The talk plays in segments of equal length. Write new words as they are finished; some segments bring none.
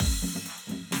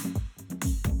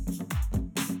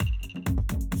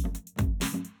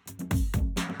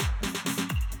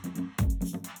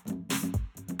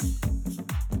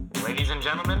Ladies and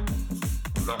gentlemen,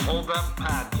 the Hold Up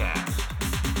Podcast.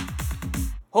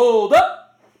 Hold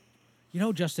up! You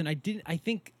know, Justin, I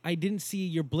think I didn't see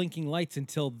your blinking lights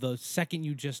until the second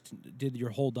you just did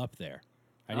your hold up there.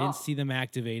 I didn't see them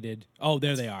activated. Oh,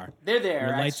 there they are. They're there.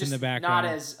 Your lights it's just in the background.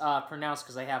 not as pronounced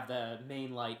because I have the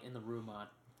main light in the room on.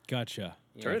 Gotcha.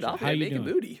 Turn it off, How man. you Make doing?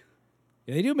 it moody.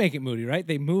 Yeah, they do make it moody, right?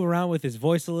 They move around with his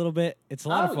voice a little bit. It's a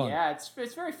lot of fun. Yeah, it's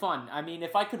very fun. I mean,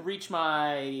 if I could reach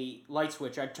my light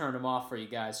switch, I'd turn them off for you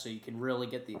guys so you can really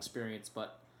get the experience,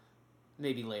 but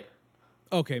maybe later.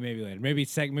 Okay, maybe later. Maybe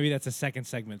that's a second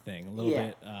segment thing. A little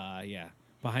Yeah. bit,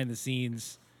 behind the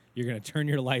scenes. You're going to turn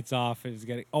your lights off. And it's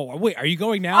getting. Oh, wait, are you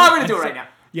going now? I'm going to do it right now.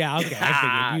 Yeah, okay.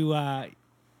 I figured.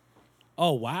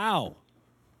 Oh, wow.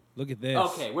 Look at this.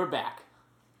 Okay, we're back.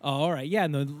 Oh, all right. Yeah,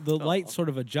 and the light sort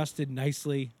of adjusted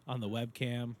nicely on the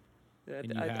webcam.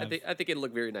 I think it'd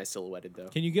look very nice silhouetted, though.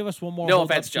 Can you give us one more? No hold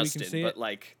offense, up so we can Justin, see but it?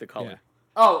 like the color. Yeah.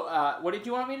 Oh, what did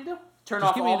you want me to do? Turn Just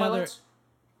off give me all my another- lights?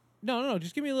 No.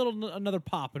 Just give me another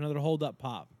pop, another hold up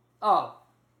pop. Oh.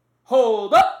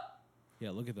 Hold up!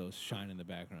 Yeah, look at those shine in the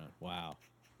background. Wow.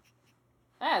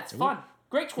 It's fun.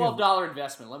 Great $12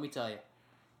 investment, let me tell you.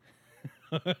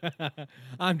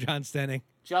 I'm John Stenning.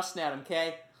 Justin Adam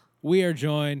K. We are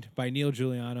joined by Neil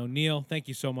Guliano. Neil, thank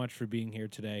you so much for being here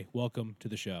today. Welcome to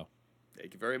the show.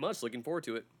 Thank you very much. Looking forward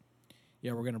to it.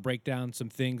 Yeah, we're going to break down some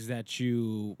things that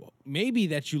you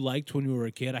liked when you were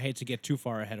a kid. I hate to get too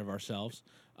far ahead of ourselves.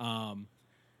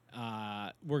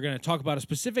 We're going to talk about a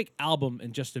specific album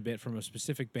in just a bit from a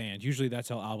specific band. Usually that's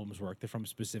how albums work. They're from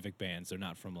specific bands. They're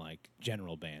not from, like,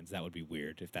 general bands. That would be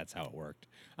weird if that's how it worked.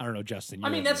 I don't know, Justin. I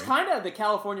mean, that's kind kind of the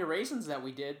California Raisins that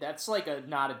we did. That's like just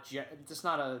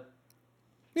not a...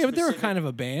 Yeah, but they were specific- kind of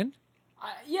a band.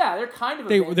 Yeah, they're kind of a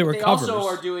They- band, they but were they also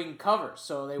covers. are doing covers,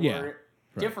 so they Yeah, were right.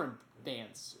 different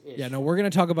bands. Yeah, no, we're going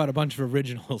to talk about a bunch of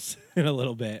originals in a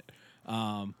little bit.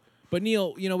 But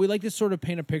Neil, we like to sort of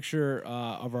paint a picture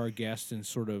of our guests and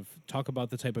sort of talk about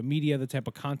the type of media, the type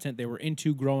of content they were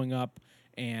into growing up.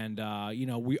 And,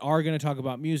 we are going to talk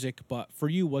about music, but for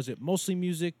you, was it mostly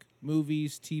music,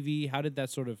 movies, TV? How did that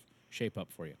sort of shape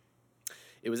up for you?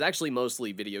 It was actually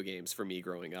mostly video games for me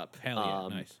growing up. Hell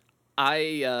yeah, nice.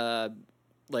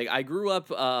 I grew up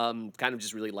kind of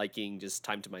just really liking just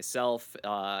time to myself.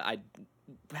 I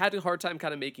had a hard time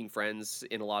kind of making friends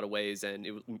in a lot of ways,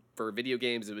 and for video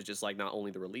games, it was just like not only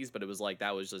the release, but it was like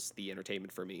that was just the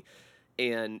entertainment for me.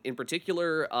 And in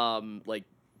particular, like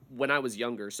when I was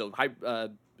younger, so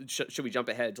should we jump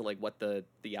ahead to like what the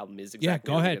album is exactly? Yeah,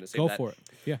 go Are we ahead. gonna save Go that? for it.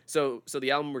 Yeah. So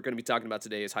the album we're going to be talking about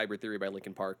today is Hybrid Theory by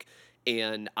Linkin Park,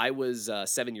 and I was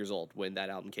 7 years old when that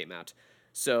album came out.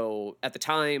 So at the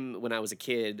time when I was a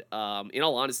kid, in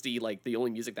all honesty, like the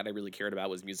only music that I really cared about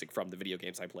was music from the video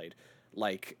games I played.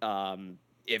 Like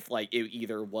if like it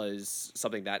either was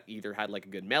something that either had like a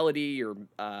good melody or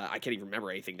I can't even remember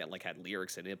anything that like had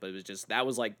lyrics in it, but it was just that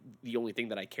was like the only thing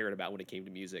that I cared about when it came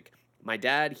to music. My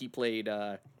dad, he played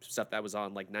stuff that was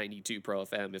on like 92 Pro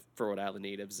FM for Rhode Island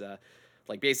natives,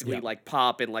 like basically like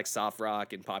pop and like soft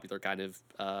rock and popular kind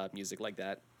of music like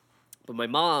that. But my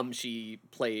mom, she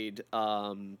played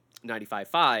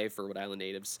 95.5 for Rhode Island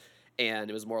natives, and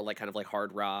it was more like kind of like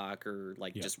hard rock or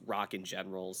like just rock in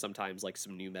general. Sometimes like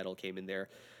some new metal came in there.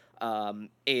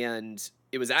 And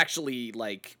it was actually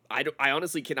like, I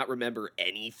honestly cannot remember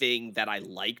anything that I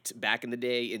liked back in the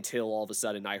day until all of a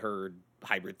sudden I heard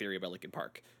Hybrid Theory by Linkin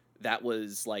Park. That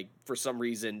was like, for some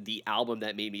reason, the album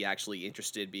that made me actually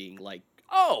interested, being like,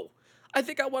 oh, I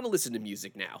think I want to listen to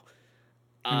music now.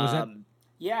 And was that-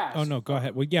 Yeah. Oh, no, go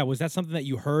ahead. Well, yeah, was that something that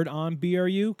you heard on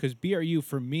BRU? Because BRU,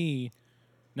 for me,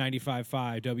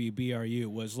 95.5 WBRU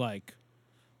was like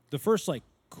the first like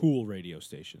cool radio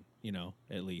station,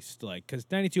 at least. Like, because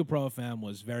 92 Pro FM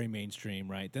was very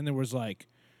mainstream, right? Then there's like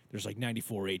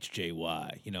 94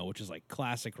 HJY, which is like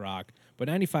classic rock. But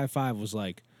 95.5 was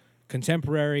like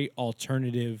contemporary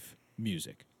alternative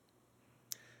music.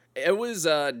 It was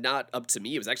not up to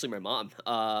me. It was actually my mom.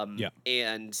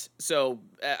 And so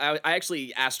I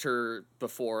actually asked her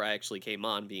before I actually came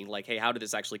on, being like, hey, how did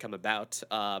this actually come about?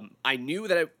 I knew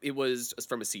that it was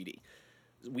from a CD.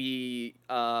 We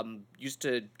used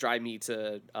to drive me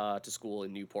to school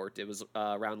in Newport. It was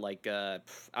around like, I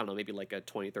don't know, maybe like a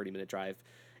 20, 30-minute drive.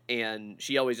 And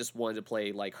she always just wanted to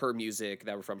play like her music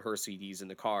that were from her CDs in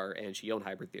the car, and she owned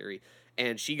Hybrid Theory.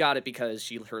 And she got it because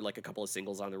she heard like a couple of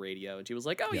singles on the radio, and she was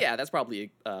like, oh yeah, that's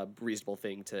probably a reasonable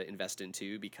thing to invest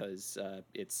into, because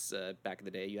it's back in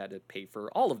the day you had to pay for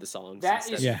all of the songs. That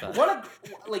is of,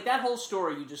 like that whole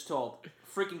story you just told.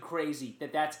 Freaking crazy.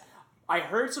 That's. I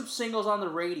heard some singles on the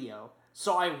radio,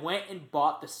 so I went and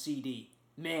bought the CD.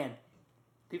 Man,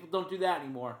 people don't do that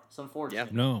anymore. It's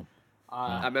unfortunate. No.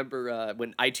 I remember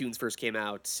when iTunes first came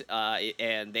out,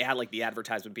 and they had like the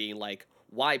advertisement being like,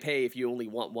 "Why pay if you only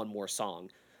want one more song?"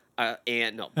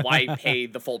 And no, why pay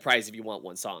the full price if you want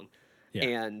one song? Yeah.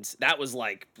 And that was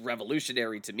like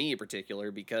revolutionary to me in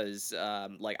particular because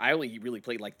like I only really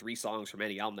played like 3 songs from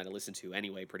any album that I listened to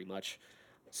anyway, pretty much.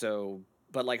 So,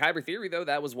 but like Hybrid Theory though,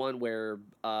 that was one where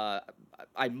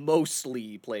I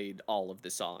mostly played all of the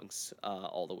songs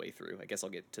all the way through. I guess I'll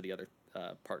get to the other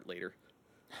part later.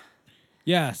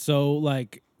 Yeah, so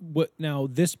like what now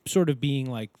this sort of being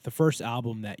like the first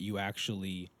album that you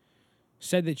actually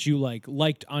said that you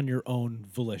liked on your own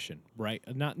volition, right?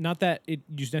 Not that you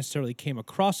necessarily came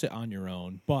across it on your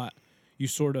own, but you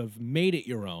sort of made it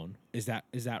your own. Is that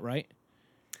right?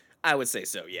 I would say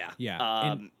so, yeah.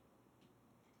 Yeah.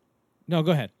 No,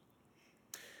 go ahead.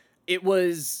 It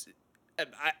was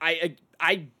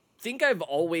I think I've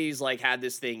always like had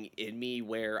this thing in me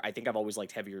where I think I've always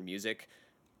liked heavier music.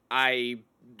 I'm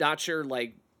not sure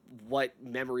like what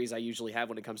memories I usually have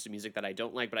when it comes to music that I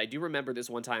don't like, but I do remember this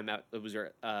one time it was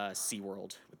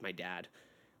SeaWorld with my dad.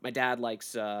 My dad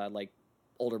likes like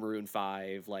older Maroon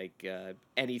 5, like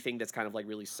anything that's kind of like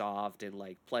really soft and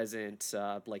like pleasant,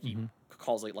 like he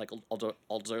calls it like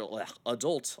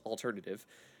adult alternative.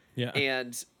 Yeah.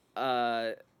 And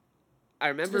I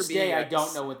remember To this being day, I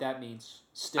don't know what that means.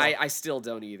 Still, I still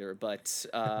don't either, but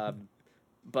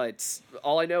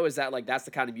all I know is that like that's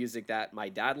the kind of music that my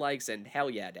dad likes, and hell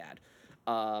yeah, Dad.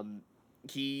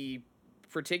 He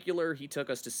took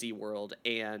us to SeaWorld,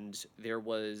 and there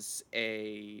was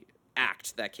a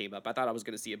act that came up. I thought I was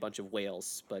going to see a bunch of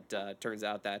whales, but turns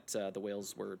out that the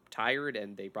whales were tired,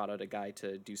 and they brought out a guy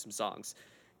to do some songs.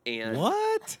 And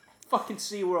What? fucking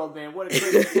SeaWorld, man. What a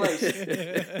crazy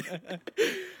place.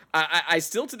 I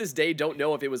still to this day don't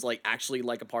know if it was like actually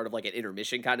like a part of like an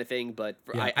intermission kind of thing, but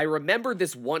Yeah. I remember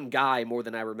this one guy more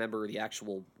than I remember the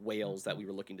actual whales that we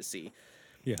were looking to see.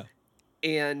 Yeah.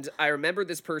 And I remember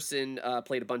this person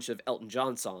played a bunch of Elton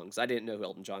John songs. I didn't know who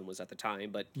Elton John was at the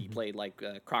time, but he played like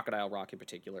Crocodile Rock in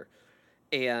particular.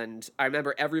 And I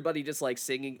remember everybody just like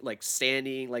singing, like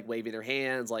standing, like waving their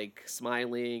hands, like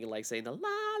smiling, and like saying the la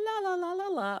la la la la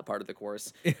la part of the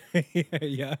chorus.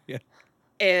 Yeah.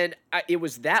 And it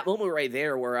was that moment right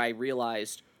there where I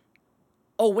realized,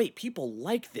 oh wait, people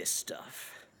like this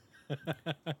stuff.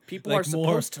 People Like are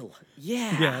supposed to,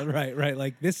 yeah, Yeah, right.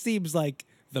 Like this seems like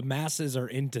the masses are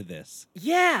into this.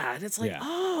 yeah, and it's like, Yeah.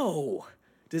 oh,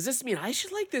 does this mean I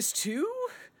should like this too?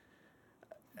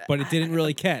 But it didn't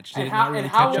really catch. Did And it not how, really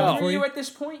and how catch on old for were you? you at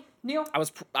this point, Neil? I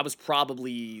was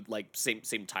probably like same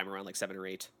time around like 7 or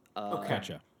 8. Okay.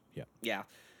 Gotcha. Yeah. Yeah,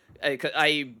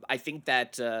 I think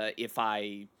that if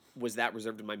I was that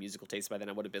reserved in my musical taste by then,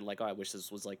 I would have been like, oh, I wish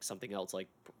this was like something else. Like,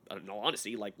 in all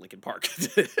honesty, like Linkin Park.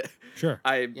 Sure.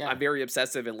 I'm Yeah. very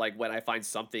obsessive, and like when I find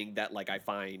something that like I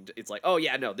find, it's like, oh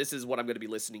yeah, no, this is what I'm going to be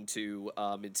listening to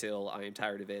until I am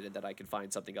tired of it, and that I can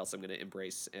find something else I'm going to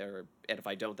embrace. And if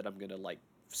I don't, then I'm going to like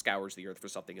scourge the earth for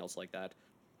something else like that.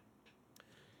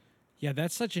 Yeah,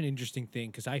 that's such an interesting thing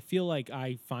because I feel like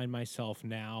I find myself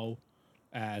now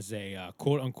as a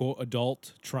quote unquote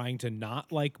adult trying to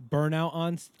not like burn out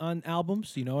on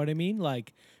albums. You know what I mean?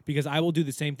 Like because I will do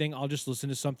the same thing. I'll just listen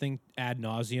to something ad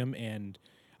nauseum, and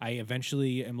I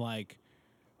eventually am like,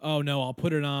 oh no, I'll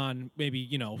put it on maybe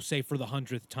say for the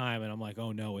 100th time, and I'm like,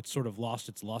 oh no, it's sort of lost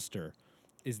its luster.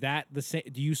 Is that the same?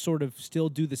 Do you sort of still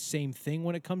do the same thing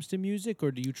when it comes to music,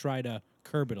 or do you try to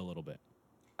curb it a little bit?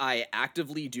 I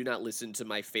actively do not listen to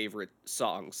my favorite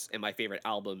songs and my favorite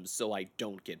albums so I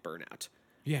don't get burnout.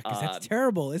 Yeah, because that's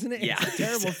terrible, isn't it? yeah. It's a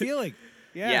terrible feeling.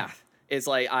 Yeah. It's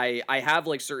like I have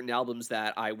like certain albums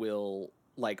that I will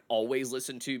like always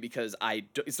listen to because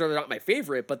they're not my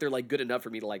favorite, but they're like good enough for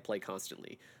me to like play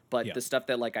constantly. But the stuff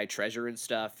that like I treasure and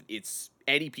stuff, it's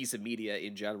any piece of media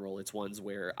in general. It's ones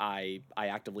where I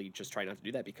actively just try not to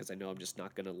do that because I know I'm just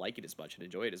not gonna like it as much and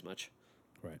enjoy it as much.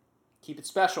 Right. Keep it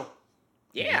special.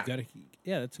 Yeah.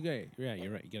 That's okay. Yeah,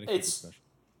 you're right. You gotta keep it special.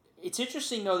 It's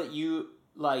interesting though that you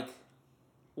like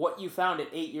what you found at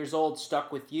 8 years old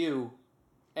stuck with you,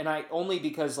 and I only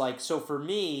because like so for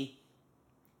me,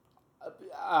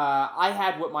 I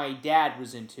had what my dad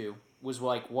was into was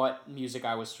like what music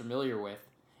I was familiar with,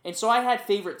 and so I had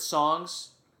favorite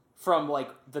songs from like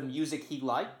the music he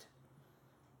liked,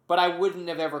 but I wouldn't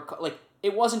have ever like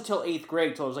it wasn't till 8th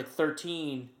grade till I was like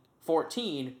 13,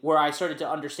 14 where I started to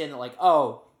understand that like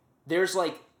oh there's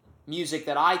like music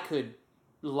that I could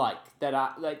like that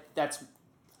I like that's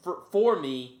for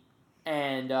me,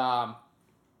 and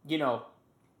it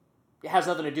has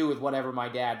nothing to do with whatever my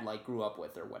dad like grew up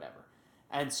with or whatever,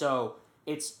 and so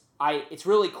it's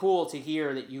really cool to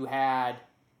hear that you had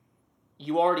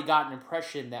you already got an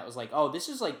impression that was like, oh, this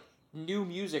is like new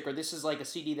music, or this is like a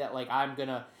CD that like I'm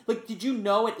gonna like. Did you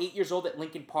know at 8 years old that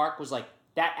Linkin Park was like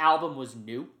that album was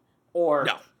new? Or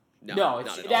No, it's,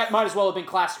 not at all. that might as well have been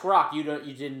classic rock. You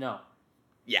didn't know.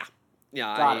 Yeah.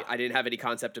 Yeah, Got it. I didn't have any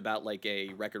concept about, like,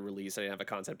 a record release. I didn't have a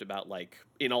concept about, like,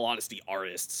 in all honesty,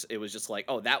 artists. It was just like,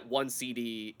 oh, that one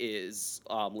CD is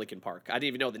Linkin Park. I didn't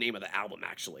even know the name of the album,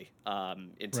 actually,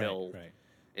 until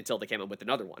they came up with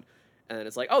another one. And then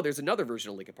it's like, oh, there's another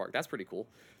version of Linkin Park. That's pretty cool.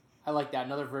 I like that.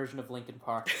 Another version of Linkin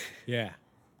Park. Yeah.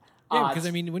 Yeah, because,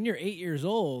 I mean, when you're 8 years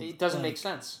old... It doesn't make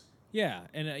sense. Yeah,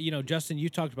 and, you know, Justin, you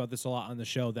talked about this a lot on the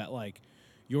show, that, like,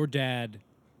 your dad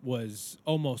was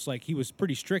almost like he was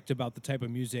pretty strict about the type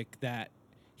of music that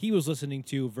he was listening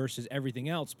to versus everything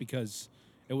else, because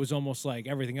it was almost like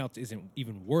everything else isn't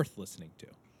even worth listening to.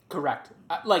 Correct.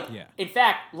 In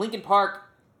fact, Linkin Park,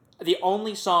 the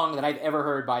only song that I've ever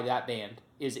heard by that band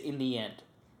is In the End.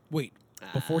 Wait,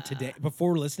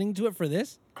 before listening to it for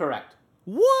this? Correct.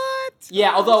 What?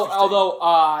 Yeah, although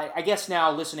I guess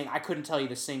now listening, I couldn't tell you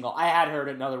the single. I had heard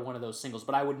another one of those singles,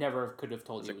 but I would never could have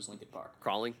told you it was Linkin Park.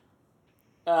 Crawling?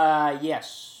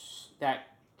 Yes, that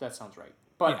sounds right.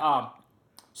 But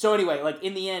so anyway, like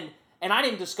In the End, and I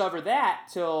didn't discover that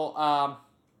till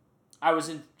I was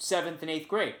in 7th and 8th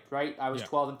grade. Right, I was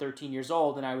 12 and 13 years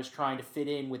old, and I was trying to fit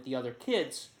in with the other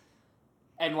kids,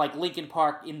 and like Linkin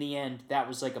Park, In the End, that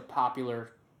was like a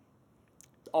popular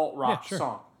alt rock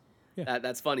song. Yeah.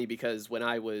 That's funny, because when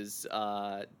I was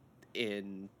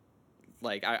in,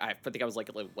 like, I think I was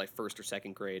like first or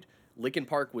second grade, Linkin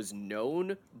Park was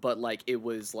known, but like it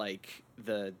was like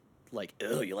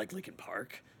oh, you like Linkin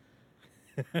Park?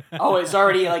 Oh, it's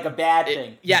already like a bad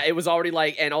thing. Yeah, it was already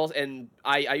like, and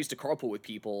I used to carpool with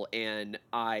people, and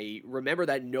I remember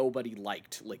that nobody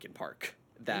liked Linkin Park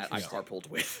that I carpooled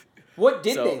with. What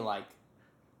did they like?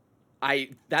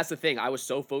 That's the thing. I was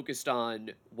so focused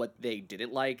on what they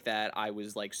didn't like that I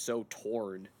was like so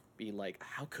torn, being like,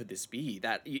 how could this be?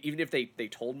 That even if they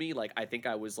told me, like, I think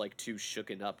I was like too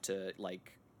shooken up to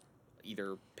like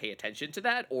either pay attention to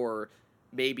that, or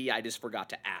maybe I just forgot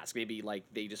to ask. Maybe like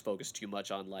they just focused too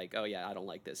much on like, oh yeah, I don't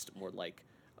like this. More like,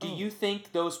 do you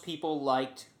think those people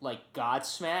liked like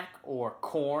Godsmack or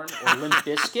Korn or Limp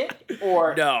Bizkit,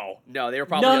 or no, they were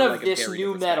probably none on, of like, this a very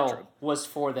new different metal spectrum. was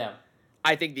for them?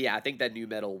 I think that new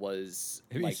metal was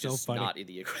like so just funny. not in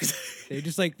the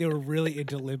equation. They were really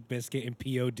into Limp Bizkit and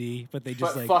POD, but they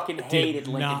just fucking hated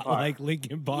Linkin not Park. like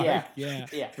Linkin Park.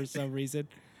 Yeah. For some reason.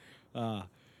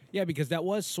 Yeah, because that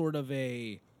was sort of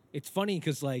it's funny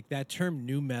because like that term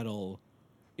new metal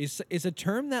is a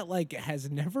term that like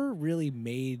has never really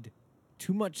made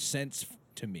too much sense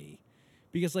to me,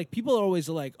 because like people are always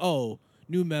like, oh,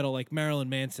 new metal, like Marilyn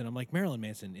Manson. I'm like, Marilyn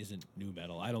Manson isn't new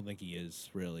metal. I don't think he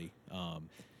is really.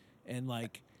 And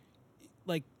like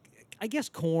I guess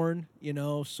Korn, you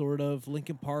know, sort of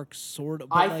Linkin Park, sort of.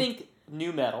 I think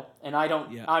new metal, and I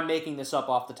don't. Yeah. I'm making this up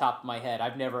off the top of my head.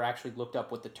 I've never actually looked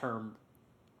up what the term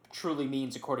truly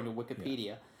means according to Wikipedia.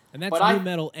 Yeah. And that's new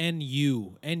metal,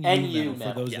 NU metal,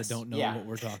 for those that don't know what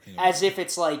we're talking about. As if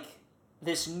it's like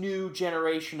this new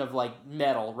generation of like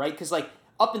metal, right? Because like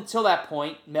up until that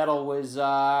point, metal was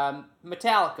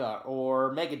Metallica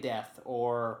or Megadeth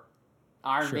or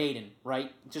Iron Maiden,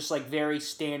 right? Just like very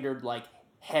standard, like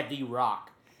heavy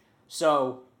rock.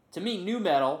 So to me, new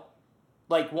metal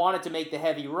like wanted to make the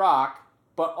heavy rock,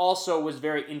 but also was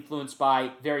very influenced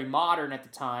by very modern at the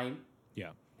time,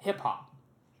 hip hop.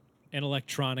 And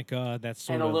electronica, that's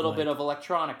sort of and a little like, bit of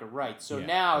electronica, right? So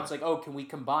now it's like, oh, can we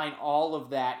combine all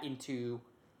of that into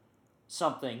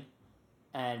something?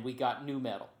 And we got new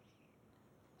metal.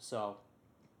 So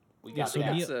we got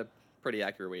that. That's a pretty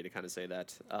accurate way to kind of say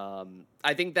that.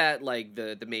 I think that like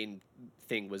the main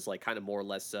thing was like kind of more or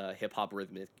less hip hop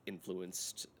rhythmic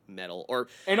influenced metal, or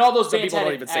and all those some bands people had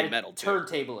don't even say metal too.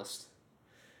 Turntablist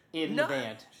in the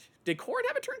band. Did Korn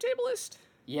have a turntablist?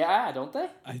 Yeah, don't they?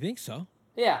 I think so.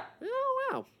 Yeah. Oh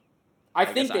wow. I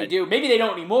think they do. Maybe they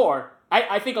don't anymore.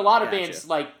 I think a lot of bands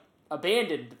like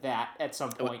abandoned that at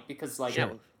some point because like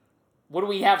what do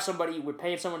we have we're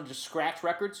paying someone to scratch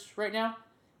records right now?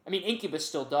 I mean Incubus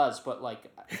still does, but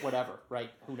like whatever,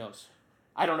 right? Who knows?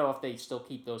 I don't know if they still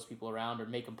keep those people around or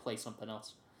make them play something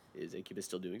else. Is Incubus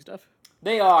still doing stuff?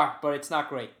 They are, but it's not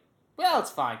great. Well,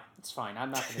 it's fine. It's fine.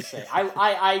 I'm not going to say.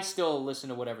 I still listen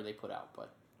to whatever they put out,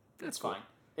 but it's fine.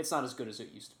 It's not as good as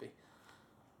it used to be.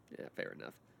 Yeah, fair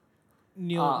enough.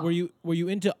 Neil, were you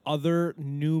into other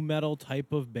new metal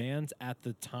type of bands at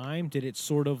the time? Did it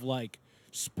sort of like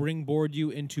springboard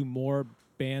you into more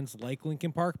bands like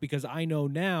Linkin Park? Because I know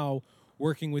now,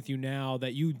 working with you now,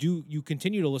 that you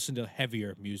continue to listen to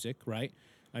heavier music, right?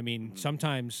 I mean,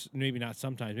 sometimes, maybe not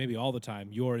sometimes, maybe all the time,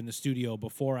 you're in the studio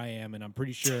before I am, and I'm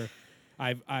pretty sure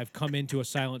I've come into a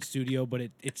silent studio, but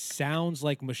it sounds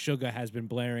like Meshuggah has been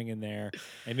blaring in there,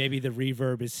 and maybe the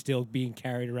reverb is still being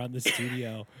carried around the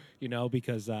studio,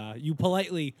 because you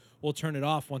politely will turn it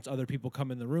off once other people come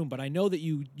in the room. But I know that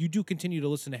you do continue to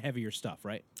listen to heavier stuff,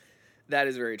 right? That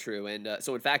is very true, and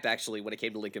so in fact, actually, when it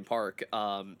came to Linkin Park,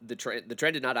 the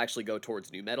trend did not actually go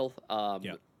towards new metal.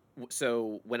 Yeah.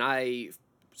 So I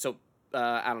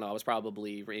don't know, I was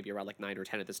probably maybe around like 9 or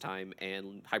 10 at this time,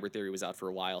 and Hybrid Theory was out for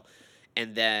a while,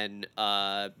 and then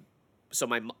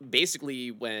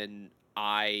basically when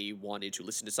I wanted to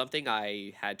listen to something,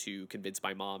 I had to convince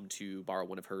my mom to borrow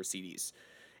one of her CDs.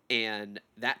 And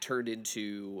that turned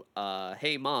into,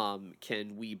 hey, Mom,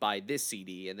 can we buy this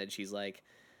CD? And then she's like,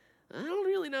 I don't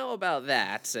really know about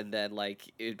that. And then,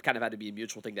 like, it kind of had to be a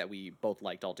mutual thing that we both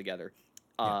liked altogether.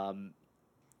 Yeah.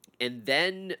 And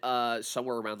then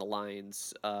somewhere around the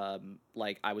lines,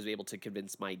 like, I was able to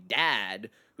convince my dad,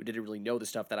 who didn't really know the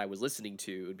stuff that I was listening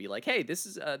to, would be like, hey, this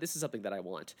is something that I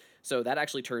want. So that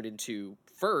actually turned into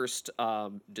first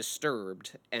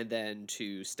Disturbed, and then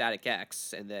to Static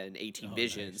X, and then 18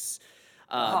 Visions.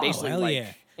 Nice. Basically, hell like,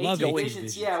 yeah. 18 Love 18 Visions.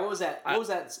 Visions. Yeah, what was that? What was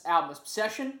that album?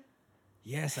 Obsession?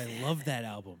 Yes, I love that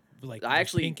album. Like, I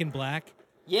actually- Pink and Black.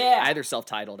 Yeah. either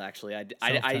self-titled, actually.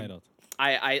 Self-titled.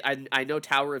 I know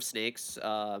Tower of Snakes,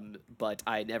 but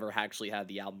I never actually had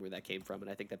the album where that came from,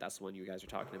 and I think that's the one you guys are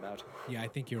talking about. Yeah, I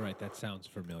think you're right. That sounds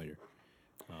familiar.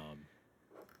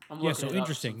 I'm Yeah, looking so it up,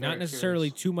 interesting. I'm Not very necessarily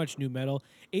curious. too much new metal.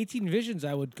 18 Visions,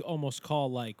 I would almost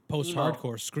call like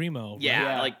post-hardcore screamo. Yeah,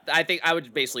 Yeah. like I think I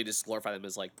would basically just glorify them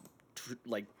as like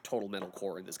total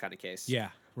metalcore in this kind of case. Yeah,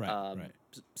 right, right.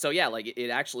 So yeah, like it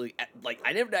actually, like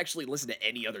I never actually listened to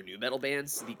any other new metal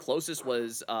bands. The closest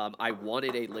was I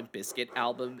wanted a Limp Bizkit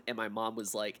album, and my mom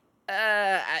was like,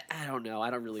 I don't know, I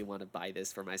don't really want to buy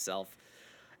this for myself.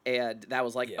 And that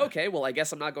was like, Yeah. okay, well, I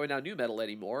guess I'm not going down new metal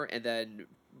anymore. And then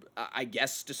I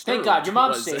guess Disturbed. Thank God, your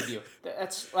mom was, saved you.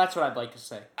 That's what I'd like to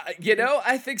say.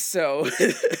 I think so.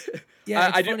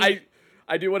 Yeah, it's funny.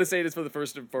 I do want to say this for the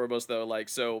first and foremost, though. Like,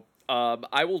 so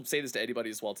I will say this to anybody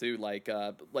as well too. Like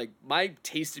my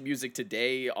taste in music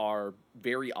today are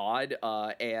very odd.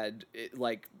 And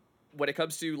like when it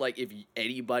comes to like if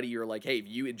anybody or like, hey, if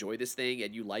you enjoy this thing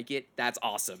and you like it, that's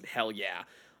awesome. Hell yeah.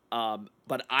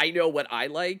 But I know what I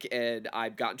like, and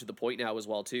I've gotten to the point now as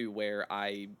well too, where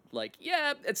I like,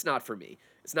 yeah, it's not for me.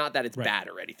 It's not that it's Right. bad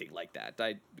or anything like that.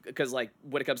 Because like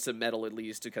when it comes to metal, at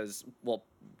least, because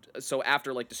so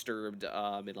after like Disturbed,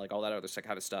 and like all that other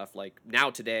kind of stuff, like now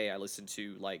today I listen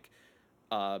to like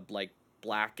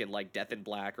Black and like Death and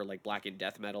Black, or like Black and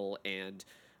Death metal, and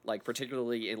like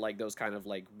particularly in like those kind of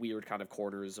like weird kind of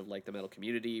corners of like the metal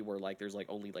community where like there's like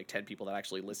only like 10 people that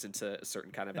actually listen to a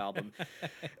certain kind of album.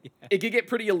 It can get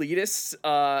pretty elitist,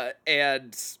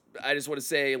 and I just want to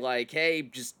say like, hey,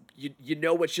 just you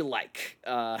know what you like.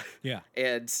 Yeah.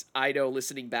 And I know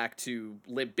listening back to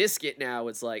Limp Bizkit now,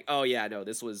 it's like, oh yeah, no,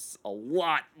 this was a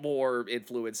lot more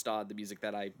influenced on the music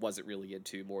that I wasn't really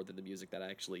into more than the music that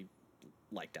I actually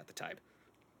liked at the time.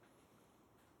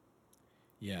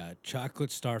 Yeah,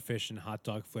 chocolate starfish and hot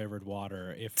dog flavored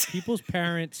water. If people's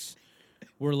parents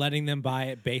were letting them buy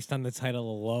it based on the title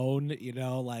alone,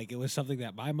 like it was something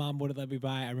that my mom would have let me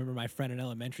buy. I remember my friend in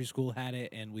elementary school had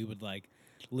it, and we would like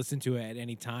listen to it at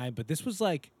any time. But this was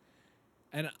like,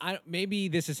 and maybe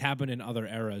this has happened in other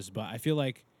eras, but I feel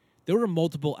like there were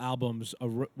multiple albums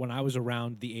when I was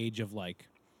around the age of like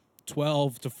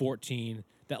 12 to 14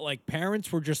 that like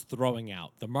parents were just throwing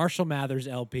out. The Marshall Mathers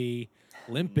LP,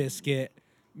 Limp Bizkit.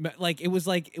 Like it was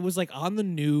like on the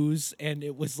news, and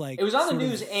it was like It was on the sort of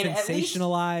news, and at least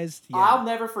sensationalized. I'll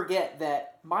never forget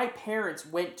that my parents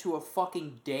went to a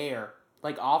fucking dare,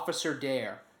 like Officer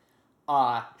Dare.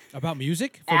 About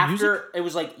music. For After music? it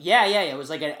was like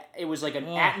it was like an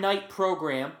at night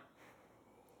program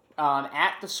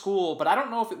at the school, but I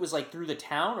don't know if it was like through the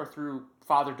town or through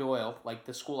Father Doyle, like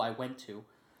the school I went to.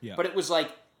 Yeah. But it was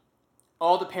like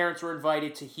all the parents were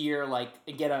invited to hear like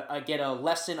get a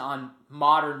lesson on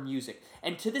modern music.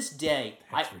 And to this day,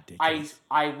 That's ridiculous.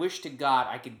 I wish to God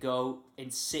I could go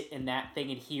and sit in that thing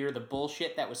and hear the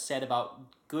bullshit that was said about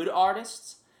good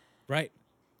artists. Right.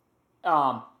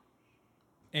 Um,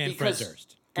 And because- Fred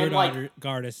Durst. and, Good like-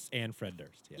 artists and Fred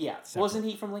Durst. yeah. separate. Wasn't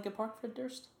he from Linkin Park, Fred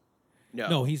Durst?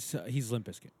 No, he's Limp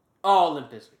Bizkit. Oh, Limp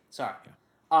Bizkit. Sorry.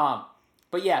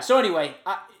 But yeah. So anyway,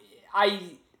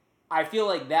 I feel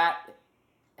like that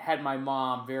had my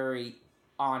mom very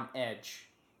on edge,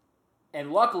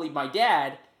 and luckily my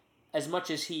dad, as much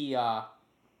as he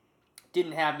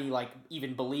didn't have me like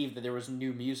even believe that there was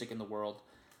new music in the world,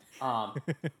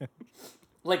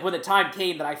 like when the time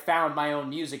came that I found my own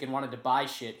music and wanted to buy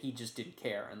shit, he just didn't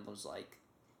care and was like,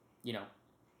 you know,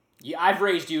 I've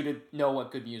raised you to know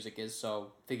what good music is,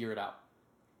 so figure it out.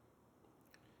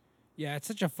 Yeah, it's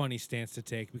such a funny stance to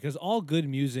take because all good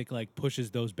music like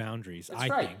pushes those boundaries. That's I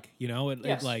right. think, you know,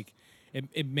 Yes.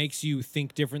 it makes you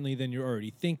think differently than you're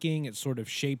already thinking. It sort of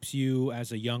shapes you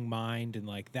as a young mind, and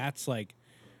like that's like,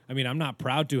 I mean, I'm not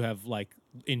proud to have like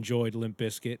enjoyed Limp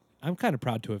Bizkit. I'm kind of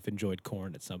proud to have enjoyed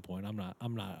Korn at some point. I'm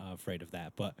not afraid of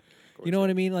that, but you know what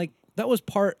I mean. Like that was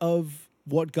part of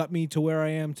what got me to where I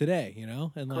am today. You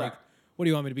know, and like, Correct. what do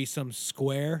you want me to be? Some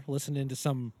square listening to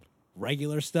some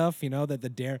regular stuff, you know, that the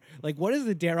Dare, like, what is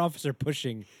the Dare officer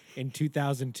pushing in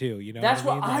 2002? You know, That's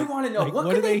what I mean? what I Like- want to know. like, what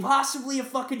do could they possibly have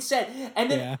fucking said?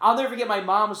 And then Yeah. I'll never forget, my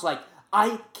mom was like,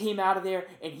 I came out of there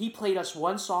and he played us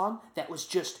one song that was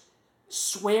just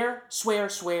swear, swear,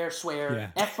 swear, swear, Yeah.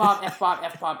 F-bomb, F-bomb,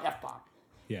 F-bomb, F-bomb.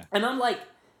 Yeah, And I'm like,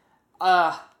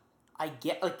 I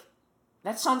get, like,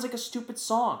 that sounds like a stupid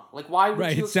song. Like, why would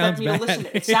Right, you it expect sounds me to bad. listen to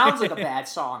it? It sounds like a bad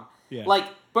song. Yeah. Like,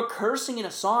 but cursing in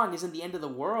a song isn't the end of the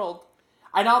world.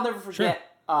 And I'll never forget,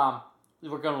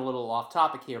 we're going a little off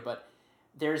topic here, but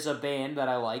there's a band that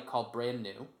I like called Brand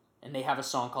New, and they have a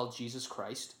song called Jesus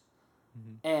Christ.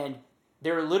 Mm-hmm. And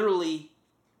they're literally,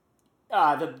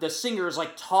 the singer is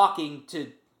like talking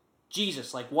to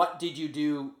Jesus, like, what did you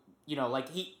do? You know, like,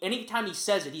 anytime he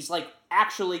says it, he's like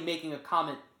actually making a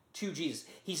comment to Jesus.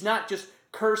 He's not just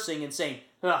cursing and saying,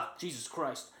 Jesus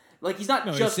Christ. Like, he's not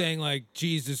no, just... he's saying like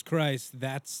Jesus Christ.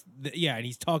 Yeah, and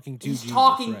he's talking to. He's Jesus,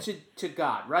 talking right. to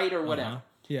God, right, or whatever. Uh-huh.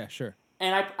 Yeah, sure.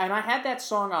 And I had that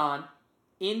song on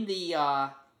in the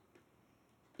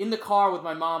car with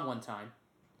my mom one time,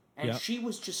 and Yep. she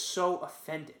was just so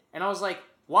offended. And I was like,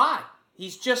 "Why?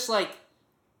 He's just like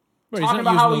Right, talking he's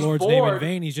about not how using he's the Lord's name in bored."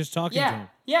 vain. He's just talking to Yeah, him.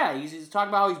 yeah. He's talking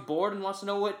about how he's bored and wants to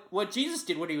know what Jesus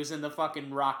did when he was in the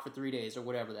fucking rock for 3 days or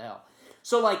whatever the hell.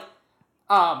 So like,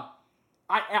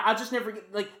 I just never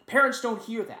get, like, parents don't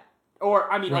hear that,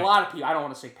 or I mean, Right. a lot of people. I don't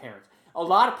want to say parents. A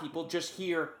lot of people just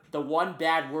hear the one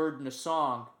bad word in a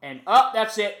song, and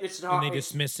that's it. It's not. And they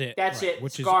dismiss it. That's right, it.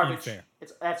 which It's is garbage. unfair.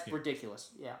 That's ridiculous.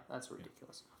 Yeah, that's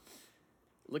ridiculous.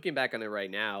 Looking back on it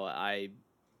right now, I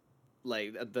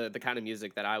like the kind of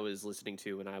music that I was listening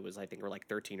to when I was, I think, we're like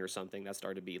 13 or something. That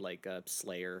started to be like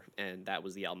Slayer, and that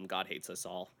was the album "God Hates Us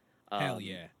All." Hell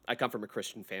yeah. I come from a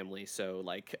Christian family, so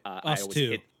like I Us always too.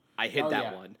 hid Oh, that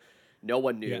yeah. one. No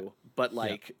one knew, Yeah. but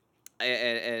like,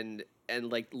 and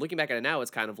like looking back at it now,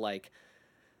 it's kind of like,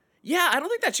 yeah, I don't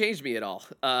think that changed me at all.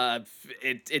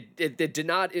 It did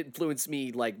not influence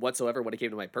me like whatsoever when it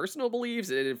came to my personal beliefs.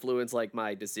 It influenced like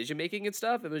my decision making and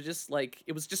stuff. It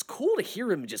was just cool to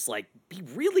hear him just like be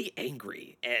really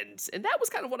angry, and that was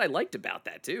kind of what I liked about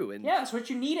that too. And Yeah, that's what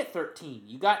you need at 13.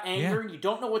 You got anger Yeah. and you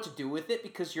don't know what to do with it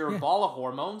because you're a Yeah. ball of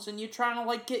hormones and you're trying to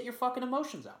like get your fucking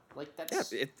emotions out. Like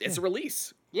that's it's a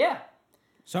release. yeah.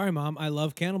 Sorry, Mom. I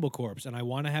love Cannibal Corpse, and I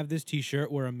want to have this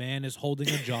T-shirt where a man is holding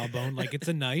a jawbone like it's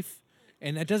a knife.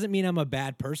 And that doesn't mean I'm a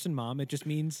bad person, Mom. It just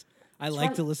means I like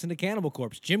right. to listen to Cannibal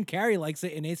Corpse. Jim Carrey likes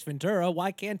it in Ace Ventura.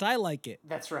 Why can't I like it?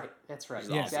 That's right. That's right.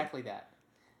 Yeah. Exactly that.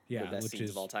 Yeah, The best which scenes is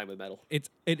of all time with metal. it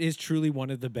is truly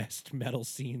one of the best metal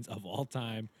scenes of all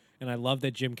time. And I love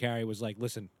that Jim Carrey was like,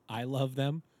 "Listen, I love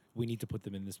them. We need to put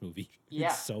them in this movie." Yeah.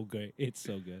 It's so good. It's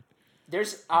so good.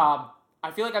 There's I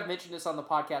feel like I've mentioned this on the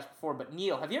podcast before, but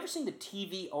Neil, have you ever seen the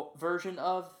TV version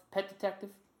of Pet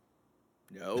Detective?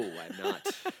 No, I'm not.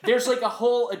 There's like a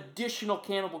whole additional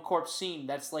Cannibal Corpse scene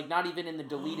that's like not even in the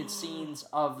deleted scenes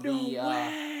of the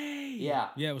way. yeah.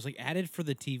 Yeah, it was like added for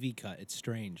the TV cut. It's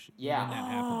strange. Yeah. when that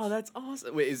Oh, happens. that's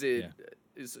awesome. Wait, is it?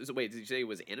 Yeah. Is it? Wait, did you say it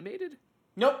was animated?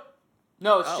 Nope.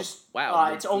 No, it's Oh, just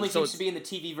wow. it's only So seems it's- to be in the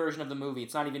TV version of the movie.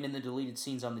 It's not even in the deleted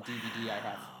scenes on the DVD I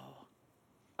have.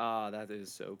 Ah, that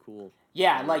is so cool.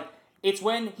 Yeah, like it's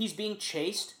when he's being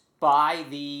chased by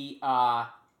the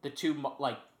two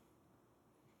like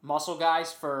muscle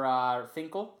guys for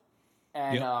Finkel,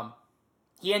 and Yep.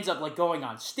 he ends up like going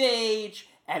on stage,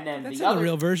 and then That's the in other the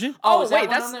real version. Oh, is that wait, one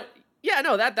that's on there? yeah,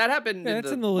 no, that happened. Yeah, in that's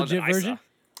the in the one that legit I saw. version.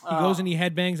 He goes and he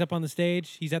headbangs up on the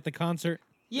stage. He's at the concert.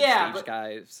 Yeah, Stage but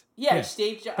guys. yeah, Yeah. he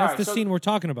staged. That's Alright, the so scene we're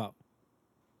talking about.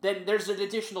 then there's an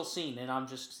additional scene, and I'm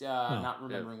just not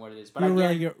remembering what it is. But You're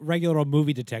I a get, regular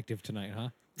movie detective tonight, huh?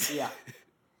 yeah.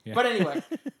 Yeah. But anyway,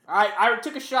 I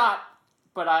took a shot,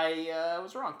 but I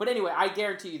was wrong. But anyway, I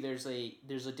guarantee you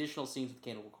there's additional scenes with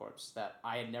Cannibal Corpse that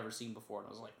I had never seen before, and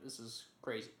I was like, this is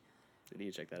crazy. I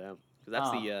need to check that out.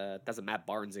 'Cause that's a Matt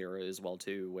Barnes era as well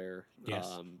too, where Yes.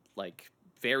 like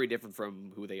very different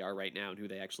from who they are right now and who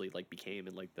they actually like became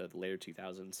in like the later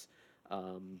 2000s.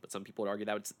 But some people would argue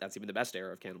that that's even the best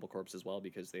era of Cannibal Corpse as well,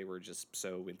 because they were just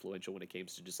so influential when it came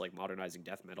to just like modernizing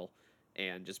death metal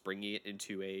and just bringing it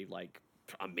into a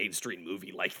mainstream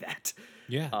movie like that.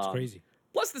 Yeah, it's Um, crazy.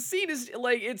 Plus, the scene is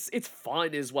like it's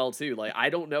fun as well too. Like, I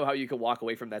don't know how you can walk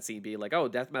away from that scene being like, "Oh,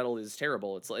 death metal is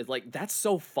terrible." It's like that's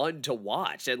so fun to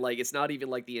watch, and like it's not even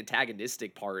like the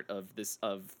antagonistic part of the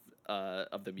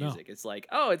No. music. It's like,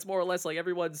 oh, it's more or less like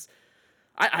everyone's.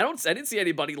 I didn't see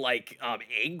anybody like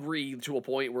angry to a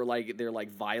point where like they're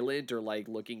like violent or like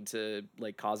looking to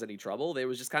like cause any trouble. There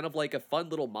was just kind of like a fun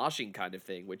little moshing kind of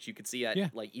thing, which you could see at Yeah.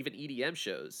 like even EDM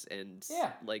shows and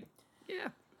Yeah. like yeah.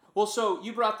 Well, so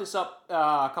you brought this up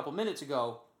a couple minutes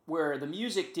ago, where the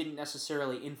music didn't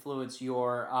necessarily influence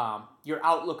your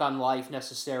outlook on life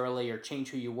necessarily, or change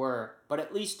who you were. But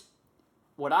at least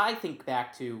what I think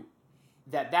back to,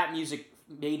 that music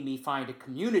made me find a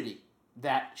community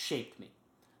that shaped me.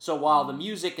 So while the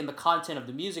music and the content of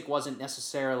the music wasn't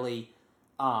necessarily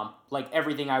like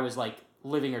everything I was like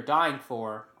living or dying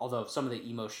for, although some of the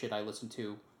emo shit I listened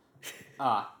to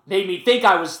made me think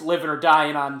I was living or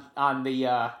dying on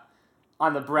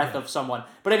the breath of someone.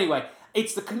 But anyway,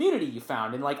 it's the community you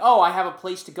found, and like, oh, I have a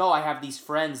place to go. I have these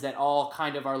friends that all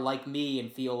kind of are like me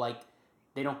and feel like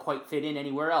they don't quite fit in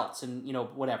anywhere else, and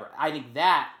whatever. I think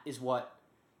that is what,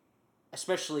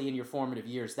 especially in your formative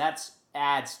years, that's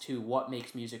adds to what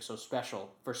makes music so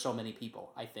special for so many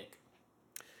people, I think.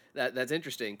 That's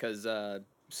interesting because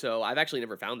so I've actually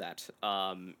never found that,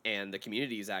 and the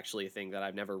community is actually a thing that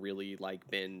I've never really like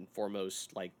been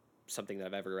foremost like something that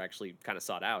I've ever actually kind of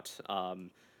sought out.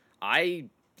 I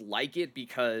like it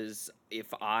because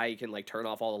if I can like turn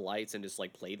off all the lights and just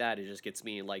like play that, it just gets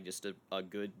me in like just a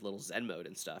good little Zen mode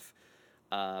and stuff.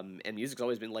 And music's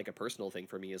always been like a personal thing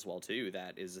for me as well too.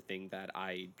 That is a thing that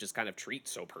I just kind of treat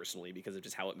so personally because of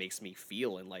just how it makes me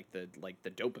feel and like the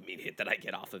dopamine hit that I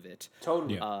get off of it.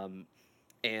 Totally. Yeah.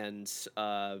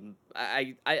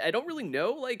 I don't really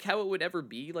know like how it would ever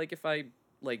be like if I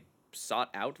like sought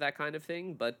out that kind of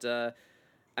thing, but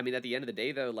I mean, at the end of the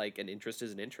day though, like an interest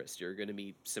is an interest. You're going to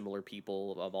meet similar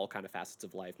people of all kind of facets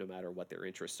of life no matter what their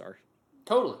interests are.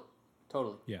 Totally.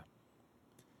 Yeah.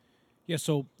 Yeah,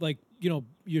 so like, you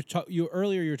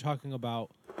earlier you're talking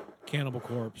about Cannibal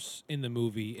Corpse in the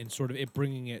movie and sort of it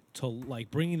bringing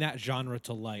that genre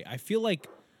to light. I feel like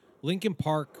Linkin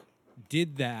Park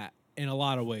did that in a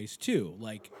lot of ways too.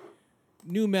 Like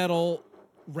new metal,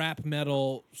 rap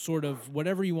metal, sort of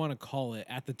whatever you want to call it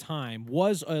at the time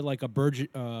was like a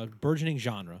burgeoning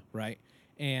genre, right?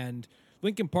 And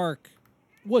Linkin Park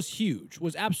was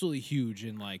absolutely huge.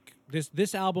 And like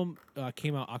this album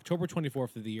came out October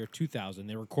 24th of the year 2000.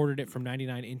 They recorded it from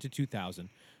 99 into 2000.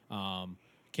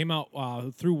 Came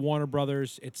out through Warner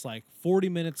Brothers. It's like 40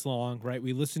 minutes long, right?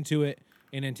 We listened to it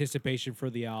in anticipation for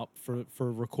the for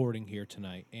recording here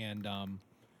tonight. And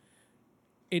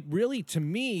it really, to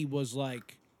me, was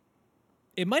like,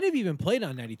 it might have even played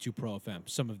on 92 Pro FM,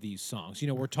 some of these songs.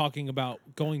 We're talking about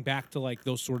going back to like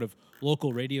those sort of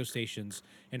local radio stations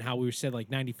and how we said like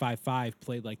 95.5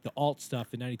 played like the alt stuff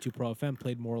and 92 Pro FM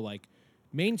played more like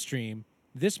mainstream.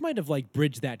 This might have like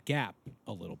bridged that gap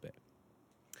a little bit.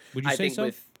 Would you say so?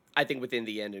 I think within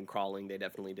the end and crawling, they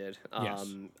definitely did.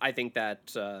 Yes. I think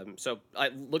that,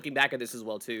 looking back at this as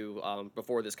well, too,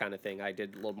 before this kind of thing, I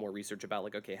did a little more research about,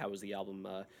 like, okay, how was the album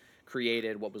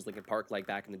created? What was Linkin Park like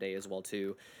back in the day as well,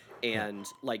 too? And,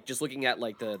 like, just looking at,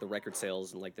 like, the record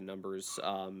sales and, like, the numbers,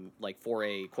 like, for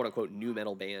a quote-unquote new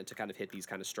metal band to kind of hit these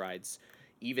kind of strides,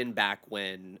 even back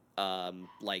when,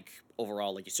 like,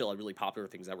 overall, like, you still had really popular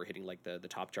things that were hitting, like, the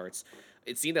top charts.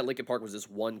 It seemed that Linkin Park was this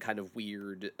one kind of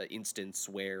weird instance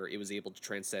where it was able to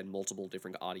transcend multiple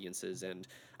different audiences. And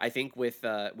I think with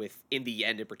In the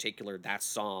End in particular, that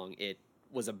song, it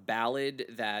was a ballad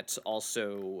that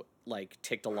also, like,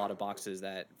 ticked a lot of boxes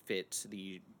that fit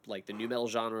the new metal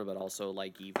genre, but also,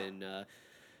 like, even,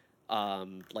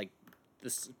 like,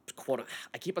 this quote,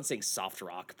 I keep on saying soft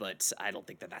rock, but I don't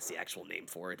think that that's the actual name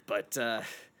for it. But I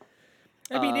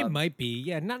mean, it might be.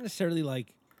 Yeah, not necessarily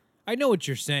like. I know what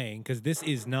you're saying because this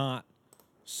is not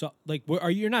so like.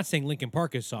 You're not saying Linkin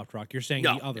Park is soft rock. You're saying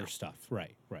the other stuff,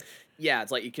 right? Right. Yeah,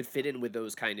 it's like you could fit in with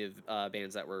those kind of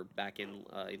bands that were back in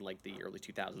like the early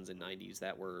 2000s and 90s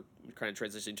that were kind of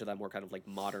transitioning to that more kind of like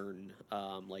modern,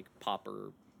 like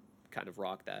popper kind of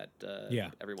rock that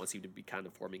everyone seemed to be kind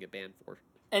of forming a band for.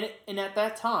 And at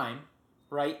that time,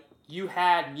 right, you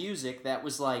had music that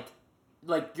was like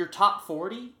your top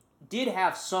 40 did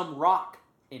have some rock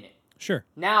in it. Sure.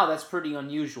 Now that's pretty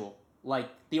unusual. Like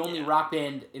the only rock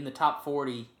band in the top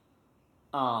 40,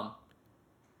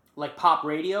 like pop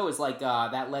radio is like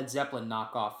that Led Zeppelin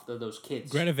knockoff. Those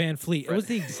kids. Greta Van Fleet. It was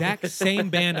the exact same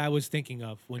band I was thinking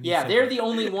of when you Yeah, said they're that. the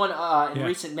only one in Yeah.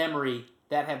 recent memory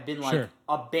that have been like Sure.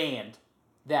 a band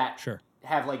that Sure.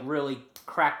 have like really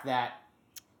cracked that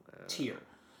tier.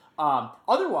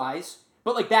 Otherwise,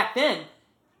 but like back then,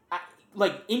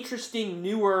 like interesting,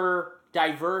 newer,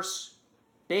 diverse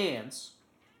bands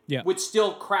Yeah. would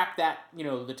still crack that,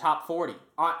 the top 40.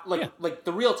 Like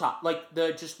the real top, like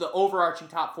the overarching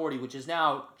top 40, which is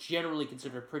now generally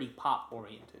considered pretty pop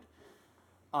oriented.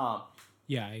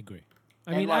 Yeah, I agree.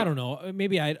 I And, mean, like- I don't know.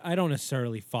 Maybe I don't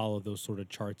necessarily follow those sort of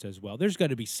charts as well. There's got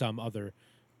to be some other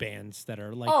bands that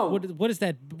are like, Oh. what is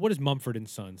that? What is Mumford and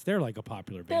Sons? They're like a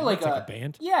popular band. They're like That's like a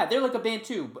band. Yeah, they're like a band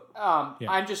too. But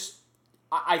Yeah.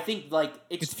 I think like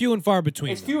It's few and far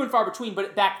between. It's though. few and far between.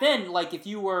 But back then, like if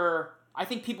you were, I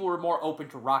think people were more open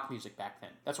to rock music back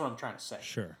then. That's what I'm trying to say.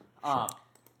 Sure.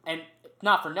 And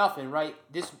not for nothing, right?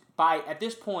 At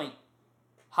this point,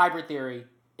 Hybrid Theory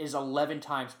is 11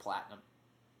 times platinum,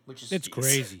 which is It's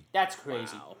crazy. That's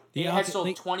crazy. Wow. The It has album- sold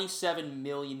they- 27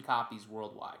 million copies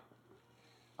worldwide.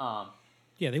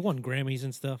 Yeah, they won Grammys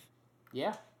and stuff.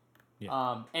 Yeah.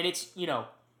 Yeah. And it's,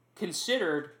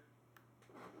 considered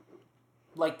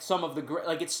like some of the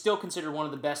like it's still considered one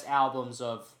of the best albums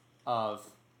of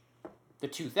the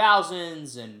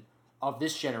 2000s and of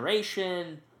this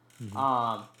generation.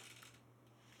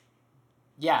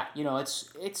 Yeah,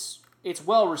 it's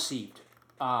well received.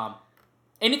 And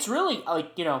it's really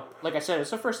like, like I said,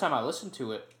 it's the first time I listened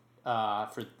to it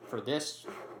for this.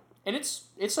 And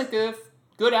it's like a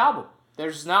good album.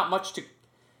 There's not much to.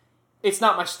 It's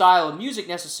not my style of music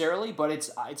necessarily, but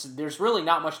it's there's really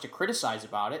not much to criticize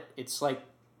about it. It's like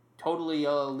totally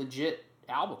a legit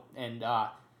album, and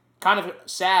kind of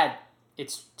sad.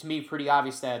 It's to me pretty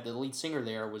obvious that the lead singer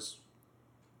there was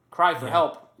cry for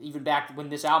help even back when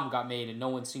this album got made, and no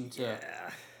one seemed to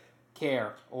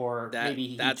care, or maybe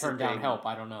he that's the turned down thing. help.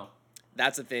 I don't know.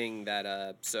 That's the thing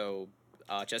that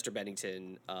Chester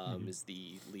Bennington is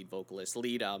the lead vocalist.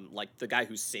 Like the guy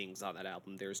who sings on that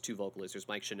album. There's two vocalists. There's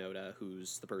Mike Shinoda,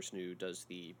 who's the person who does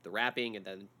the rapping, and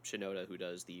then Shinoda, who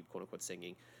does the quote unquote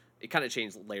singing. It kind of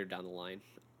changed later down the line.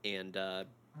 And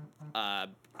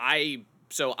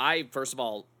first of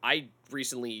all, I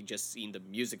recently just seen the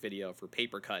music video for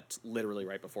Paper Cut literally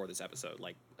right before this episode,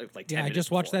 like 10 Yeah, I minutes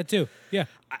just watched before. that too. Yeah.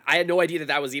 I had no idea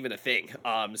that was even a thing.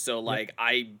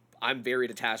 I'm very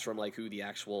detached from like who the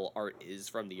actual art is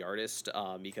from the artist,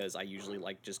 because I usually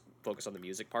like just focus on the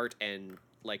music part. And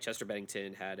like Chester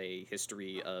Bennington had a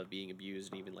history of being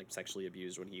abused and even like sexually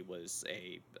abused when he was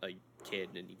a kid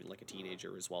and even like a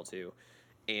teenager as well too.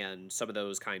 And some of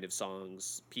those kind of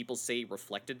songs people say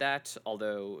reflected that,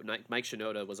 although Mike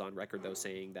Shinoda was on record though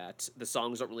saying that the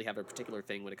songs don't really have a particular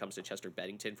thing when it comes to Chester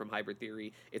Bennington from Hybrid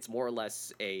Theory. It's more or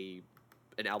less an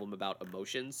album about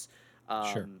emotions.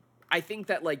 Sure. I think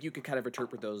that like you could kind of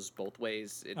interpret those both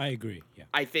ways. I agree. Yeah.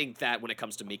 I think that when it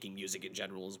comes to making music in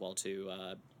general as well too,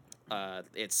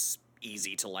 it's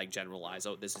easy to like generalize.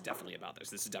 Oh, this is definitely about this.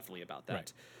 This is definitely about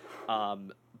that. Right.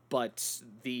 But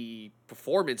the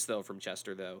performance though from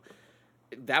Chester though,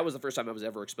 that was the first time I was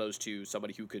ever exposed to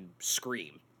somebody who could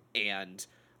scream, and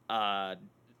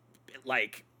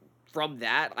like from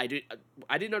that I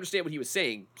didn't understand what he was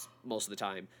saying most of the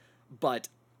time, but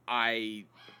I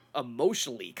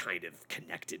emotionally kind of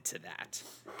connected to that,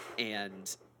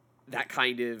 and that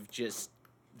kind of just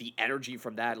the energy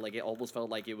from that, like it almost felt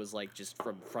like it was like just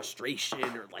from frustration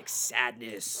or like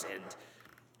sadness, and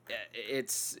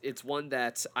it's one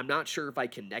that I'm not sure if I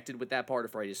connected with that part or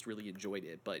if I just really enjoyed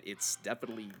it, but it's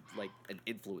definitely like an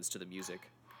influence to the music.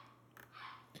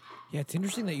 Yeah, it's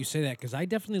interesting that you say that because I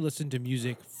definitely listened to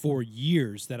music for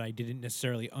years that I didn't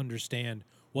necessarily understand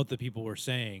what the people were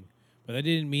saying. But that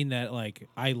didn't mean that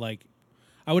I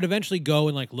would eventually go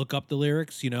and like look up the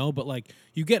lyrics, but like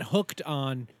you get hooked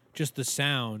on just the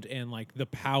sound and like the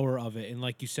power of it, and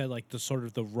like you said, like the sort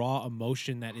of the raw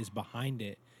emotion that is behind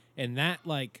it. And that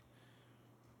like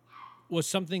was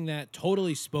something that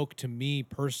totally spoke to me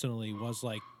personally, was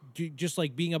like just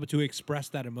like being able to express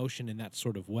that emotion in that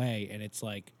sort of way. And it's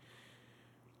like,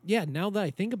 yeah, now that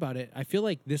I think about it, I feel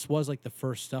like this was like the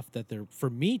first stuff that they're, for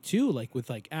me too, like with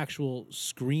like actual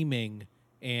screaming,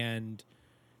 and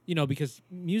because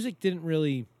music didn't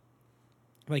really,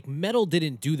 like metal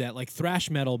didn't do that. Like thrash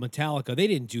metal, Metallica, they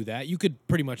didn't do that. You could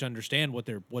pretty much understand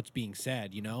what's being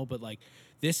said, but like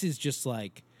this is just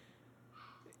like,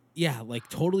 yeah, like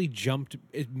totally jumped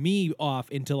me off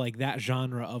into like that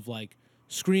genre of like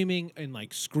screaming and like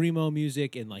screamo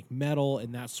music and like metal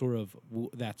and that sort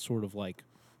of like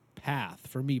path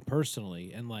for me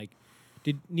personally. And like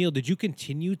Did you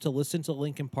continue to listen to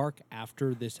Linkin Park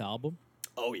after this album?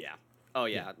 Oh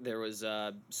yeah. There was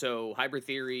so Hybrid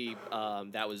Theory.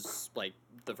 That was like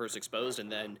the first exposed,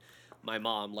 and then my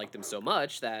mom liked them so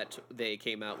much that they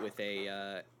came out with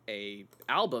a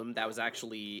album that was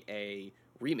actually a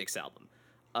remix album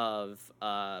of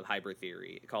Hybrid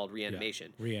Theory called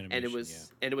Reanimation. Reanimation,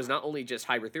 and it was not only just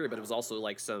Hybrid Theory, but it was also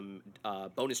like some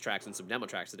bonus tracks and some demo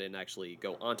tracks that didn't actually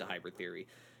go onto Hybrid Theory.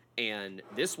 And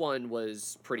this one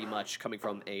was pretty much coming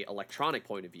from a electronic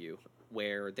point of view,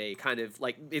 where they kind of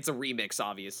like, it's a remix,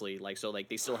 obviously, like, so like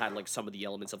they still had like some of the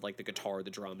elements of like the guitar, the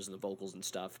drums, and the vocals and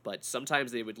stuff, but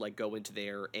sometimes they would like go into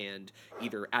there and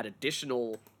either add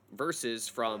additional verses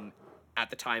from, at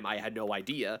the time I had no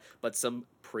idea, but some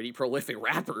pretty prolific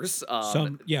rappers.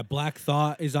 Black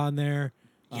Thought is on there.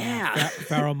 Yeah.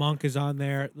 Pharaoh Monk is on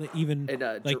there. Even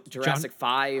and like Jurassic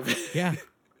 5. Yeah,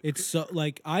 it's so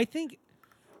like I think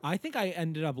I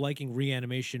ended up liking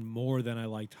Reanimation more than I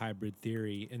liked Hybrid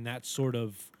Theory, and that sort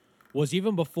of was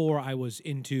even before I was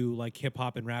into like hip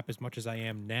hop and rap as much as I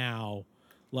am now.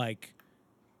 Like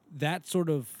that sort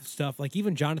of stuff, like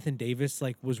even Jonathan Davis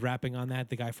like was rapping on that,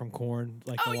 the guy from Korn,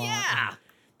 like a lot. Yeah.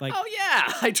 Like, oh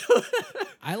yeah,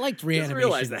 I liked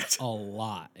Reanimation a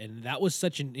lot, and that was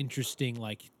such an interesting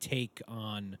like take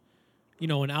on, you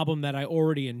know, an album that I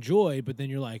already enjoyed, but then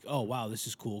you're like, oh wow, this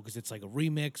is cool because it's like a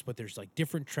remix, but there's like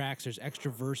different tracks, there's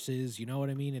extra verses, you know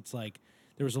what I mean? It's like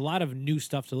there was a lot of new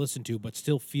stuff to listen to, but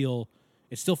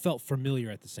it still felt familiar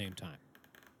at the same time.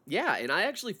 Yeah, and I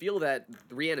actually feel that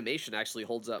Reanimation actually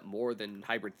holds up more than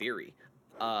Hybrid Theory.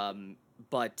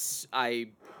 But I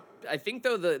think,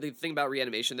 though, the thing about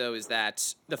Reanimation, though, is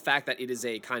that the fact that it is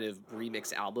a kind of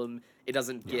remix album, it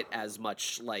doesn't get as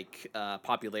much, like,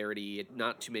 popularity.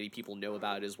 Not too many people know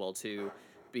about it as well, too,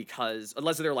 because,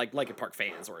 unless they're, like, Linkin Park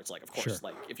fans, where it's like, of course, Sure.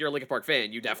 like, if you're a Linkin Park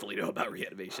fan, you definitely know about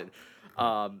Reanimation.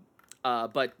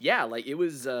 But, yeah, like, it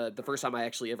was the first time I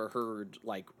actually ever heard,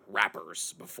 like,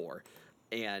 rappers before.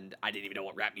 And I didn't even know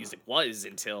what rap music was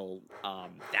until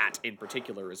that in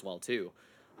particular as well, too.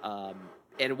 And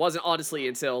it wasn't honestly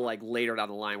until like later down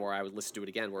the line where I would listen to it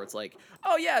again, where it's like,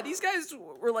 oh yeah, these guys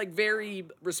were like very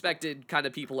respected kind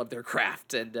of people of their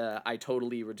craft. And I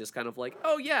totally were just kind of like,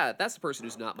 oh yeah, that's the person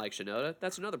who's not Mike Shinoda.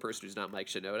 That's another person who's not Mike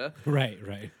Shinoda. Right.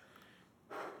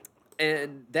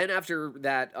 And then after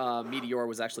that, Meteor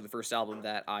was actually the first album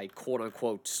that I quote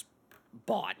unquote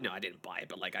bought. No, I didn't buy it,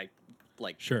 but like I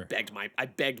Sure. begged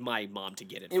my mom to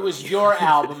get it. It was your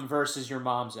album versus your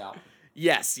mom's album.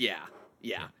 Yes, yeah,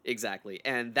 exactly.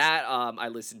 And that I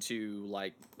listened to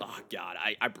like, oh god,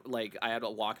 I had a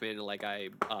Walkman, and like I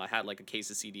had like a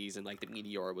case of CDs, and like the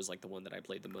Meteor was like the one that I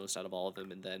played the most out of all of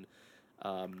them. And then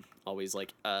always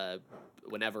like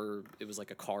whenever it was like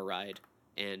a car ride,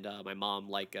 and my mom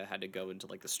like had to go into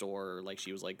like the store, or like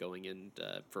she was like going in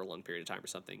for a long period of time or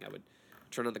something, I would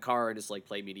turn on the car and just like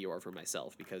play Meteor for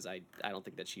myself, because I don't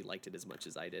think that she liked it as much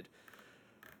as I did.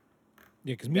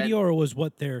 Yeah, because Meteor was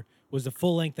the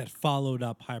full length that followed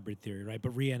up Hybrid Theory, right? But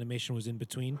Reanimation was in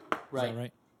between. Right. Is that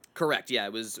right? Correct. Yeah,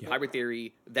 it was Hybrid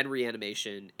Theory, then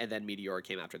Reanimation, and then Meteora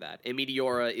came after that. And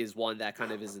Meteora is one that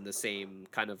kind of is in the same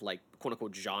kind of like quote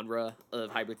unquote genre of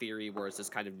Hybrid Theory, where it's this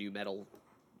kind of new metal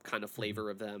kind of flavor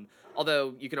of them.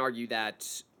 Although you can argue that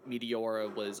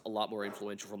Meteora was a lot more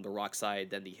influential from the rock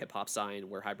side than the hip hop side,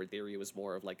 where Hybrid Theory was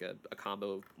more of like a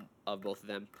combo of both of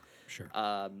them. Sure.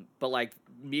 But like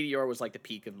Meteor was like the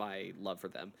peak of my love for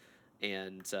them,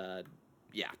 and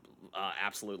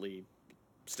absolutely,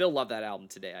 still love that album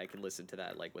today. I can listen to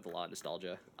that like with a lot of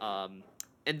nostalgia. And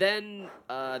then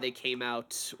they came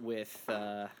out with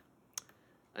I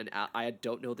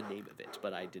don't know the name of it,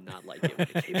 but I did not like it when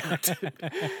it came out.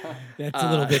 That's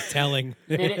a little bit telling.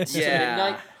 Minutes to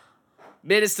Midnight.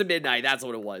 Minutes to Midnight. That's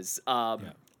what it was.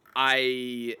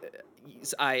 I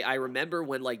remember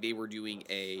when like they were doing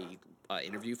a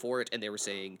interview for it, and they were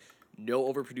saying no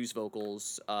overproduced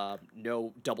vocals,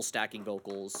 no double stacking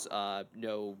vocals,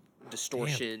 no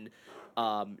distortion.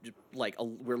 We're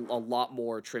a lot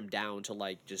more trimmed down to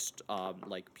like just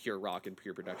like pure rock and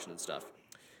pure production and stuff.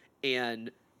 And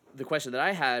the question that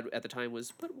I had at the time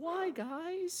was, but why,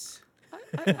 guys?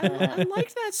 I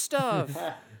liked that stuff.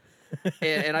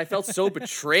 And I felt so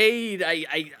betrayed.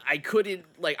 I couldn't,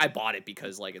 like, I bought it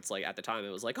because like it's like at the time it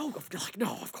was like, oh, like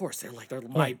no, of course they're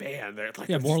my band. They're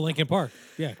like more Linkin Park.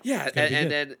 Yeah.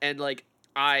 And like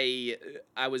I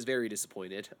was very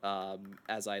disappointed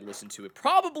as I listened to it.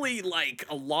 Probably like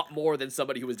a lot more than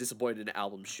somebody who was disappointed in an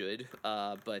album should.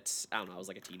 But I don't know. I was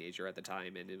like a teenager at the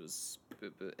time, and it was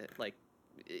like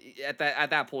at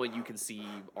that point you can see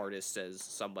artists as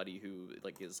somebody who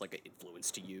like is like an influence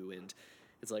to you, and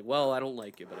It's like, well, I don't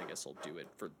like it, but I guess I'll do it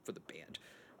for the band.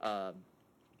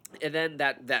 And then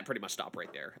that pretty much stopped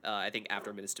right there. I think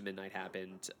after Minutes to Midnight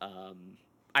happened,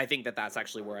 I think that's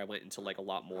actually where I went into like a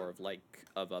lot more of like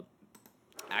of a.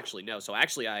 Actually, no. So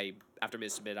actually, after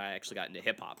Minutes to Midnight, I actually got into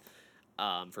hip hop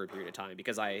for a period of time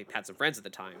because I had some friends at the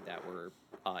time that were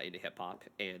into hip hop,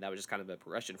 and that was just kind of a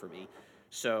progression for me.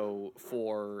 So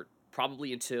for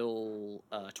probably until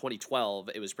 2012,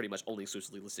 it was pretty much only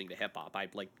exclusively listening to hip hop. I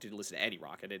like didn't listen to any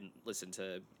rock. I didn't listen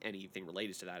to anything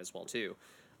related to that as well too.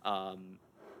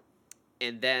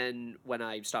 And then when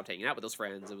I stopped hanging out with those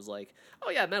friends, it was like,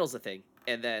 oh yeah, metal's a thing.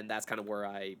 And then that's kind of where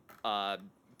I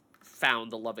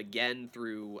found the love again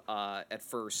through at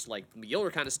first like Mueller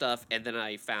kind of stuff, and then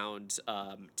I found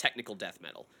technical death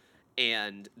metal,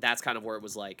 and that's kind of where it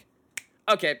was like,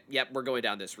 okay, yep, we're going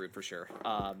down this route for sure.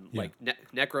 Like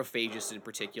Necrophagus in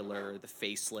particular, the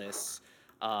Faceless,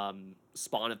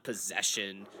 Spawn of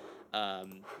Possession,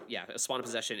 Spawn of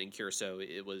Possession and Curso.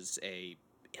 It was a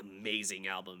amazing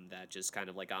album that just kind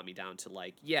of like got me down to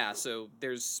like, yeah, so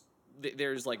there's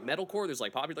like metalcore, there's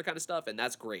like popular kind of stuff, and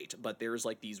that's great, but there's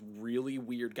like these really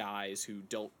weird guys who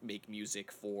don't make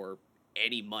music for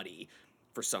any money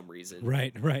for some reason.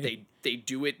 Right. They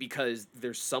do it because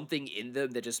there's something in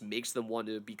them that just makes them want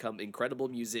to become incredible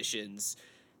musicians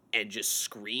and just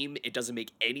scream. It doesn't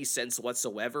make any sense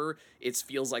whatsoever. It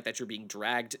feels like that you're being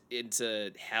dragged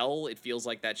into hell. It feels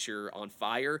like that you're on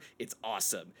fire. It's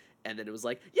awesome. And then it was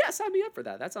like, yeah, sign me up for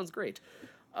that. That sounds great.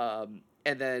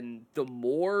 And then the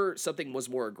more something was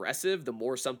more aggressive, the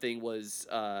more something was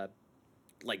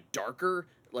like darker,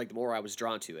 like the more I was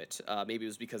drawn to it. Maybe it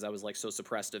was because I was like so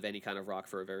suppressed of any kind of rock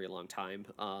for a very long time.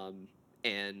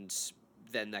 And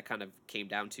then that kind of came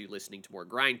down to listening to more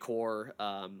grindcore,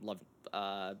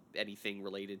 love anything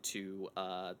related to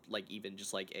like even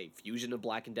just like a fusion of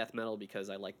black and death metal,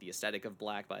 because I like the aesthetic of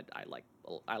black, but I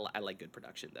like good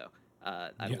production though.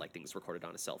 I don't like things recorded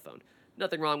on a cell phone.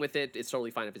 Nothing wrong with it. It's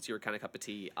totally fine if it's your kind of cup of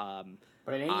tea.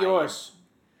 But it ain't yours.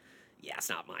 Yeah, it's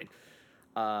not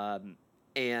mine.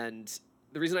 And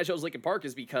the reason I chose Linkin Park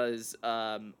is because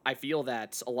I feel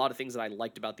that a lot of things that I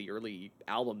liked about the early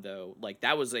album, though, like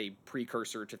that was a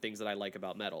precursor to things that I like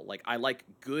about metal. Like I like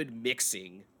good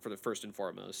mixing for the first and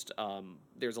foremost.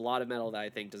 There's a lot of metal that I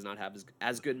think does not have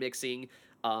as good mixing.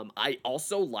 I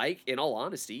also like, in all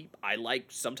honesty, I like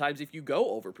sometimes if you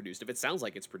go overproduced, if it sounds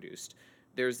like it's produced.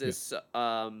 There's this,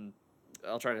 I'll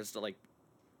try not to like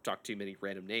talk too many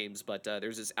random names, but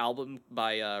there's this album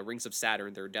by Rings of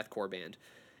Saturn, their deathcore band.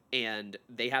 And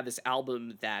they have this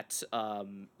album that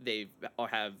they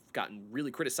have gotten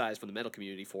really criticized from the metal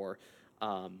community for,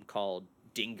 called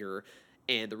Dinger.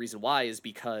 And the reason why is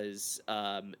because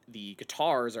the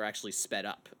guitars are actually sped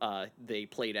up. They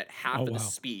played at half of the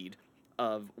speed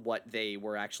of what they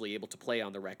were actually able to play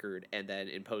on the record, and then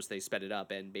in post they sped it up,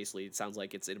 and basically it sounds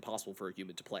like it's impossible for a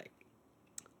human to play.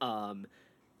 And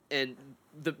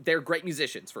they're great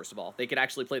musicians, first of all. They could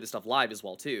actually play the stuff live as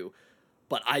well, too.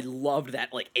 But I loved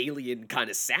that like alien kind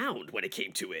of sound when it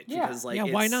came to it. Yeah. Because,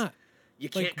 like, why not? You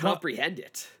can't comprehend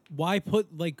it. Why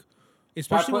put like,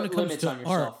 especially when it comes to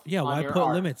art? Yeah, why put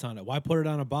limits on it? Why put it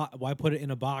on why put it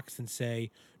in a box and say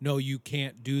no, you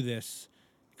can't do this?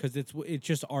 Because it's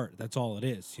just art. That's all it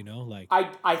is, you know. Like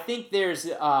I think there's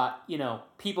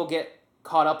people get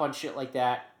caught up on shit like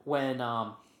that when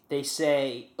they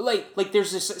say like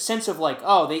there's this sense of like,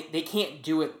 oh, they can't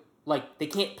do it, like they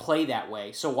can't play that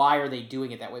way, so why are they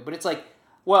doing it that way? But it's like,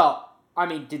 well, I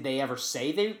mean, did they ever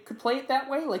say they could play it that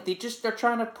way? Like they're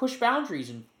trying to push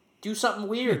boundaries and do something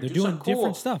weird. They're doing cool.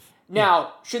 different stuff.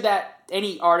 Now, should that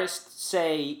any artist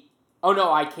say, oh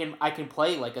no, I can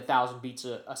play like 1,000 beats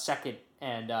a second,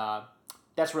 and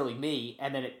that's really me,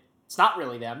 and then it's not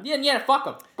really them. Yeah, fuck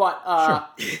them. But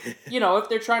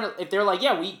if they're like,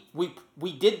 yeah,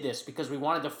 we did this because we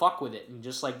wanted to fuck with it and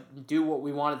just like do what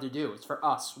we wanted to do. It's for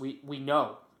us. We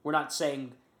know. We're not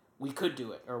saying we could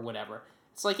do it or whatever.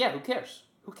 It's like, yeah, who cares?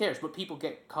 Who cares? But people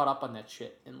get caught up on that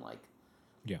shit and like,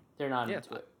 they're not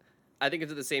into it. I think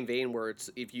it's in the same vein where it's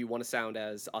if you want to sound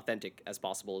as authentic as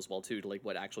possible as well too, to like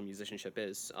what actual musicianship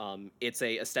is. It's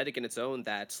a aesthetic in its own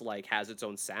that like has its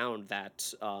own sound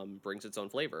that brings its own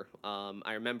flavor.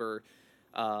 I remember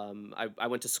I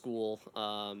went to school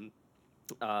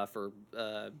for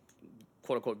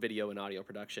quote unquote video and audio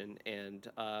production, and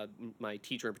my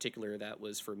teacher in particular that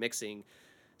was for mixing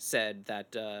said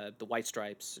that the White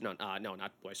Stripes, not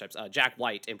White Stripes, Jack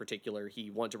White in particular, he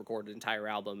wanted to record an entire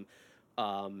album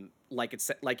like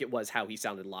it was how he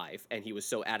sounded live, and he was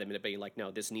so adamant at being like, no,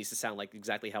 this needs to sound like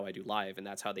exactly how I do live, and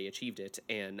that's how they achieved it.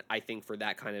 And I think for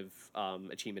that kind of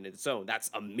achievement in its own, that's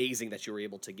amazing that you were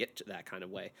able to get to that kind of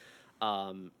way.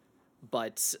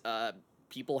 but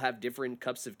people have different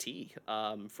cups of tea.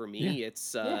 For me,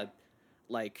 it's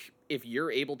like if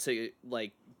you're able to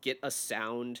like get a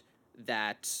sound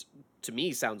that to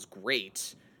me sounds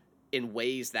great in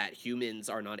ways that humans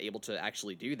are not able to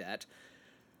actually do that.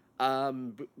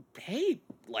 Hey,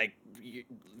 like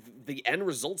the end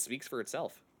result speaks for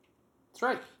itself. That's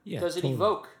right. Yeah, Does it totally.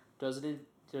 evoke? Does it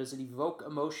evoke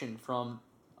emotion from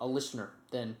a listener?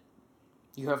 Then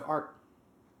you have art.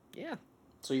 Yeah.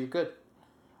 So you're good.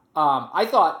 I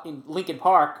thought in Linkin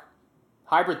Park,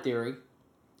 Hybrid Theory,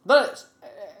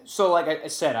 so like I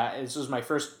said, this was my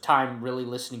first time really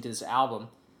listening to this album.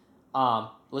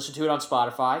 Listened to it on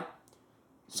Spotify.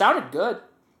 Sounded good.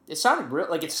 It sounded real.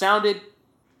 Like it sounded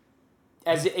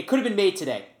as it could have been made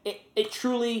today. It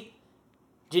truly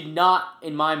did not,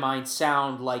 in my mind,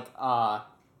 sound like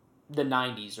the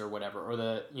 '90s or whatever, or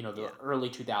the early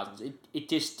 2000s. It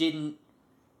just didn't.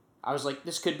 I was like,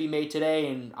 this could be made today,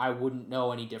 and I wouldn't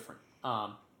know any different.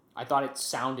 I thought it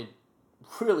sounded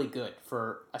really good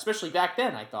for, especially back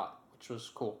then. I thought, which was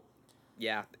cool.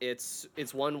 Yeah, it's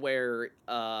one where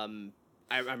I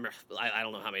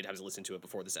don't know how many times I listened to it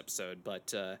before this episode,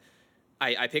 but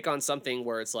I pick on something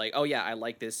where it's like, oh yeah, I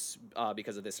like this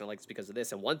because of this, and I like this because of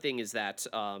this. And one thing is that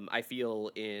I feel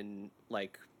in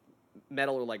like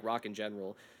metal or like rock in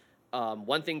general,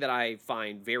 one thing that I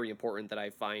find very important that I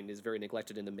find is very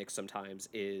neglected in the mix sometimes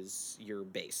is your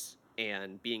bass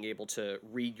and being able to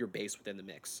read your bass within the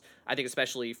mix. I think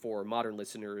especially for modern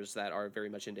listeners that are very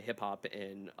much into hip hop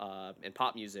and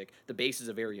pop music, the bass is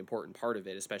a very important part of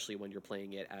it, especially when you're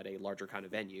playing it at a larger kind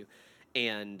of venue.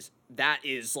 And that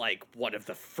is like one of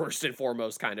the first and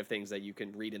foremost kind of things that you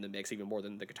can read in the mix, even more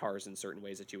than the guitars in certain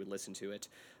ways that you would listen to it.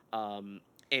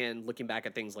 And looking back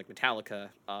at things like Metallica,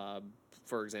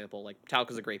 for example, like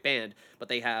Metallica's a great band, but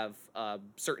they have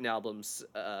certain albums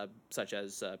such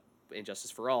as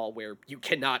Injustice for All where you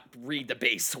cannot read the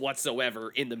bass whatsoever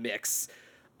in the mix.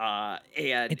 And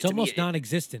It's to almost me,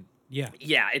 non-existent. Yeah.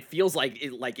 yeah, it feels like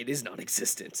it is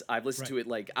non-existent. I've listened to it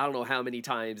like I don't know how many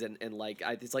times, and like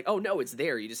it's like, oh no, it's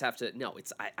there. You just have to. No,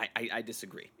 it's I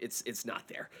disagree. It's not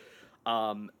there.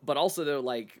 But also though,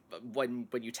 like when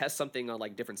you test something on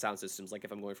like different sound systems, like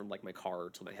if I'm going from like my car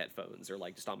to my headphones or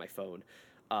like just on my phone,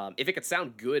 if it could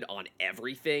sound good on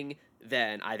everything,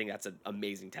 then I think that's an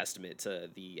amazing testament to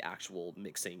the actual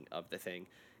mixing of the thing.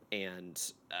 And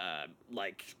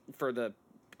like for the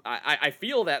I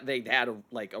feel that they had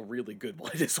a really good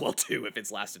one as well too if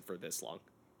it's lasted for this long.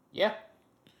 Yeah.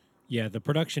 Yeah, the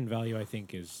production value I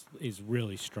think is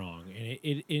really strong,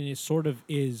 and it sort of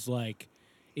is like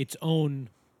its own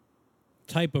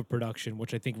type of production,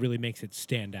 which I think really makes it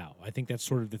stand out. I think that's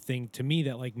sort of the thing to me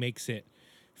that like makes it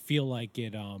feel like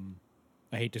it.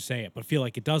 I hate to say it, but feel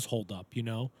like it does hold up. You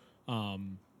know,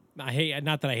 I hate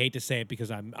not that I hate to say it because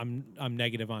I'm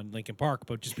negative on Linkin Park,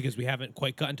 but just because we haven't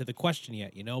quite gotten to the question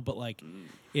yet. You know, but like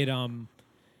it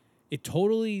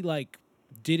totally like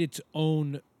did its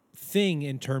own thing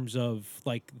in terms of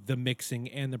like the mixing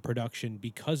and the production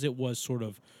because it was sort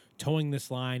of towing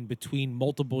this line between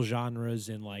multiple genres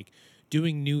and like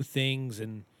doing new things.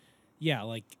 And yeah,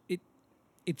 like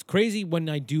it's crazy when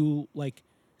I do like,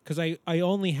 because I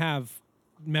only have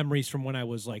memories from when I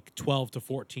was like 12 to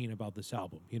 14 about this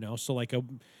album, you know? So like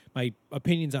my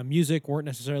opinions on music weren't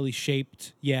necessarily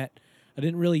shaped yet. I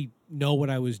didn't really know what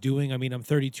I was doing. I mean, I'm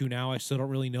 32 now. I still don't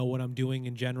really know what I'm doing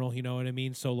in general. You know what I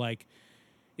mean? So like,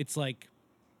 it's like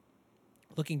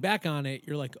looking back on it,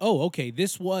 you're like, oh, okay,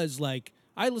 this was like,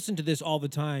 I listened to this all the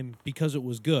time because it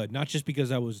was good, not just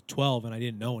because I was 12 and I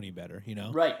didn't know any better, you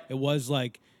know? Right. It was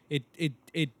like,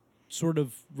 it sort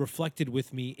of reflected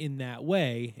with me in that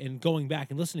way. And going back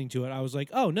and listening to it, I was like,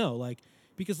 oh no, like,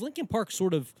 because Linkin Park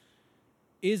sort of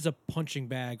is a punching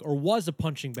bag or was a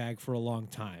punching bag for a long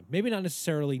time. Maybe not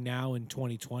necessarily now in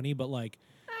 2020, but like,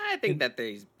 I think that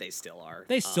they still are.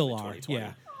 they still in are. 2020.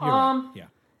 Yeah. You're right. Yeah.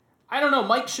 I don't know,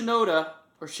 Mike Shinoda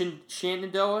or Shinoda.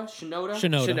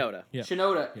 Shinoda. Yeah.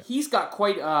 Shinoda. Yeah. He's got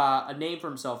quite a name for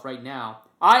himself right now.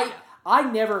 I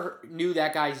never knew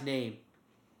that guy's name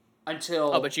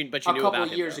until but you a knew couple about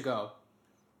of him, years though. ago,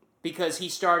 because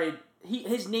his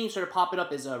name started popping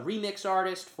up as a remix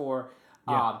artist for.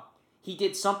 He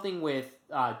did something with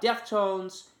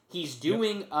Deftones. He's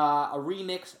doing a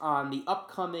remix on the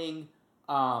upcoming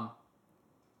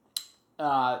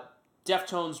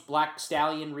Deftones Black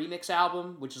Stallion remix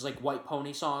album, which is like White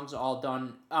Pony songs all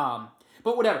done.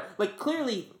 But whatever. Like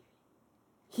clearly,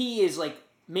 he is like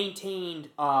maintained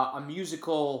a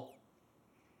musical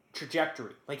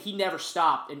trajectory. Like he never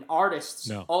stopped, and artists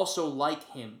also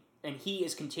like him, and he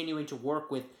is continuing to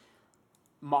work with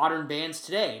modern bands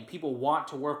today, and people want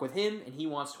to work with him, and he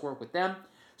wants to work with them.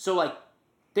 So like,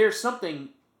 there's something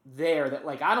there that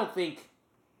like I don't think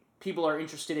people are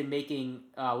interested in making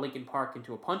Linkin Park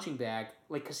into a punching bag,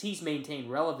 like because he's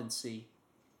maintained relevancy.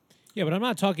 Yeah, but I'm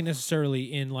not talking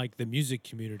necessarily in like the music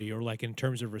community or like in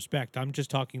terms of respect. I'm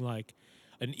just talking like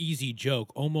an easy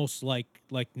joke, almost like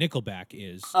Nickelback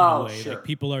is in a Oh, way. sure. Like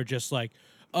people are just like,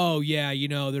 oh yeah,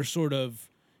 they're sort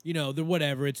of, they're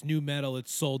whatever. It's new metal.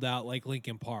 It's sold out like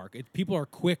Linkin Park. People are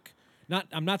quick.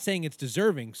 I'm not saying it's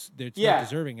deserving. It's Yeah. not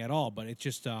deserving at all. But it's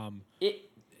just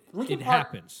Linkin it Park,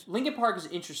 happens. Linkin Park is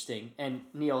interesting, and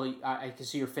Neil, I can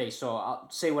see your face, so I'll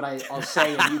say what I'll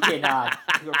say, and you can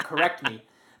correct me.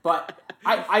 But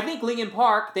I think Linkin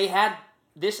Park, they had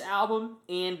this album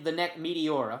and the next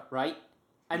Meteora, right?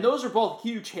 And those are both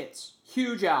huge hits,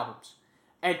 huge albums,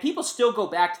 and people still go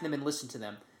back to them and listen to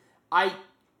them.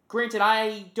 Granted,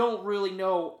 I don't really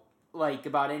know like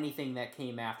about anything that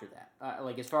came after that.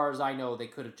 Like as far as I know, they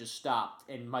could have just stopped,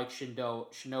 and Mike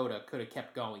Shinoda could have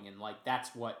kept going, and like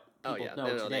that's what people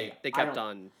know today. They kept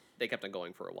on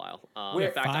going for a while.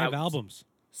 In fact, 5 albums.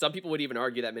 Some people would even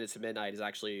argue that Minutes to Midnight is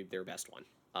actually their best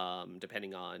one,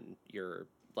 depending on your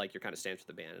kind of stance with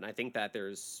the band. And I think that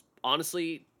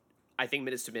I think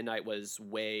Minutes to Midnight was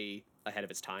way ahead of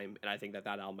its time, and I think that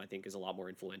album is a lot more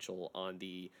influential on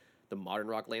the modern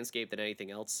rock landscape than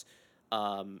anything else.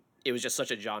 It was just such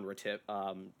a genre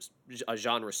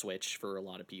switch for a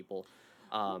lot of people.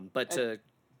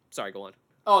 Sorry, go on.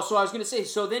 Oh, so I was gonna say.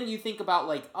 So then you think about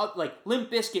like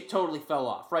Limp Bizkit totally fell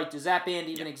off, right? Does that band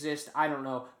even exist? I don't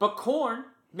know. But Korn,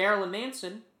 Marilyn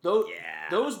Manson,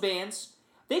 those bands,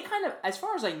 they kind of, as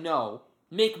far as I know,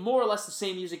 make more or less the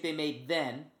same music they made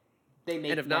then. They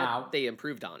make and if now. Not, they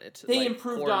improved on it. They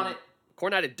improved on it.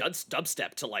 Korn added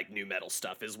dubstep to like new metal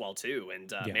stuff as well too,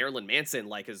 and Marilyn Manson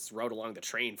like has rode along the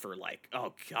train for like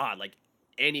like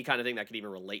any kind of thing that could even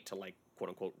relate to like quote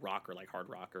unquote rock or like hard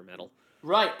rock or metal.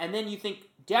 Right, and then you think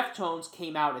Deftones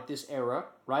came out at this era,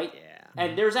 right? Yeah.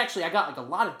 And there's actually I got like a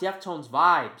lot of Deftones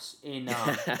vibes in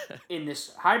in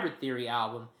this Hybrid Theory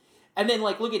album, and then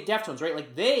like look at Deftones, right?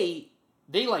 Like they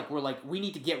like were like we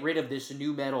need to get rid of this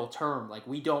new metal term, like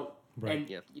we don't.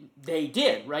 Right. And they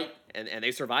did, right? And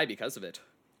they survived because of it.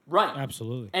 Right.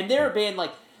 Absolutely. And they're a band,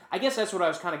 like, I guess that's what I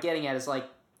was kind of getting at, is like,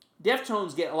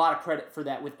 Deftones get a lot of credit for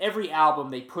that. With every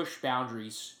album, they push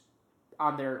boundaries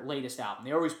on their latest album.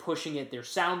 They're always pushing it. They're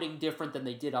sounding different than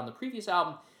they did on the previous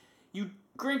album.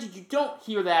 Granted, you don't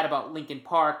hear that about Linkin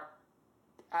Park,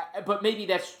 but maybe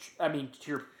that's, I mean,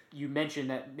 you mentioned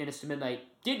that Minutes to Midnight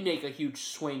did make a huge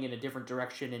swing in a different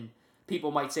direction, and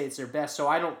people might say it's their best, so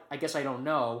I guess I don't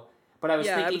know. But I was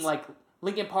thinking, like,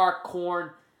 Linkin Park,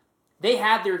 Korn, they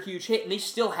had their huge hit, and they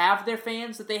still have their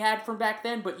fans that they had from back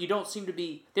then, but they don't seem to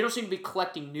be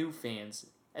collecting new fans,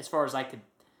 as far as I could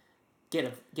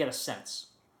get a sense.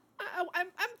 I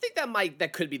think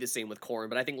that could be the same with Korn,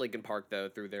 but I think Linkin Park, though,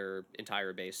 through their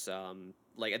entire base,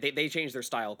 like, they changed their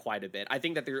style quite a bit. I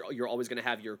think that you're always going to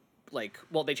have your, like,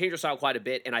 well, they changed their style quite a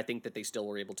bit, and I think that they still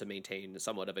were able to maintain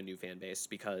somewhat of a new fan base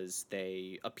because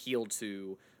they appealed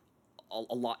to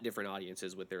a lot different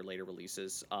audiences with their later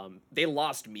releases. They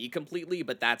lost me completely,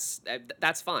 but that's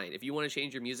fine. If you want to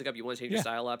change your music up, you want to change your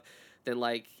style up, then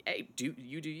like, hey, do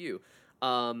you.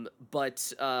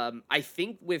 But I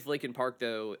think with Linkin Park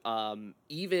though,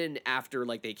 even after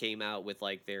like they came out with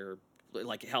like their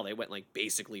like hell, they went like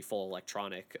basically full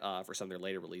electronic for some of their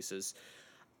later releases.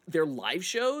 Their live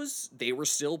shows, they were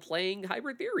still playing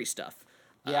Hybrid Theory stuff.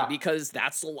 Because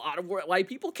that's a lot of why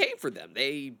people came for them.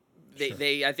 They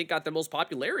I think got the most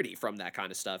popularity from that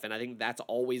kind of stuff, and I think that's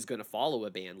always going to follow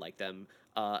a band like them,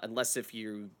 unless if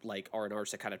you like are an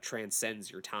artist that kind of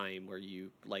transcends your time, where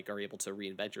you like are able to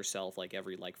reinvent yourself like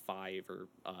every like 5 or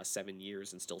 7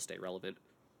 years and still stay relevant.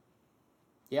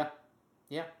 Yeah.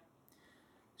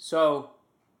 So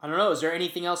I don't know. Is there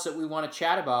anything else that we want to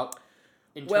chat about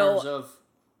in terms of?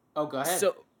 Oh, go ahead.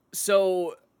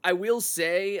 So I will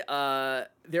say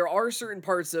there are certain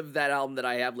parts of that album that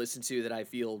I have listened to that I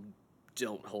feel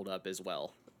don't hold up as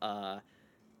well.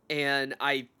 And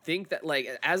I think that, like,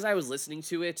 as I was listening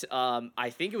to it, I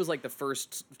think it was, like, the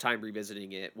first time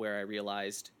revisiting it where I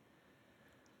realized,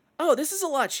 oh, this is a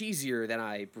lot cheesier than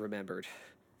I remembered.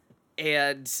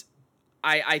 And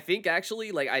I think,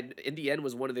 actually, like, In the End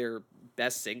was one of their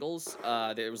best singles.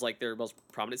 It was, like, their most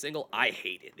prominent single. I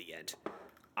hate In the End.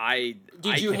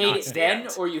 Did you hate it then,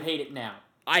 or you hate it now?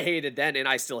 I hated it then, and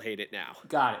I still hate it now.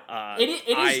 Got it.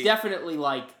 It is definitely,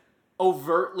 like,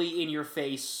 overtly in your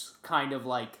face, kind of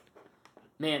like,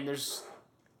 man, there's,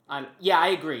 I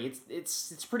agree.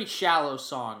 It's a pretty shallow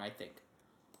song, I think.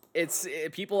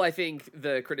 People, I think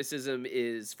the criticism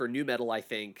is for new metal. I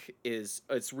think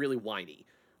it's really whiny.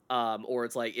 or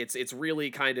it's like it's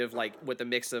really kind of like with a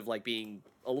mix of like being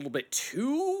a little bit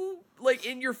too like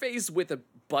in your face with a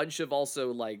bunch of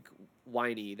also like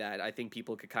whiny that I think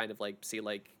people could kind of like see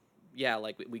like, yeah,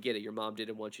 like we get it. Your mom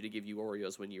didn't want you to give you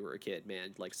Oreos when you were a kid,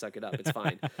 man. Like suck it up, it's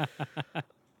fine.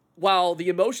 While the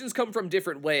emotions come from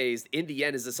different ways, In the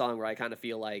End is a song where I kind of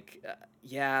feel like,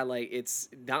 yeah, like it's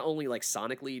not only like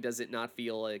sonically does it not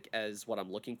feel like as what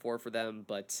I'm looking for them,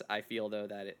 but I feel though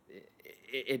that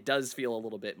it does feel a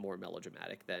little bit more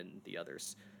melodramatic than the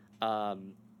others.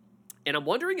 And I'm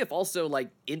wondering if also like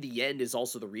In the End is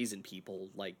also the reason people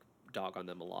like dog on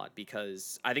them a lot,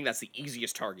 because I think that's the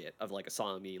easiest target of like a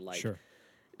song. I mean, like Sure.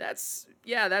 that's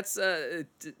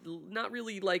not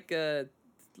really like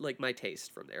my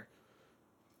taste from there.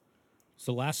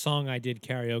 So the last song I did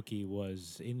karaoke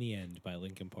was In the End by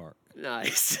Linkin Park.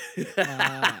 Nice.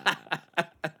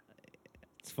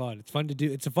 It's fun. It's fun to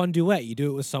do. It's a fun duet. You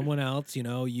do it with someone else. You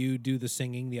know, you do the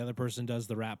singing, the other person does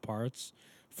the rap parts.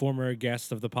 Former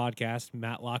guest of the podcast,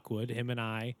 Matt Lockwood, him and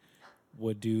I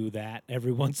would do that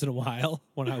every once in a while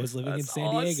when I was living in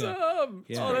San Diego. Awesome.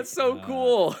 Yeah. Oh, that's so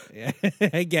cool. Yeah,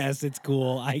 I guess it's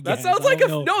cool. That guess. sounds I like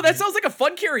don't know. that sounds like a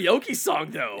fun karaoke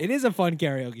song though. It is a fun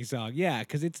karaoke song, yeah,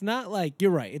 because it's not like,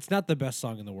 you're right, it's not the best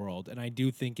song in the world, and I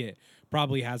do think it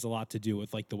probably has a lot to do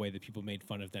with like the way that people made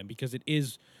fun of them, because it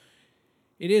is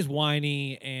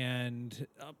whiny, and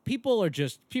people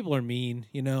are mean,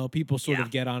 you know. People sort of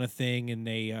get on a thing, and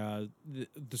they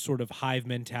the sort of hive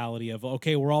mentality of,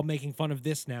 okay, we're all making fun of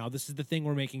this now. This is the thing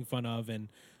we're making fun of, and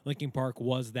Linkin Park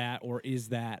was that or is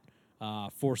that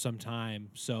for some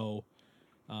time. So,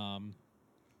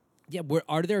 yeah,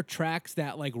 are there tracks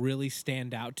that like really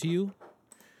stand out to you?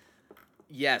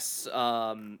 Yes,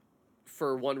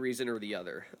 for one reason or the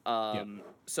other.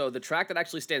 So the track that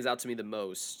actually stands out to me the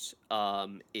most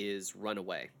is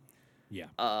Runaway. Yeah.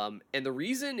 And the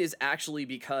reason is actually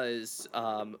because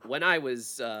when I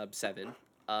was 7,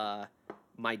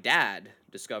 my dad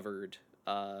discovered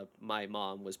my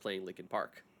mom was playing Linkin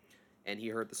Park, and he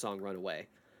heard the song Runaway,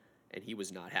 and he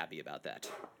was not happy about that.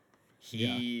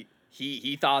 He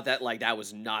thought that like that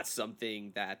was not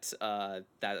something that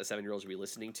that a 7-year-old should be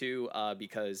listening to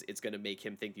because it's going to make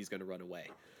him think he's going to run away.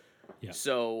 Yeah.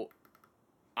 So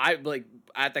I like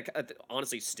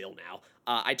honestly still now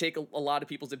I take a lot of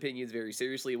people's opinions very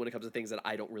seriously when it comes to things that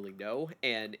I don't really know.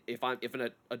 And if an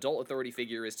adult authority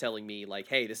figure is telling me like,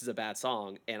 hey, this is a bad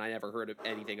song, and I never heard of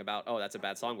anything about, oh, that's a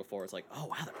bad song before, it's like, oh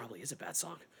wow, that probably is a bad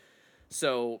song.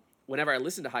 So whenever I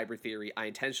listen to Hybrid Theory, I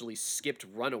intentionally skipped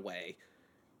Runaway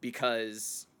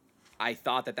because I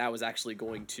thought that was actually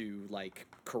going to like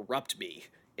corrupt me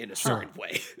in a certain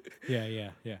way. Yeah.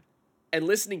 And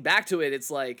listening back to it,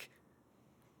 it's like,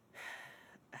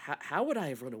 how would I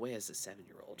have run away as a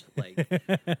 7-year-old? Like,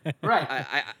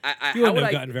 right. You wouldn't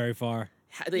have gotten very far.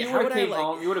 You would have came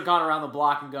home. You would have gone around the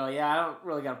block and go, yeah, I don't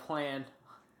really got a plan.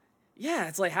 Yeah,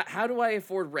 it's like, how do I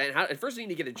afford rent? At first, I need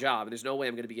to get a job, and there's no way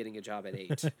I'm going to be getting a job at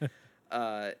 8.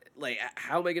 Like,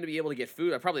 how am I going to be able to get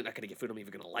food? I'm probably not going to get food I'm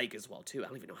even going to like as well, too. I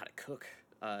don't even know how to cook.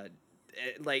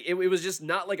 It was just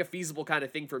not like a feasible kind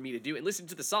of thing for me to do. And listening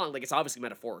to the song, like, it's obviously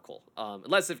metaphorical.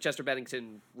 Unless if Chester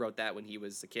Bennington wrote that when he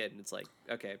was a kid, and it's like,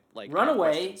 okay, like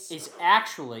Runaway is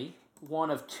actually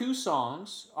one of 3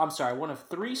 songs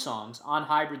on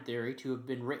Hybrid Theory to have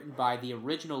been written by the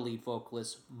original lead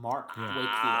vocalist, Mark Wakefield.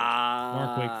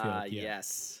 Mark Wakefield, yeah.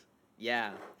 Yes.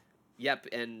 Yeah. Yep.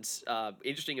 And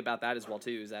interesting about that as well,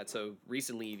 too, is that so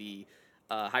recently the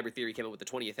Hybrid Theory came out with the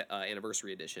 20th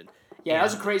anniversary edition. Yeah, that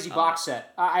was a crazy box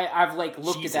set. I've like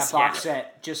looked at that box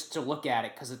set just to look at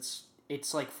it, because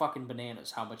it's like fucking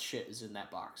bananas how much shit is in that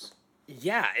box.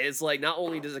 Yeah, it's like not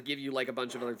only does it give you like a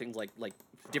bunch of other things like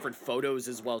different photos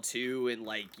as well too, and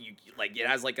like you like it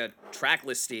has like a track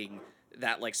listing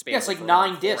that like spans it's like for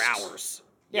 9 4 discs. hours.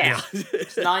 Yeah.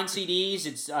 It's 9 CDs.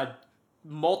 It's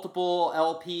multiple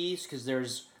LPs, because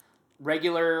there's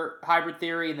regular Hybrid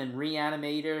Theory and then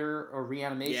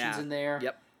Reanimations in there.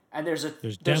 Yep. And there's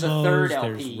demos, a third LP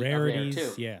there's rarities,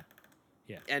 of there too.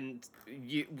 Yeah. And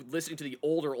you listening to the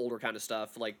older kind of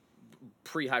stuff, like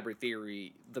pre-Hybrid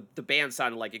Theory, the band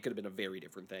sounded like it could have been a very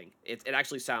different thing. It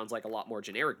actually sounds like a lot more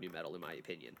generic nu metal, in my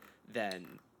opinion, than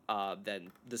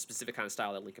the specific kind of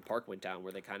style that Linkin Park went down,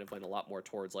 where they kind of went a lot more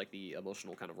towards like the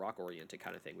emotional kind of rock-oriented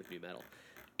kind of thing with nu metal.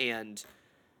 And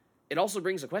it also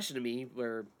brings a question to me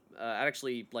where I'd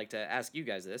actually like to ask you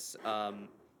guys this.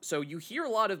 So you hear a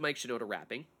lot of Mike Shinoda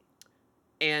rapping,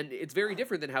 and it's very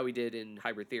different than how he did in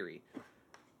Hybrid Theory.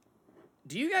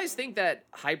 Do you guys think that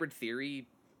Hybrid Theory,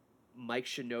 Mike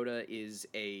Shinoda is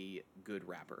a good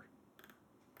rapper?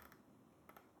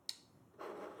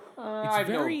 It's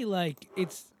very like,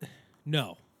 it's,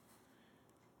 no.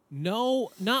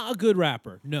 No, not a good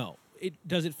rapper. No.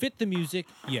 Does it fit the music?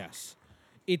 Yes.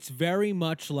 It's very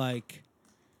much like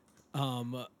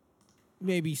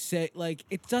maybe say like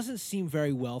it doesn't seem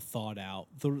very well thought out.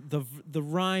 The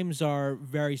rhymes are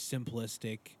very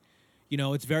simplistic. You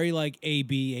know, it's very like A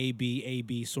B A B A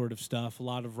B sort of stuff. A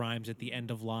lot of rhymes at the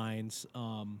end of lines.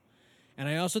 And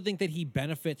I also think that he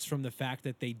benefits from the fact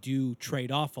that they do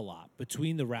trade off a lot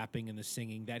between the rapping and the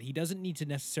singing, that he doesn't need to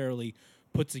necessarily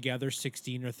put together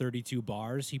 16 or 32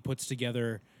 bars. He puts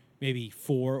together maybe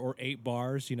 4 or 8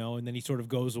 bars, you know, and then he sort of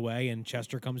goes away and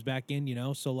Chester comes back in, you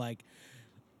know? So, like,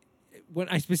 when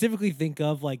I specifically think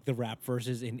of, like, the rap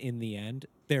verses in the end,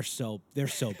 they're so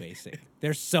basic.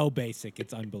 They're so basic.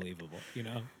 It's unbelievable, you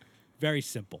know? Very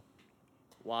simple.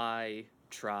 Why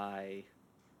try...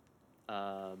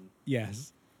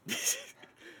 Yes.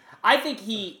 I think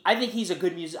he's a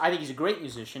good music. I think he's a great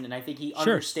musician, and I think he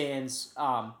understands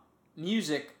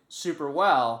music super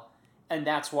well, and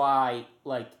that's why,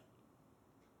 like,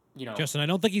 you know. Justin, I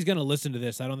don't think he's going to listen to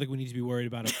this. I don't think we need to be worried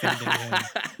about offending him.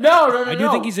 No. I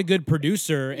do think he's a good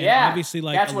producer, and obviously,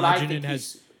 like, that's a what I legend think and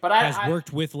has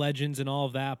worked with legends and all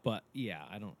of that. But yeah,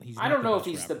 I don't know if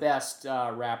he's the best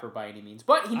rapper by any means,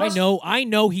 but he must. I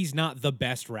know he's not the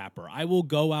best rapper. I will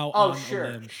go out on a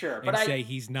limb and say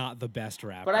he's not the best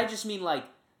rapper. But I just mean, like,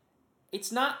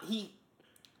 it's not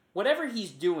whatever he's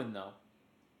doing though,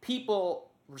 people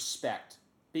respect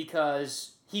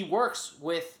because he works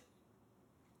with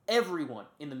everyone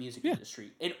in the music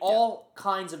industry in all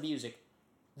kinds of music,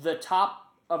 the top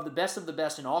of the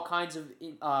best in all kinds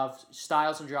of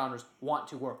styles and genres want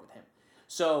to work with him.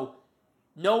 So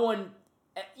no one,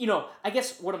 you know, I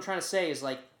guess what I'm trying to say is,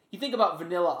 like, you think about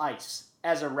Vanilla Ice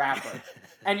as a rapper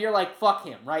and you're like, fuck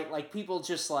him, right? Like, people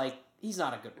just like, he's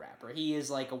not a good rapper. He is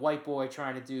like a white boy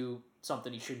trying to do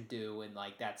something he shouldn't do, and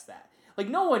like that's that. Like,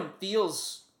 no one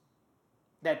feels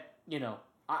that, you know,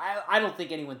 I don't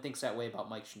think anyone thinks that way about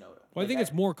Mike Shinoda. Well, I think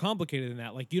it's more complicated than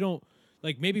that. Like, you don't,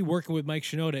 like, maybe working with Mike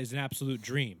Shinoda is an absolute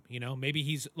dream, you know? Maybe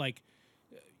he's, like,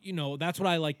 you know, that's what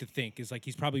I like to think, is, like,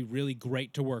 he's probably really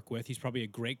great to work with. He's probably a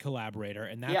great collaborator,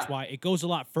 and that's why it goes a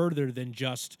lot further than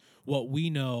just what we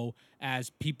know as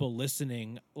people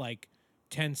listening, like,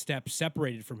 10 steps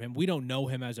separated from him. We don't know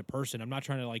him as a person. I'm not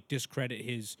trying to, like, discredit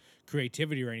his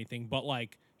creativity or anything, but,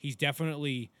 like, he's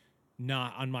definitely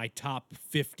not on my top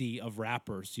 50 of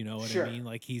rappers, you know what I mean?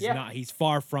 Like, he's not, he's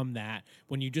far from that.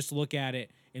 When you just look at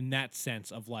it in that sense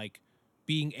of, like,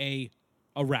 being a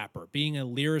rapper, being a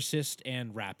lyricist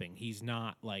and rapping, he's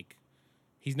not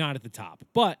at the top.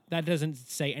 But that doesn't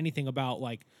say anything about,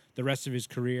 like, the rest of his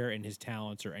career and his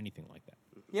talents or anything like that.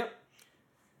 Yep.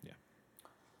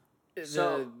 Yeah.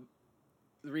 So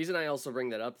the reason I also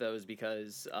bring that up, though, is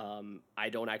because I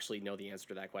don't actually know the answer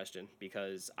to that question,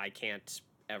 because I can't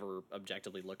ever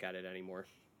objectively look at it anymore.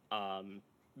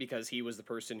 Because he was the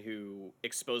person who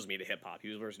exposed me to hip-hop. He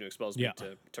was the person who exposed me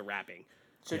to rapping.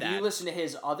 So do you listen to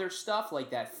his other stuff,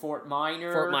 like that Fort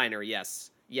Minor? Fort Minor,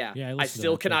 yes. Yeah. I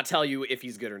still cannot tell you if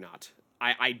he's good or not.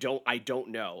 I don't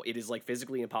know. It is, like,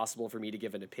 physically impossible for me to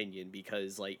give an opinion,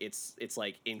 because, like, it's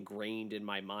like ingrained in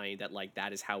my mind that, like,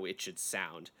 that is how it should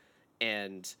sound.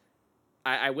 And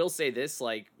I will say this,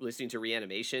 like, listening to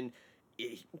Reanimation,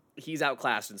 he's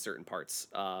outclassed in certain parts,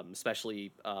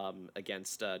 especially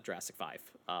against Jurassic 5.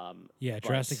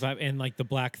 Jurassic 5 and, like, the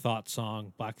Black Thought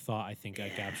song. Black Thought, I think,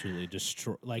 like, absolutely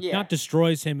not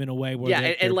destroys him in a way where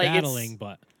they're like, battling,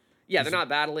 but they're not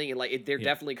battling, and, like, there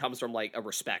definitely comes from, like, a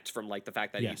respect from, like, the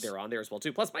fact that they're on there as well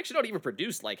too. Plus, Mike Shinoda even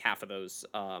produced, like, half of those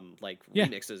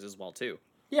remixes as well too.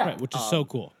 Yeah, right, which is so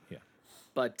cool. Yeah,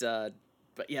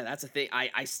 but yeah, that's the thing.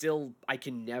 I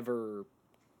can never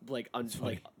like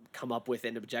come up with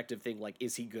an objective thing, like,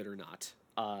 is he good or not?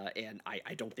 And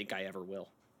I don't think I ever will.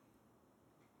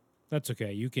 That's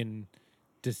okay. You can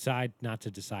decide not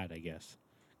to decide, I guess.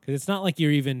 Because it's not like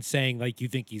you're even saying, like, you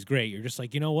think he's great. You're just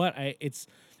like, you know what? It's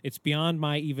beyond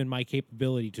my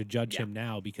capability to judge him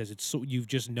now, because you've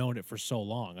just known it for so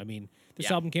long. I mean,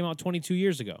 this album came out 22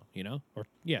 years ago, you know? Or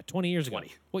 20 years ago.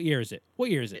 What year is it?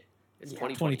 It's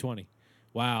 2020.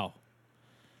 Wow.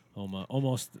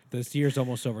 Almost, this year's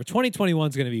almost over. 2021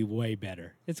 is going to be way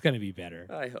better. It's going to be better.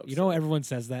 I hope You know, everyone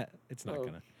says that. It's not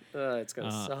going to. It's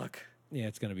going to suck. Yeah,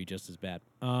 it's going to be just as bad.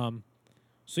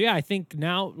 So yeah, I think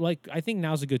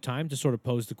now's a good time to sort of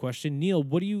pose the question. Neil,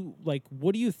 what do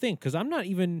you think? Because I'm not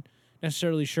even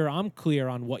necessarily sure I'm clear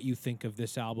on what you think of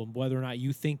this album, whether or not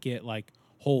you think it, like,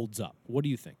 holds up. What do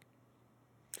you think?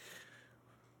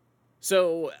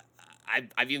 So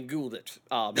I've even Googled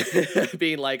it,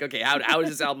 being like, okay, how does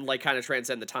this album, like, kind of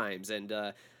transcend the times? And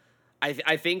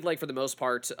I think like for the most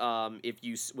part, if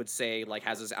you would say like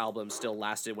has this album still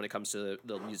lasted when it comes to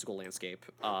the musical landscape,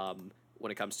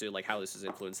 when it comes to like how this has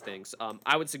influenced things,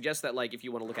 I would suggest that like if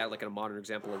you want to look at like a modern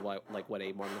example of what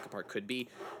a modern Linkin Park could be,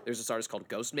 there's this artist called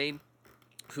Ghostmane,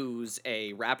 who's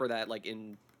a rapper that like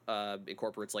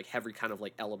incorporates like heavy kind of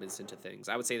like elements into things.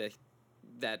 I would say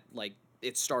that like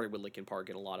it started with Linkin Park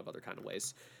in a lot of other kind of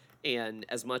ways. And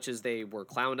as much as they were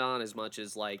clowned on, as much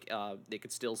as like they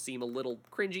could still seem a little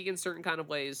cringy in certain kind of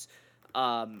ways,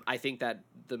 I think that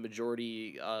the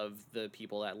majority of the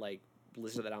people that like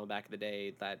listened to that album back in the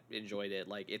day that enjoyed it,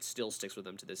 like it still sticks with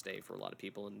them to this day for a lot of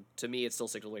people. And to me, it still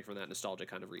sticks away from that nostalgia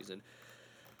kind of reason.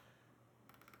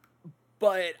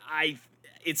 But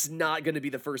it's not going to be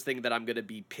the first thing that I'm going to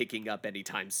be picking up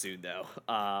anytime soon, though.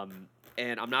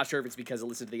 And I'm not sure if it's because I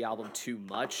listened to the album too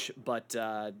much, but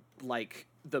like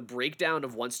the breakdown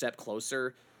of One Step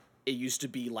Closer, it used to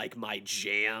be like my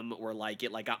jam, or like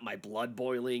it like got my blood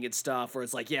boiling and stuff, where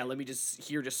it's like, yeah, let me just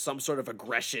hear just some sort of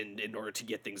aggression in order to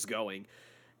get things going.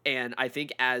 And I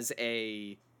think as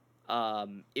it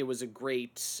was a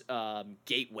great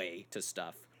gateway to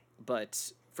stuff.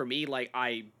 But for me, like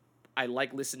I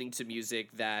like listening to music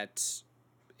that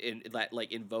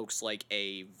like invokes like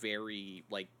a very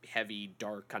like heavy,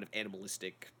 dark kind of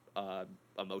animalistic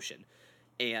emotion,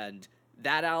 and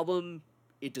that album,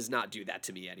 it does not do that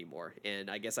to me anymore. And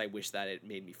I guess I wish that it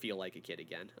made me feel like a kid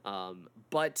again.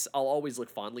 But I'll always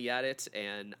look fondly at it,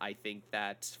 and I think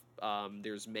that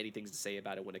there's many things to say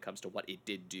about it when it comes to what it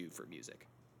did do for music.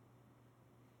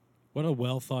 What a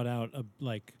well thought out,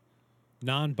 like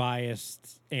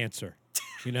non-biased answer.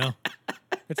 You know,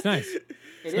 it's nice.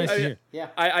 It's nice to hear. Yeah.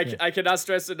 I cannot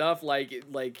stress enough, like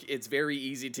it's very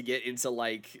easy to get into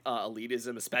like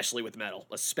elitism, especially with metal.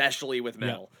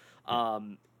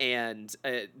 And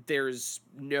there's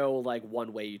no like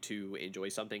one way to enjoy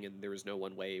something, and there is no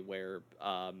one way where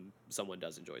someone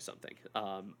does enjoy something.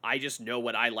 I just know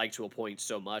what I like to a point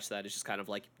so much that it's just kind of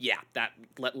like, yeah, that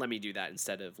let me do that,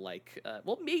 instead of like,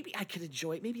 well, maybe I could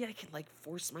enjoy it. Maybe I can like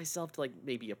force myself to like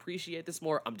maybe appreciate this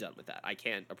more. I'm done with that. I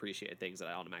can't appreciate things that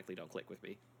I automatically don't click with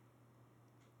me.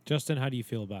 Justin, how do you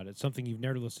feel about it? Something you've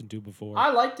never listened to before.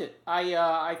 I liked it.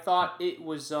 I thought it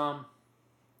was not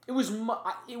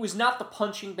the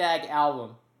punching bag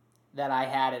album that I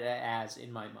had it as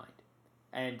in my mind.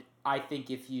 And I think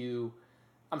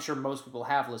I'm sure most people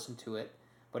have listened to it,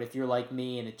 but if you're like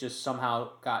me and it just somehow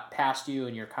got past you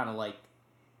and you're kind of like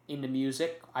into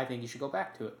music, I think you should go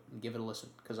back to it and give it a listen,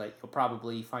 because you'll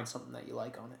probably find something that you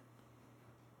like on it.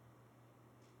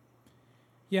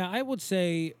 Yeah, I would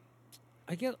say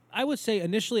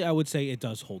initially it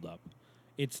does hold up.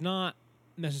 It's not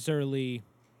necessarily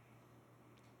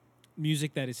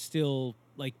music that is still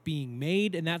like being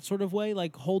made in that sort of way,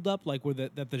 like hold up, like where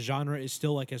that the genre is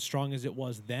still like as strong as it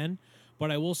was then. But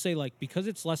I will say, like, because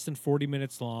it's less than 40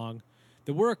 minutes long,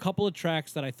 there were a couple of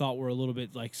tracks that I thought were a little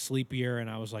bit like sleepier, and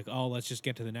I was like, oh, let's just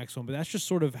get to the next one. But that's just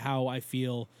sort of how I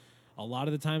feel a lot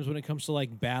of the times when it comes to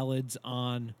like ballads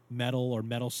on metal or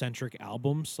metal centric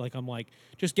albums. Like, I'm like,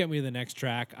 just get me to the next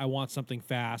track. I want something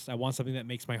fast. I want something that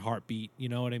makes my heart beat. You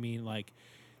know what I mean? Like,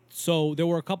 so there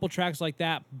were a couple tracks like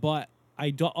that, but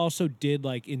I also did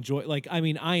like enjoy, like, I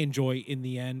mean, I enjoy in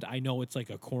the end. I know it's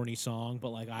like a corny song, but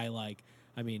like,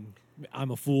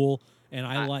 I'm a fool, and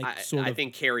I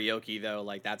think karaoke, though,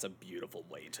 like that's a beautiful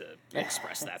way to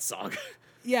express that song.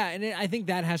 Yeah, and I think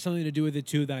that has something to do with it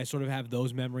too, that I sort of have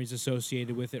those memories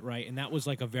associated with it, right? And that was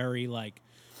like a very like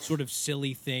sort of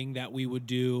silly thing that we would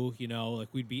do, you know, like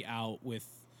we'd be out with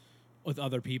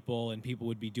other people and people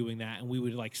would be doing that, and we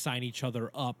would like sign each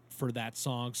other up for that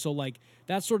song. So like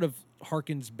that sort of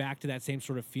harkens back to that same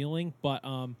sort of feeling. But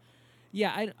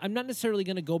yeah, I'm not necessarily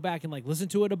going to go back and like listen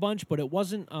to it a bunch, but it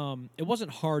wasn't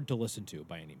hard to listen to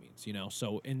by any means, you know.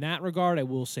 So in that regard, I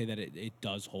will say that it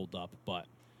does hold up, but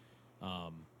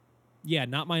yeah,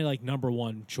 not my like number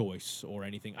one choice or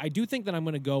anything. I do think that I'm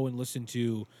going to go and listen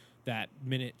to that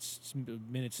minutes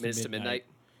to midnight,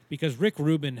 because Rick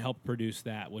Rubin helped produce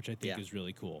that, which I think is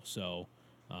really cool. So,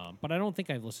 but I don't think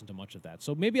I've listened to much of that.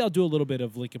 So maybe I'll do a little bit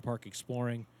of Linkin Park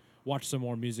exploring, watch some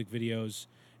more music videos.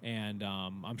 And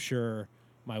I'm sure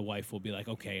my wife will be like,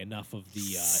 okay, enough of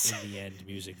the In the End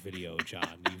music video,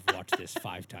 John. You've watched this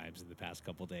 5 times in the past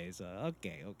couple days.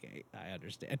 Okay, I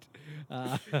understand.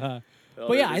 But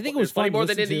yeah, I think it was fun. More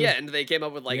than In the End. They came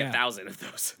up with like 1,000 of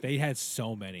those. They had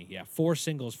so many. Yeah, 4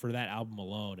 singles for that album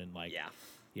alone, and like,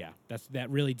 that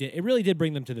really did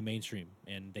bring them to the mainstream,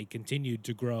 and they continued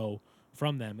to grow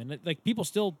from them, and like people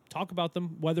still talk about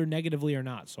them, whether negatively or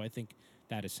not. So I think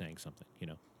that is saying something, you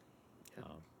know.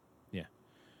 Yeah.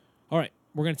 All right,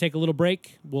 we're going to take a little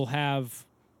break. We'll have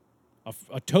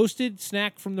a toasted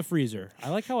snack from the freezer. I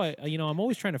like how I'm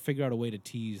always trying to figure out a way to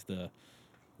tease the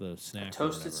snack. A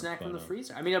toasted whatever, snack from the but,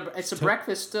 freezer. I mean, it's a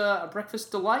breakfast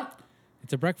delight.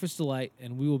 It's a breakfast delight,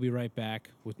 and we will be right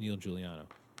back with Neil Guliano.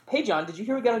 Hey, John, did you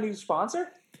hear we got a new sponsor?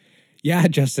 Yeah,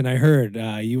 Justin, I heard.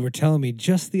 You were telling me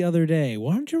just the other day.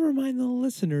 Why don't you remind the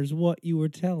listeners what you were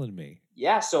telling me?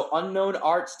 Yeah, so Unknown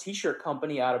Arts T-shirt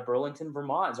company out of Burlington,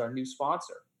 Vermont is our new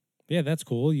sponsor. Yeah, that's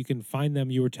cool. You can find them.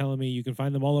 You were telling me you can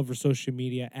find them all over social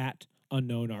media at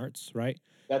Unknown Arts, right?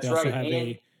 That's they also right. Have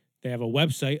they have a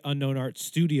website,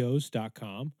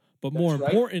 unknownartsstudios.com. But more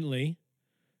importantly,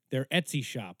 their Etsy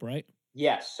shop, right?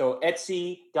 Yes. So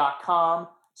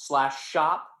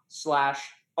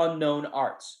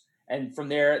etsy.com/shop/unknownarts. And from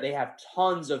there, they have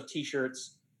tons of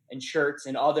T-shirts and shirts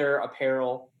and other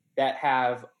apparel that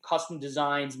have custom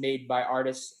designs made by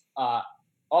artists all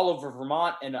over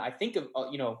Vermont, and I think of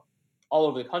all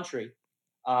over the country.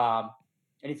 And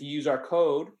if you use our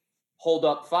code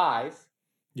HOLDUP5,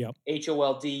 yep,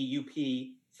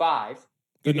 HOLDUP5,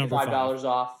 you get $5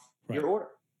 off your order.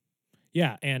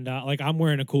 Yeah, and I'm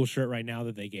wearing a cool shirt right now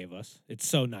that they gave us. It's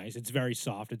so nice. It's very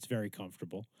soft. It's very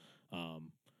comfortable.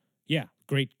 Yeah,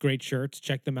 great shirts.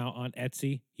 Check them out on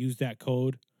Etsy. Use that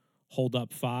code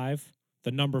HOLDUP5,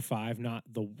 the number 5, not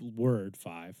the word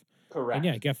 5. Correct. And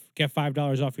yeah, get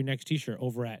 $5 off your next T-shirt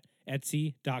over at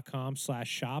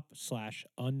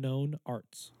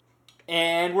etsy.com/shop/unknownarts.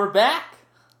 And we're back.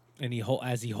 And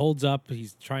as he holds up,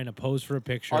 he's trying to pose for a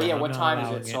picture. Oh yeah, what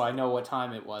time is it? So I know what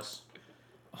time it was.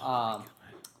 At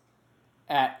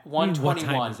 1:21. What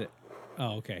time is it?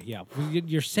 Oh, okay, yeah.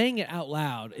 You're saying it out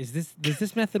loud. Does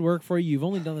this method work for you? You've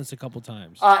only done this a couple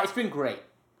times. It's been great.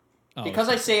 Because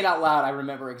I say it out loud, I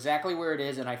remember exactly where it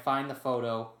is, and I find the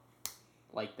photo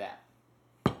like that.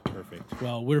 Perfect.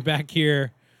 Well, we're back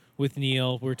here with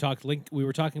Neil. We were talking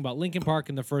about Linkin Park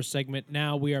in the first segment.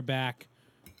 Now we are back.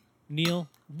 Neil,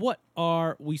 what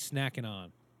are we snacking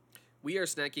on? We are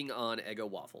snacking on Eggo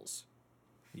waffles.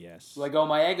 Yes. Lego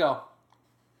my Eggo.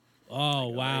 Oh,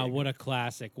 wow. What a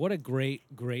classic. What a great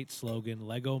slogan.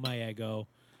 Lego my Eggo.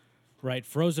 Right.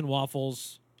 Frozen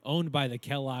waffles owned by the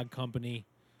Kellogg Company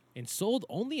and sold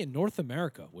only in North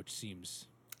America, which seems...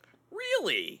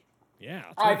 Really? Yeah.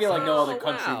 I feel like no other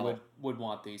country would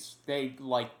want these. They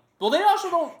also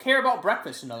don't care about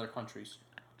breakfast in other countries.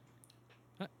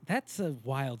 That's a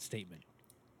wild statement.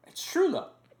 It's true,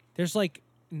 though. There's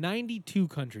 92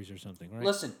 countries or something, right?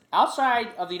 Listen, outside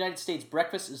of the United States,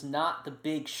 breakfast is not the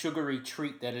big sugary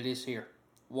treat that it is here.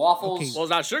 Waffles... Okay. Well,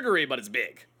 it's not sugary, but it's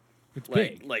big. It's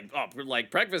big.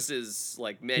 Breakfast is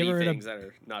many things that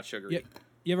are not sugary.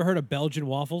 You ever heard of Belgian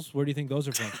waffles? Where do you think those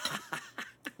are from?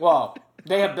 Well,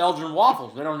 they have Belgian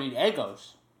waffles. They don't need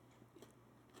Eggos.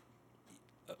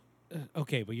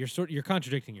 Okay, but you're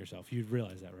contradicting yourself. You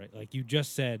realize that, right? You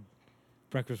just said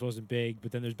breakfast wasn't big,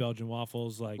 but then there's Belgian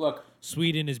waffles. Look,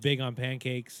 Sweden is big on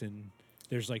pancakes, and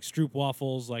there's Stroop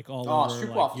waffles all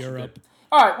over Europe.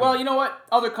 All right, well, you know what?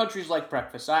 Other countries like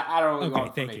breakfast. I don't really want it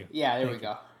for thank me. you. Yeah, there we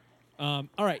go. All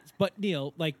right, but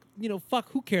Neil,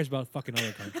 fuck, who cares about fucking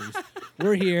other countries?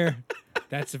 We're here.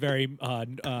 That's a very that's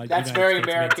United very States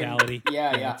American mentality.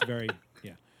 Yeah. That's very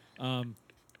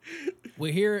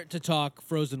we're here to talk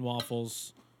frozen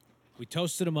waffles. We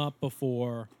toasted them up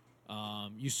before.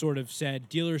 You sort of said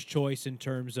dealer's choice in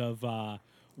terms of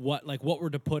what were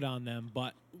to put on them,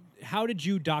 but how did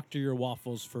you doctor your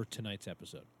waffles for tonight's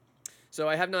episode? So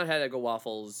I have not had Eggo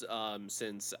waffles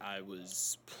since I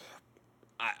was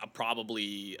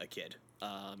probably a kid,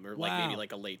 or maybe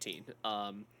a late teen.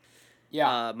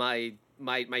 My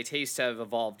tastes have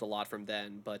evolved a lot from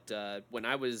then, but when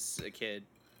I was a kid,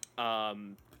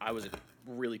 I was a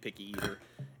really picky eater,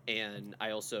 and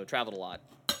I also traveled a lot,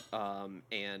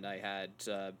 and I had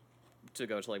to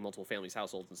go to multiple families'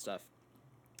 households and stuff.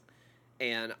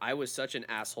 And I was such an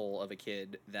asshole of a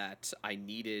kid that I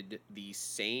needed the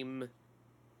same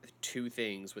two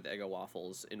things with Eggo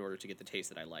waffles in order to get the taste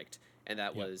that I liked, and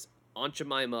that was Aunt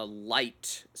Jemima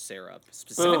light syrup,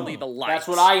 specifically the light. That's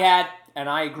what I had, and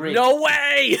I agree. No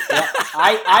way!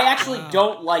 I actually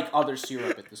don't like other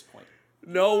syrup at this point.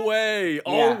 No way! Yeah.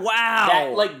 Oh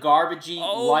wow! That garbagey light.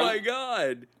 Oh my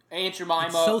god! Aunt Jemima.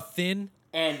 It's so thin.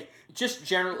 And just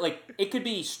generally, it could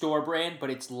be store brand, but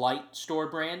it's light store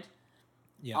brand.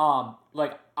 Yeah.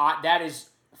 That is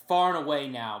far and away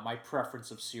now my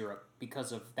preference of syrup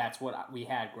because that's what we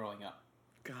had growing up.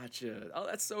 Gotcha. Oh,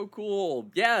 that's so cool.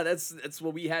 Yeah, that's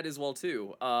what we had as well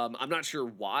too. I'm not sure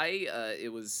why.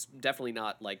 It was definitely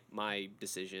not my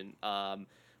decision.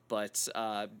 but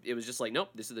it was just like, nope,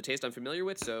 this is the taste I'm familiar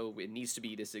with, so it needs to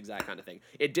be this exact kind of thing.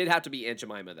 It did have to be Aunt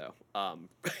Jemima though.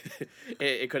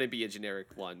 It couldn't be a generic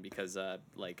one because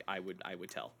like I would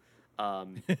tell.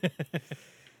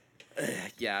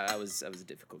 Yeah, I was a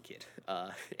difficult kid.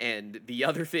 And the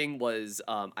other thing was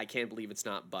I can't believe it's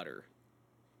not butter.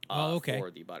 Okay.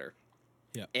 For the butter.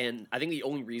 Yeah. And I think the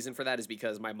only reason for that is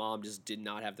because my mom just did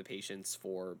not have the patience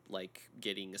for like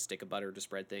getting a stick of butter to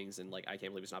spread things, and like I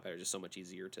can't believe it's not butter. It's just so much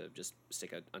easier to just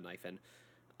stick a knife in.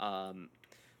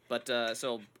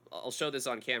 So I'll show this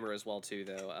on camera as well too,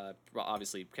 though.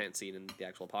 Obviously can't see it in the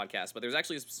actual podcast, but there's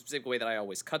actually a specific way that I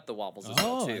always cut the waffles as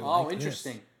well too. Oh,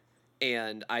 interesting.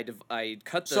 And I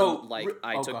cut them So, like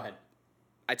go ahead.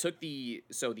 I took the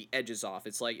edges off.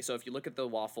 It's like, so if you look at the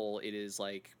waffle, it is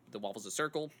like the waffle's a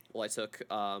circle. Well, I took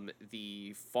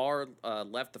the far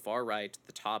left, the far right,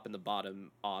 the top, and the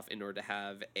bottom off in order to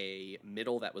have a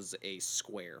middle that was a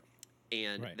square.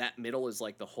 And that middle is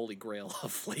like the holy grail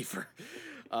of flavor.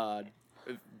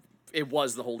 It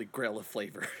was the holy grail of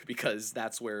flavor because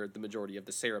that's where the majority of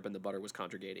the syrup and the butter was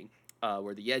congregating.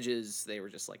 Where the edges, they were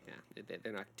just like, nah,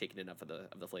 they're not taking enough of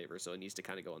the flavor, so it needs to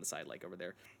kind of go on the side, like over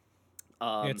there.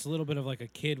 Yeah, it's a little bit of like a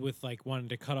kid with like wanting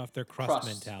to cut off their crust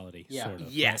mentality. Yeah. Sort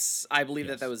of, yes, right? I believe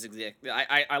that was exactly.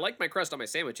 I liked my crust on my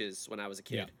sandwiches when I was a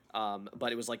kid,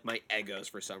 but it was like my Eggos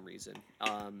for some reason.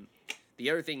 The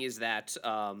other thing is that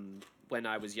when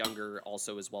I was younger,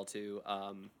 also as well too,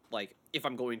 like if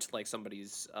I'm going to like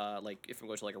somebody's, like if I'm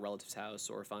going to like a relative's house,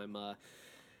 or if I'm,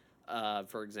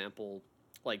 for example,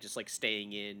 like just like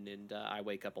staying in, and I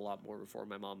wake up a lot more before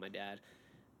my mom and my dad.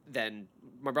 Then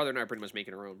my brother and I are pretty much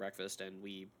making our own breakfast, and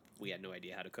we had no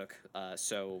idea how to cook.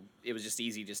 So it was just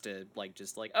easy just to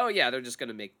like oh yeah, they're just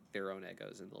gonna make their own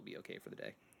Eggos and they'll be okay for the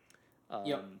day.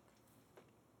 Yep.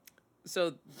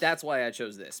 So that's why I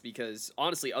chose this, because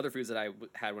honestly, other foods that I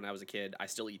had when I was a kid, I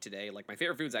still eat today. Like my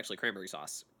favorite food is actually cranberry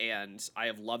sauce, and I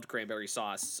have loved cranberry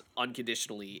sauce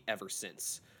unconditionally ever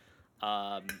since.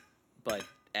 But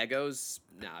Eggos,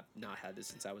 not had this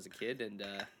since I was a kid, and.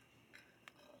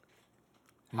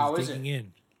 How is digging it?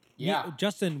 in. Yeah.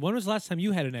 Justin, when was the last time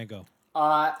you had an Eggo?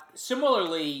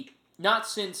 Similarly, not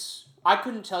since I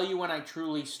couldn't tell you when I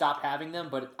truly stopped having them,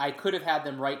 but I could have had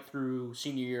them right through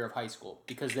senior year of high school,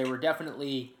 because they were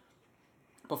definitely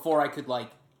before I could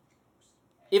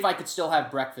if I could still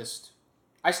have breakfast.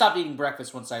 I stopped eating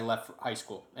breakfast once I left high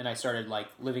school, and I started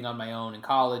living on my own in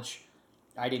college.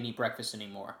 I didn't eat breakfast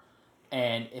anymore,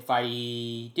 and if I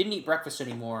didn't eat breakfast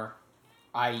anymore,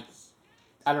 I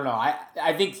don't know.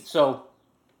 I think so.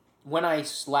 When I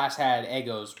last had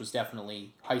Eggos was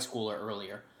definitely high school or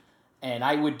earlier. And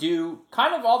I would do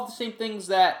kind of all the same things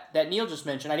that Neil just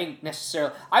mentioned. I didn't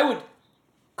necessarily... I would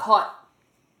cut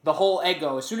the whole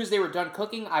Eggo. As soon as they were done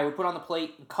cooking, I would put on the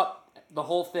plate and cut the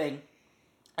whole thing.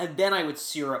 And then I would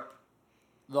syrup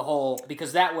the whole...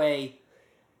 Because that way,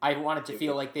 I wanted to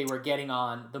feel like they were getting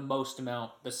on the most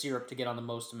amount... The syrup to get on the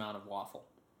most amount of waffle.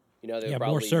 You know, Yeah,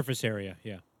 more surface area,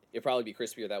 yeah. It'll probably be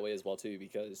crispier that way as well, too,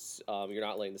 because you're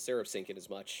not letting the syrup sink in as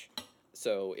much.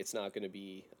 So it's not going to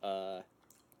be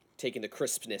taking the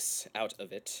crispness out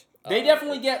of it. They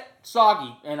definitely get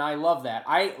soggy, and I love that.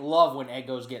 I love when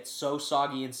Eggos get so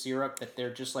soggy in syrup that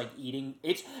they're just eating.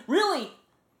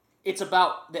 It's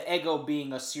about the Eggo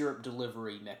being a syrup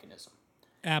delivery mechanism.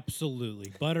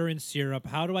 Absolutely. Butter and syrup.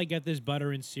 How do I get this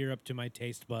butter and syrup to my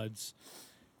taste buds?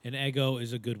 An Eggo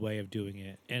is a good way of doing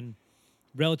it. And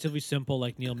relatively simple,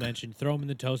 like Neil mentioned. Throw them in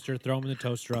the toaster, throw them in the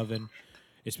toaster oven.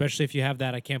 Especially if you have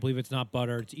that. I can't believe it's not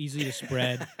butter. It's easy to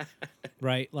spread,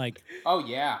 right? Oh,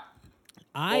 yeah.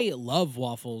 I love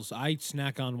waffles. I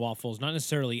snack on waffles, not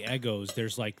necessarily Eggos.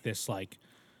 There's this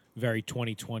very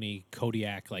 2020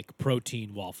 Kodiak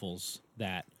protein waffles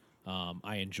that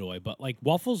I enjoy. But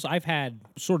waffles I've had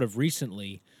sort of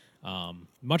recently,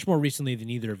 much more recently than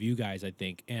either of you guys, I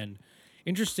think. And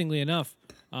interestingly enough,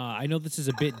 I know this is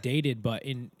a bit dated, but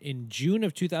in June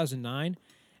of 2009,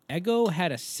 Eggo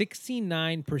had a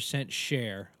 69%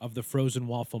 share of the frozen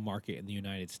waffle market in the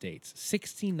United States.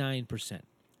 69%.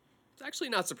 It's actually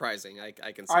not surprising. I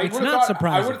can see It's not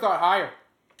surprising. I would have thought higher.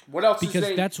 What else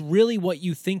because that's really what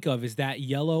you think of is that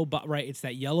yellow, right? It's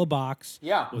that yellow box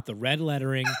with the red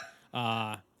lettering.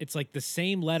 It's like the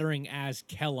same lettering as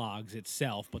Kellogg's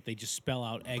itself, but they just spell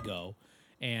out Eggo.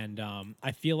 And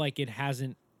I feel like it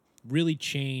hasn't really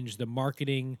changed. The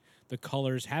marketing, the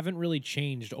colors haven't really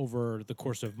changed over the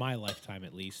course of my lifetime,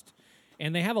 at least.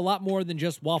 And they have a lot more than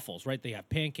just waffles, right? They have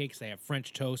pancakes, they have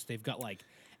French toast, they've got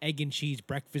egg and cheese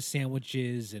breakfast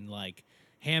sandwiches and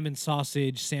ham and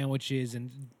sausage sandwiches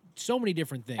and so many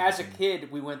different things. As a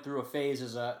kid, we went through a phase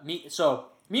so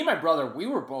me and my brother, we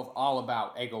were both all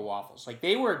about Eggo waffles. Like,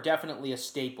 they were definitely a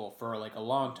staple for, like, a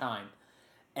long time.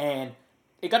 And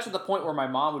it got to the point where my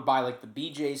mom would buy, like, the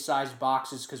BJ-sized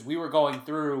boxes because we were going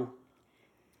through,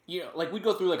 you know, like, we'd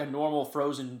go through, like, a normal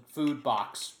frozen food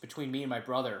box between me and my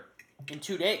brother in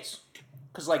 2 days.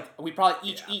 Because, like, we'd probably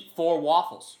each eat 4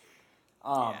 waffles.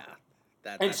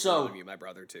 That's me and my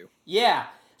brother, too. Yeah.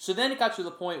 So then it got to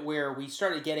the point where we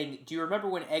started getting... Do you remember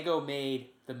when Eggo made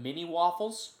the mini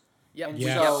waffles? Yep.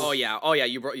 Yeah. So, Oh yeah.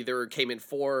 There came in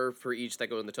 4 for each that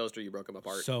go in the toaster. You broke them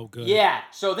apart. So good. yeah.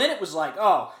 So then it was like,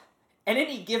 oh... And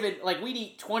any given... Like, we'd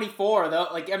eat 24 though.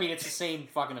 Like, I mean, it's the same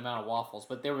fucking amount of waffles.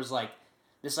 But there was, like...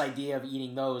 This idea of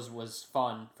eating those was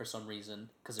fun for some reason.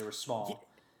 Because they were small.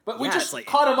 But we just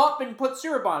cut them up and put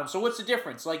syrup on them. So what's the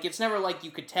difference? Like, it's never like you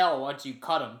could tell once you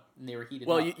cut them and they were heated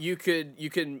up. Well, you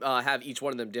can have each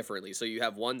one of them differently. So you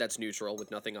have one that's neutral with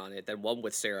nothing on it, then one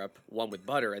with syrup, one with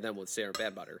butter, and then with syrup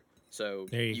and butter. So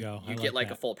There you go. You I get like like a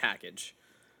that. full package.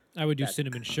 I would do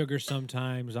cinnamon sugar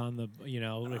sometimes on the, if you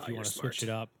want you're to switch it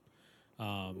smart. up.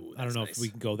 I don't that's know nice. if we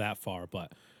can go that far,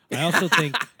 but I also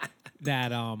think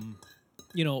that,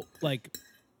 like,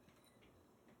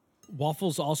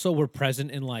 waffles also were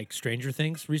present in, like, Stranger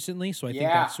Things recently, so I think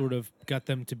Yeah. that sort of got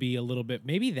them to be a little bit...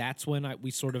 Maybe that's when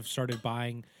we sort of started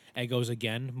buying Eggos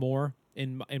again more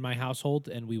in my household,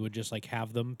 and we would just, like,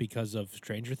 have them because of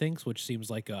Stranger Things, which seems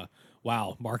like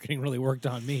wow, marketing really worked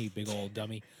on me, big old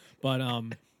dummy.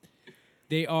 But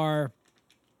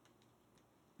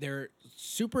they're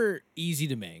super easy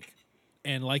to make,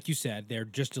 and like you said, they're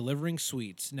just delivering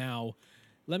sweets. Now,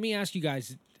 let me ask you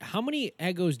guys, how many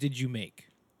Eggos did you make?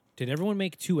 Did everyone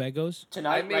make 2 Eggos?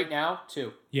 Tonight, I made- right now,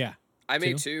 2. Yeah. I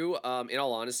made 2. 2. In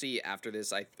all honesty, after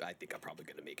this, I think I'm probably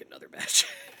gonna make another batch.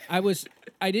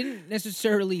 I didn't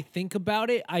necessarily think about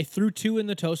it. I threw 2 in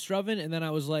the toaster oven, and then I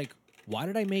was like, why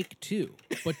did I make 2?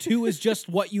 But 2 is just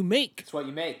what you make. It's what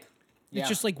you make. It's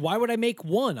just like, why would I make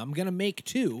 1? I'm going to make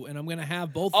 2, and I'm going to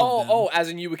have both of them. Oh, as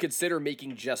in you would consider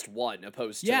making just one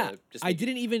opposed to just I making-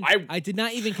 didn't even. I did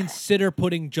not even consider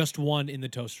putting just 1 in the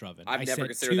toaster oven. I've I never said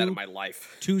considered that in 2. my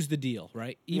life. 2's the deal,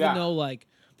 right? Even Yeah. though, like,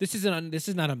 this is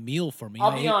not a meal for me.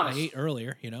 I'll be honest. I ate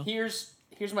earlier, Here's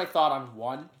my thought on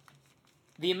 1.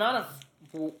 The amount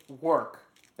of work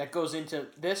that goes into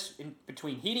this, in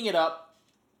between heating it up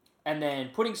and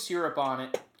then putting syrup on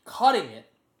it, cutting it,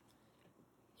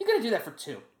 you're going to do that for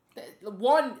 2.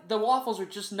 1, the waffles are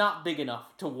just not big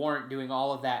enough to warrant doing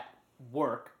all of that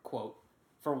work, quote,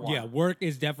 for 1. Yeah, work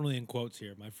is definitely in quotes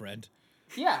here, my friend.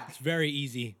 Yeah. It's very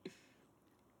easy.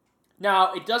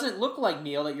 Now, it doesn't look like,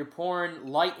 Neil, that you're pouring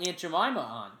light Aunt Jemima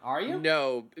on, are you?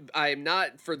 No, I am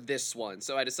not for this one.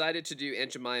 So I decided to do Aunt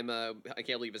Jemima. I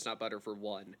can't believe it's not butter for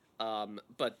 1.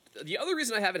 But the other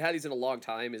reason I haven't had these in a long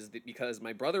time is because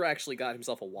my brother actually got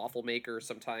himself a waffle maker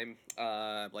sometime,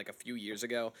 like a few years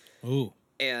ago. Ooh.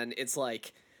 And it's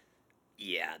like,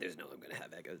 yeah, there's no way I'm going to have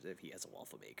Eggos if he has a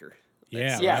waffle maker.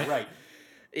 Yeah. Yeah, right.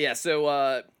 Yeah,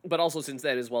 so, but also since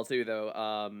then as well, too, though,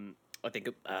 I think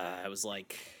I was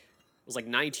like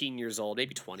 19 years old,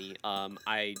 maybe 20.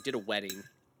 I did a wedding,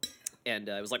 and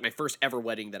it was like my first ever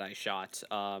wedding that I shot.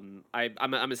 I'm a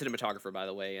cinematographer, by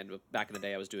the way, and back in the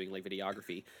day I was doing like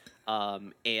videography.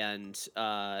 And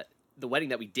the wedding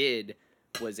that we did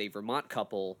was a Vermont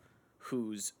couple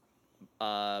whose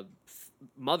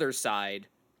mother's side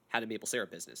had a maple syrup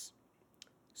business.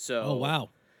 So Oh, wow.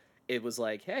 it was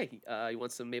like, hey, you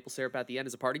want some maple syrup at the end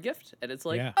as a party gift? And it's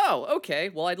like, Yeah. oh, okay.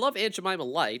 Well, I'd love Aunt Jemima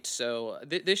Light, so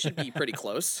this should be pretty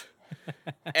close.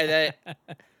 And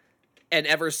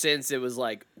ever since, it was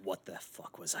like, what the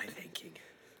fuck was I thinking?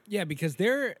 Yeah, because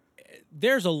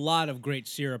there's a lot of great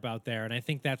syrup out there, and I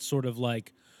think that's sort of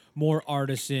like more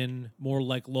artisan, more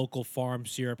like local farm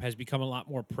syrup has become a lot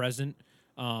more present.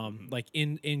 Like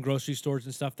in grocery stores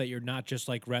and stuff, that you're not just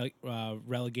like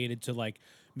relegated to like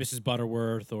Mrs.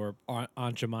 Butterworth or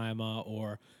Aunt Jemima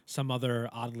or some other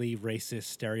oddly racist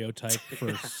stereotype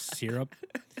for syrup,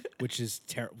 which is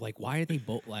terrible. Like, why are they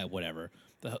both like whatever?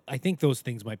 I think those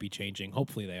things might be changing.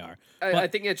 Hopefully they are. I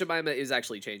think Aunt Jemima is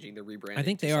actually changing. They're rebranding. I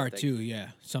think to they are something. too. Yeah,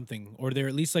 something, or they're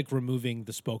at least like removing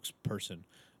the spokesperson.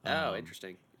 Oh,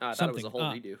 interesting. I thought it was a whole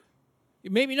redo.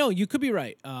 Maybe no, you could be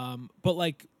right. But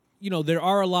like, there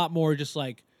are a lot more just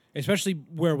like, especially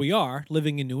where we are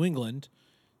living in New England,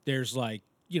 there's like,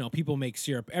 people make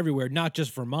syrup everywhere, not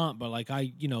just Vermont, but like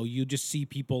you just see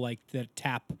people like that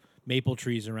tap maple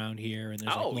trees around here, and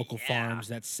there's like local farms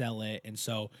that sell it. And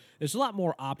so there's a lot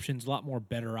more options, a lot more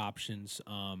better options.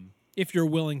 If you're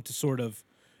willing to sort of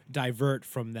divert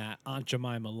from that Aunt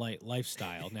Jemima light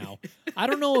lifestyle. Now, I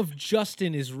don't know if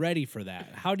Justin is ready for that.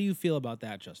 How do you feel about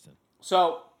that, Justin?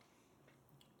 So,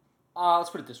 let's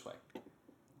put it this way.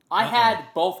 I had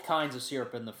both kinds of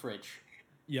syrup in the fridge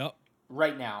Yep.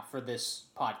 right now for this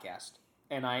podcast,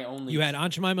 and I only You had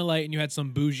Aunt Jemima Light and you had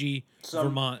some bougie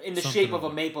Vermont in the something shape of or a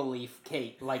other. maple leaf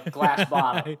cake, like glass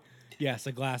bottle. Yes,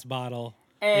 a glass bottle.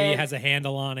 And Maybe it has a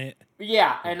handle on it.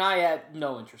 yeah, and I had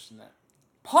no interest in that.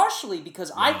 Partially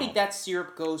because I think that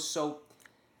syrup goes so.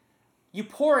 You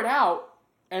pour it out,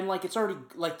 and like it's already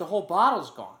like the whole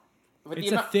bottle's gone. But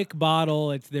It's a thick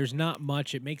bottle. There's not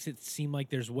much. It makes it seem like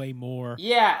there's way more.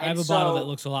 Yeah, I have a bottle that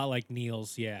looks a lot like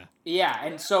Neil's. Yeah. Yeah,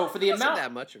 and so for the It wasn't amount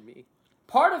that much of me.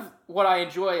 part of what I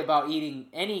enjoy about eating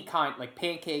any kind, like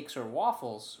pancakes or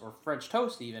waffles or French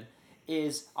toast even,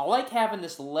 is I like having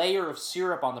this layer of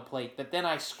syrup on the plate that then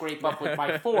I scrape up with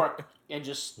my fork and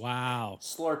just Wow.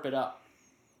 slurp it up.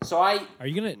 So when are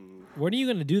you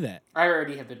gonna do that? I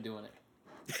already have been doing it.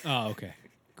 Oh, okay.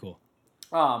 Cool.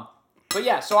 But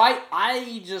yeah, so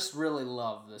I just really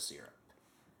love the syrup.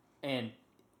 And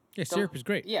Yeah, syrup is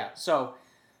great. yeah, so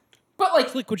but like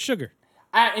It's liquid sugar.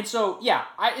 and so yeah,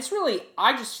 it's really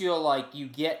I just feel like you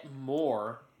get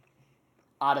more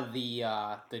out of the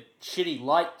shitty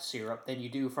light syrup than you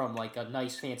do from like a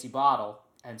nice fancy bottle,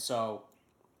 and so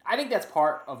I think that's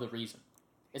part of the reason.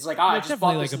 It's like I it's just bought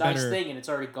definitely this like a nice better- thing and it's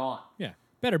already gone. Yeah.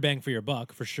 Better bang for your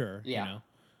buck for sure. Yeah. You know?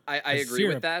 I agree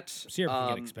syrup- with that. Syrup can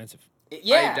get expensive.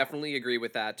 Yeah, I definitely agree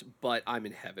with that, but I'm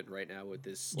in heaven right now with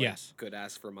this Yes. good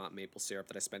ass Vermont maple syrup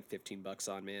that I spent $15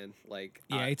 on, man. Like,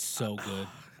 Yeah, it's so good.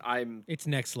 it's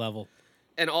next level.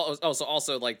 and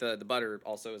also like the butter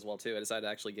also as well too. I decided to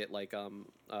actually get like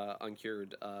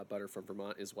uncured butter from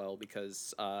Vermont as well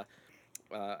because I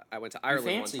went to Ireland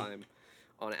one fancy. time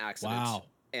on accident. Wow.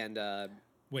 And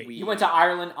Wait, you went to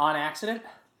Ireland on accident.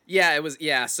 yeah, it was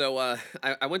So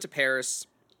I went to Paris.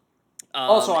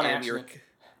 Also on and accident.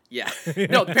 Yeah,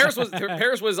 no, Paris was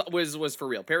for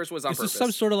real. Paris was on This purpose. is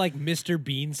some sort of like Mr.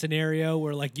 Bean scenario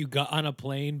where like you got on a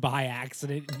plane by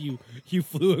accident and you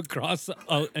flew across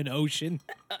an ocean.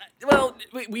 Well,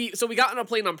 we got on a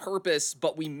plane on purpose,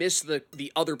 but we missed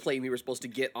the other plane we were supposed to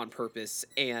get on purpose,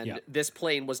 and Yep. this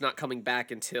plane was not coming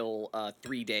back until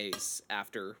 3 days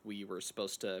after we were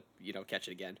supposed to catch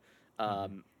it again.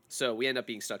 So we ended up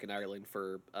being stuck in Ireland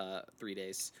for 3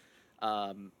 days.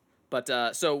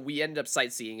 But so we ended up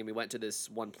sightseeing, and we went to this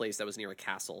one place that was near a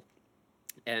castle,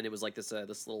 and it was like this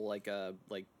little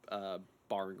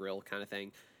bar and grill kind of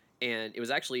thing, and it was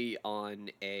actually on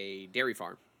a dairy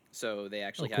farm. So they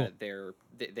actually cool. had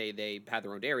they had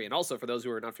their own dairy, and also for those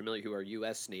who are not familiar, who are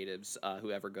U.S. natives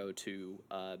who ever go to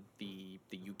the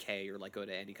UK or like go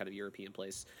to any kind of European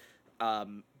place,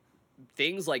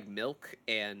 things like milk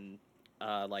and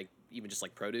like even just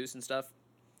like produce and stuff,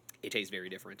 it tastes very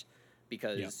different.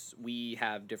 Because we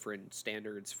have different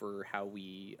standards for how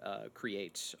we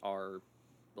create our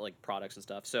like products and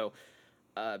stuff. So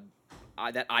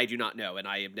I do not know, and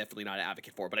I am definitely not an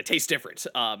advocate for, but it tastes different.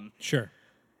 Sure.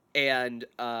 And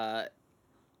I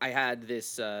had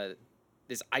this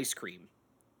ice cream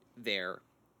there,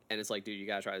 and it's like, dude, you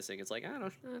gotta try this thing. It's like I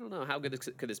don't know how good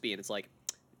could this be, and it's like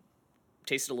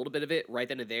tasted a little bit of it right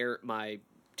then and there. My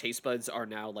taste buds are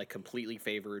now like completely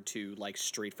favored to like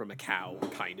straight from a cow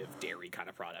kind of dairy kind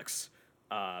of products,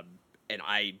 and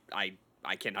I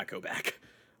cannot go back.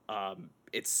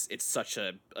 It's such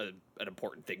an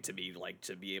important thing to me, like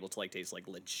to be able to like taste like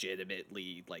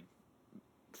legitimately like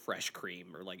fresh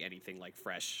cream or like anything like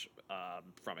fresh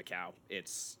from a cow.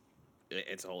 It's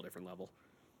a whole different level.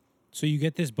 So you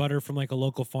get this butter from like a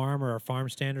local farm or a farm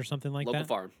stand or something like Local that?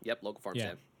 farm, yep, local farm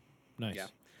stand. Nice. Yeah,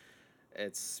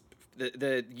 it's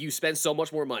the you spend so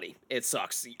much more money. It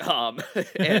sucks.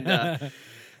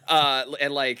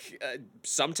 And like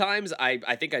sometimes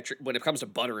I think when it comes to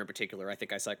butter in particular, I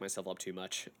think I psych myself up too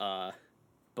much.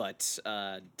 But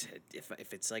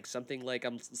if it's like something like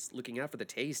I'm looking out for the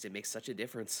taste, it makes such a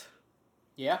difference.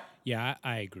 Yeah. Yeah,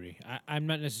 I agree. I'm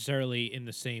not necessarily in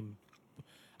the same.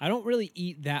 I don't really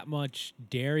eat that much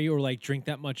dairy or like drink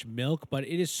that much milk, but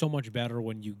it is so much better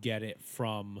when you get it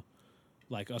from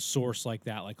like a source like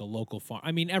that, like a local farm.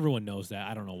 I mean, everyone knows that.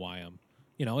 I don't know why I'm.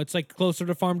 It's like closer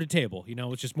to farm to table.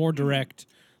 It's just more direct,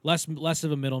 less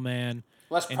of a middleman.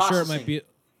 Less and processing. sure, it might be.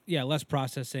 Yeah, less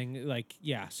processing. Like,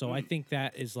 yeah. So I think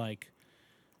that is like.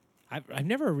 I've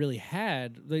never really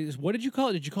had. Like, what did you call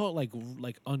it? Did you call it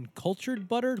like uncultured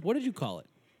butter? What did you call it?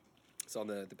 It's on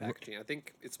the packaging. I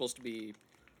think it's supposed to be.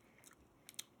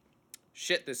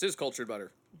 Shit, this is cultured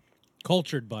butter.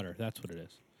 Cultured butter. That's what it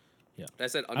is. Yeah. I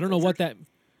said I don't know what that.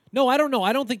 No, I don't know.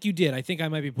 I don't think you did. I think I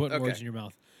might be putting Okay. words in your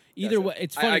mouth. Either Gotcha. way,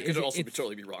 it's funny. I could it's- also it's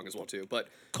totally be wrong as well too. But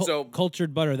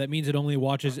cultured butter. That means it only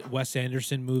watches Wes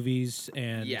Anderson movies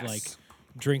and Yes. like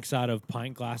drinks out of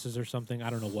pint glasses or something. I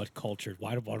don't know what culture.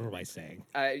 What am I saying?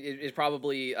 It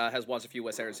probably has watched a few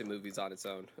Wes Anderson movies on its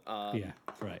own. Yeah,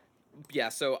 right. Yeah,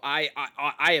 so I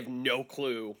have no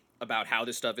clue about how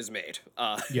this stuff is made.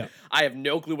 Yeah. I have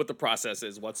no clue what the process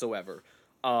is whatsoever.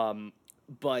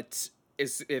 But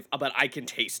but I can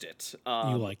taste it.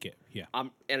 You like it, yeah.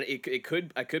 And it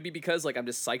could be because like I'm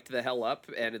just psyched the hell up,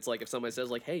 and it's like if somebody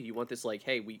says like, hey, you want this? Like,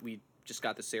 hey, we just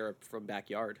got the syrup from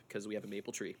backyard because we have a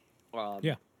maple tree.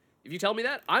 Yeah. If you tell me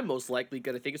that, I'm most likely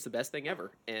gonna think it's the best thing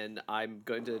ever, and I'm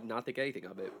going to not think anything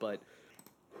of it. But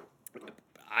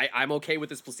I'm okay with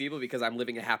this placebo because I'm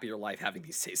living a happier life having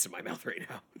these tastes in my mouth right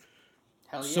now.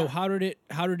 Hell yeah. So how did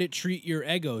it treat your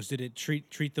Eggos? Did it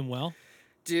treat them well?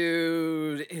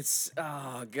 Dude, it's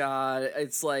oh god,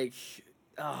 it's like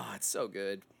it's so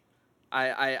good.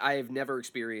 I have never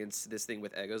experienced this thing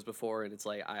with Eggos before, and it's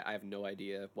like I have no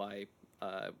idea why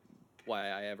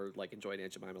I ever like enjoyed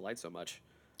Aunt Jemima Light so much.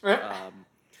 Oh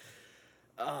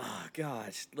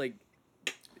gosh, like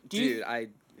Do dude,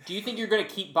 you think you're gonna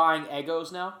keep buying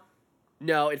Eggos now?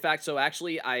 No, in fact, so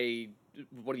actually,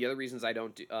 one of the other reasons I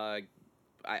don't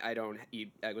I don't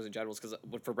eat Eggos in general is because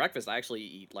for breakfast I actually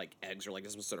eat like eggs or like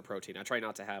some sort of protein. I try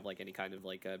not to have like any kind of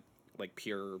like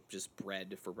pure just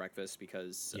bread for breakfast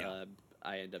because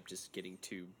I end up just getting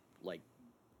too like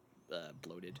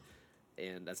bloated,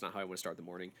 and that's not how I want to start the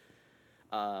morning.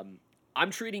 I'm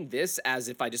treating this as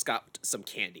if I just got some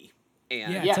candy,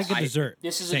 and Yeah, it's like a dessert.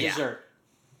 This is Same. a dessert.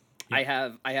 I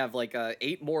have like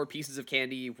 8 more pieces of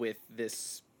candy with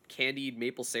this candied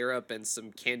maple syrup and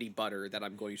some candy butter that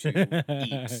I'm going to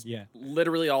eat Yeah.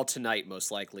 literally all tonight,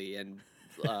 most likely, and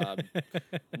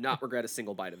not regret a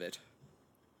single bite of it.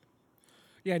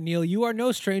 Yeah, Neil, you are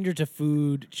no stranger to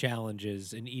food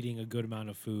challenges and eating a good amount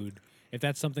of food. If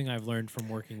that's something I've learned from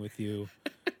working with you,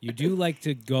 you do like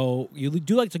to go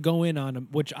in on them,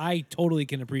 which I totally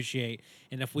can appreciate.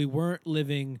 And if we weren't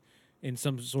living in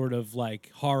some sort of like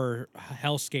horror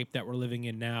hellscape that we're living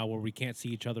in now, where we can't see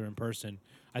each other in person,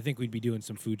 I think we'd be doing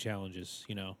some food challenges.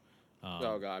 You know.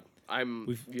 Oh God,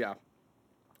 yeah.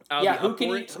 Who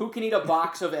can eat a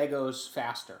box of Eggos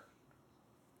faster?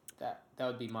 That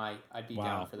would be I'd be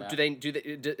down for that.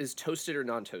 Is toasted or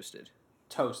non-toasted?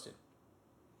 Toasted.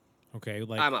 Okay,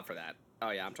 like I'm up for that.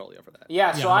 Oh yeah, I'm totally up for that.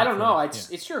 Yeah, so I don't know. it.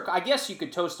 It's your. I guess you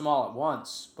could toast them all at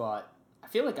once, but I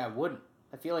feel like I wouldn't.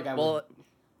 I feel like I would. Well,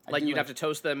 like you'd have to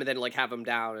toast them and then like have them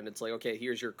down, and it's like, okay,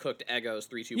 here's your cooked Eggos.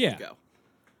 3, 2, 1, go.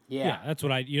 Yeah, that's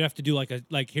what you'd have to do.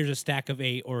 Like here's a stack of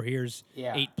 8, or here's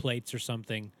 8 plates or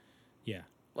something. Yeah,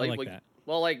 I like that.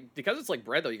 Well, like because it's like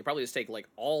bread though, you could probably just take like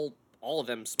all of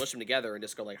them, smush them together, and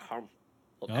just go like hum.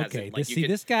 Okay,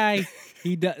 this guy,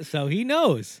 he does. So he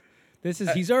knows.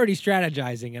 He's already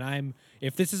strategizing, and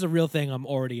if this is a real thing, I'm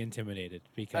already intimidated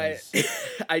because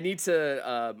I need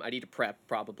to prep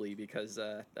probably because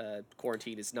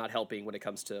quarantine is not helping when it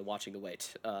comes to watching the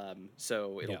weight.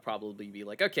 So it'll probably be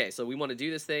like, okay, so we want to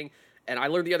do this thing, and I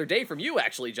learned the other day from you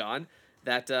actually, John,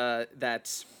 that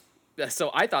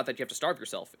so I thought that you have to starve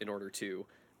yourself in order to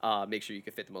make sure you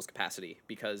can fit the most capacity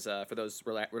because for those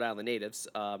Rhode Island natives,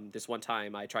 this one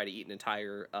time I tried to eat an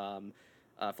entire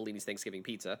Fellini's Thanksgiving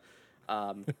pizza.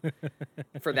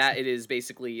 For that, it is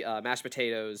basically mashed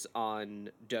potatoes on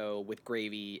dough with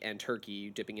gravy and turkey,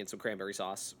 dipping in some cranberry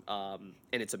sauce, and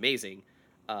it's amazing.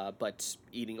 But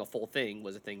eating a full thing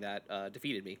was a thing that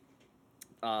defeated me.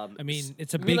 I mean,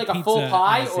 it's a You big mean like pizza a full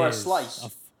pie or a is. slice?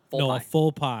 A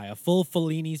full pie, a full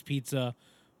Fellini's pizza.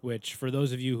 Which, for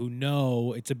those of you who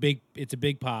know, it's a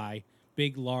big pie,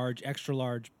 big, large, extra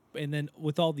large, and then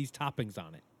with all these toppings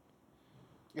on it.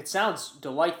 It sounds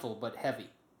delightful but heavy.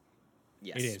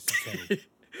 Yes. It is. It's heavy.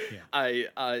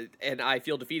 Yeah. I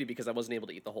feel defeated because I wasn't able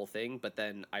to eat the whole thing. But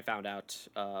then I found out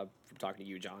from talking to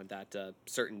you, John, that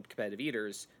certain competitive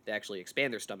eaters, they actually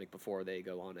expand their stomach before they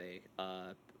go on a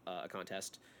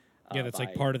contest. Yeah, that's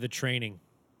like part of the training.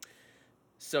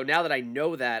 So now that I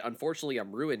know that, unfortunately,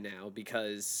 I'm ruined now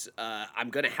because I'm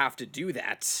gonna have to do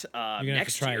that You're gonna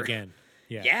next have to try year. again.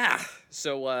 Yeah. Yeah.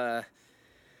 So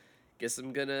guess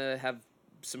I'm gonna have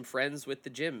some friends with the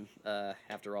gym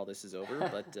after all this is over.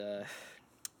 But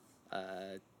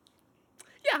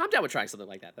yeah, I'm down with trying something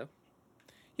like that though.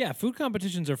 Yeah, food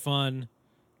competitions are fun.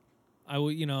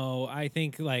 I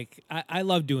think like I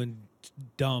love doing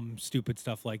dumb, stupid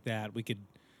stuff like that. We could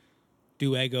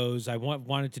do Eggos. I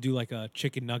wanted to do like a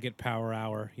chicken nugget power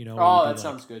hour. You know. Oh, that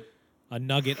sounds good. A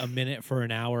nugget a minute for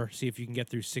an hour. See if you can get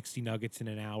through 60 nuggets in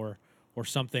an hour, or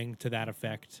something to that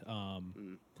effect.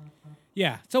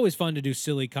 Yeah, it's always fun to do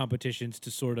silly competitions to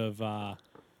sort of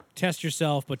test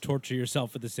yourself but torture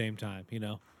yourself at the same time. You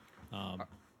know.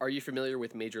 Are you familiar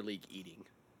with Major League Eating?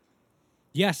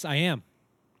 Yes, I am.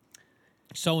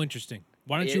 So interesting.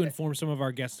 Why don't you It- inform some of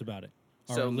our guests about it,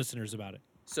 our So- listeners about it?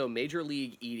 So Major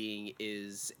League Eating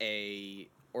is a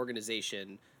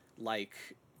organization like,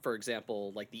 for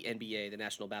example, like the NBA, the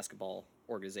National Basketball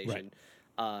Organization.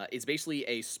 It's basically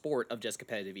a sport of just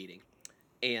competitive eating.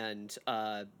 And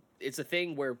it's a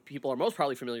thing where people are most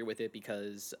probably familiar with it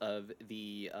because of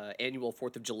the annual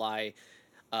 4th of July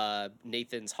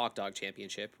Nathan's Hot Dog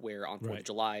Championship, where on 4th of Right.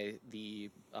 July, the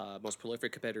most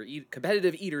prolific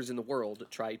competitive eaters in the world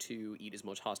try to eat as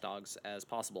much hot dogs as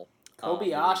possible.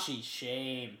 Kobayashi,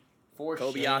 shame. For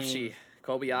shame.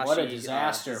 Kobayashi. What a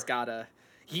disaster. He's got a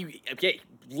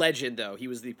legend though. He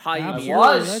was the pioneer. Absolutely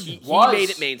Was. legend. He Was. made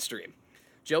it mainstream.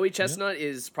 Joey Chestnut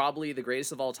is probably the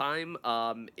greatest of all time.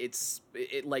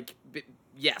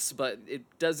 Yes, but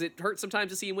does it hurt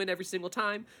sometimes to see him win every single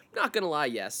time? Not gonna lie,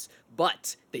 yes.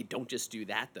 But they don't just do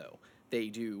that though. They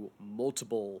do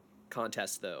multiple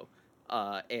contests though.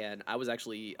 And I was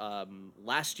actually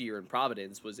last year in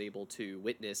Providence was able to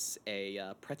witness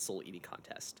a pretzel eating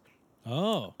contest.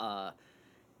 Oh.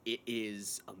 It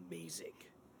is amazing.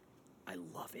 I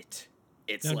love it.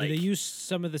 It's Now, like do they use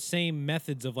some of the same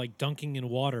methods of like dunking in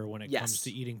water when it comes Yes.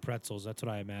 to eating pretzels? That's what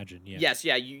I imagine. Yeah. Yes,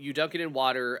 yeah, you dunk it in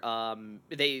water.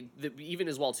 Even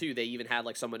as well too. They even had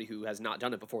like somebody who has not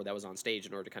done it before that was on stage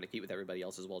in order to kind of compete with everybody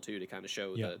else as well too to kind of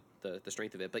show Yeah. the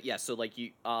strength of it. But yeah, so like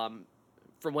you from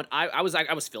what I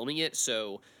was filming it,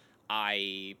 so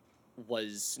I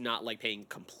was not like paying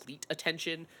complete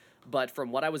attention. But from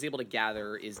what I was able to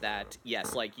gather is that,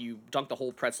 yes, like you dunk the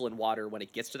whole pretzel in water when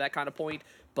it gets to that kind of point,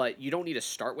 but you don't need to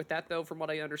start with that though, from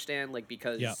what I understand, like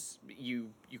because Yeah.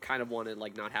 you kind of want to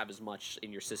like not have as much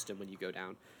in your system when you go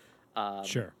down.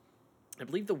 Sure. I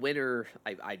believe the winner,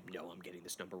 I know I'm getting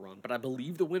this number wrong, but I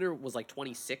believe the winner was like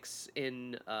 26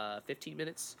 in 15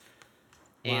 minutes.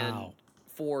 And Wow.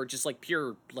 for just like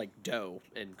pure like dough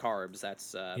and carbs,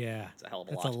 that's Yeah. that's a hell of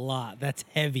a That's lot. a lot. That's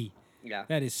heavy. Yeah.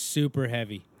 That is super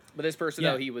heavy. But this person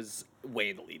Yeah. though, he was way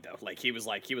in the lead though. Like he was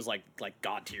like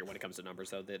god tier when it comes to numbers.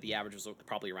 So the average was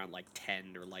probably around like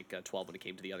 10 or like 12 when it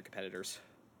came to the other competitors.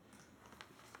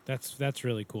 That's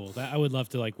really cool. I would love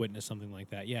to like witness something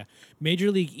like that. Yeah.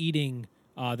 Major League Eating,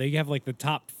 they have like the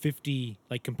top 50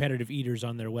 like competitive eaters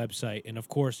on their website, and of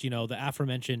course, you know, the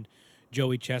aforementioned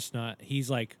Joey Chestnut. He's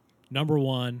like number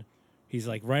one. He's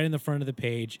like right in the front of the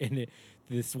page, and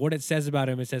what it says about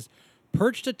him. It says,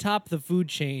 perched atop the food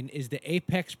chain is the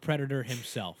apex predator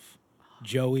himself,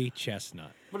 Joey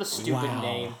Chestnut. What a stupid Wow.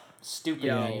 name. Stupid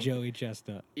Yeah, Yeah, name. Joey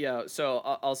Chestnut. Yeah. So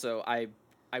also, I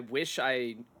wish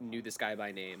I knew this guy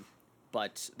by name,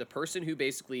 but the person who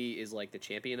basically is like the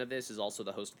champion of this is also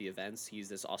the host of the events. He's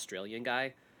this Australian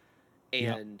guy,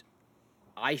 and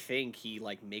I think he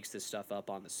like makes this stuff up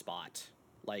on the spot.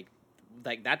 Like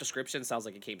that description sounds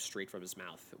like it came straight from his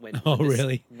mouth. Oh, this,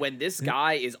 really? When this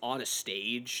guy is on a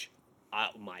stage, oh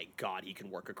my god, he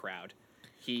can work a crowd.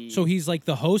 So he's like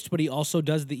the host, but he also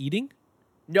does the eating?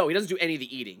 No, he doesn't do any of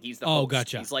the eating. He's the Oh, host.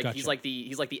 gotcha, He's like gotcha. he's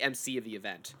like the MC of the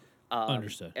event.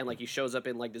 Understood. And like he shows up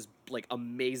in like this like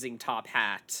amazing top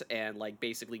hat and like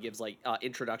basically gives like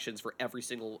introductions for every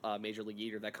single major league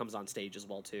eater that comes on stage as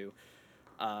well too.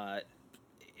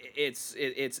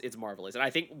 It's marvelous, and I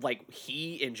think like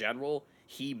he in general,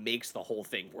 he makes the whole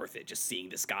thing worth it. Just seeing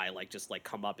this guy like just like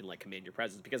come up and like command your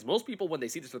presence, because most people when they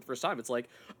see this for the first time, it's like,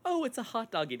 oh, it's a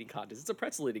hot dog eating contest, it's a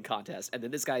pretzel eating contest, and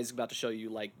then this guy is about to show you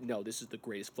like, no, this is the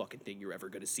greatest fucking thing you're ever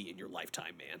gonna see in your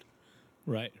lifetime, man.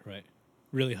 Right.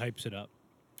 Really hypes it up.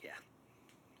 Yeah.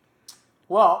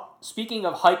 Well, speaking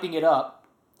of hyping it up,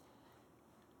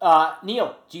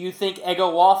 Neil, do you think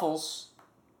Eggo waffles,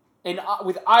 and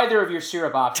with either of your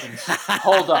syrup options,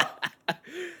 hold up?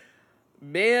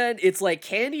 Man, it's like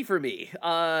candy for me.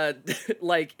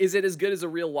 Like, is it as good as a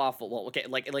real waffle? Well, okay,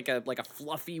 like a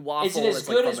fluffy waffle. Is it as that's,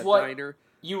 good like, as from a what diner?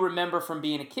 you remember from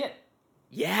being a kid?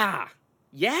 Yeah.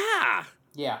 Yeah.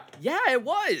 Yeah, it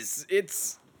was. It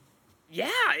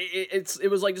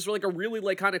was like just like a really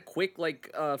like kind of quick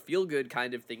like feel good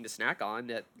kind of thing to snack on.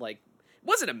 That like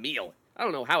wasn't a meal. I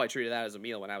don't know how I treated that as a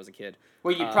meal when I was a kid.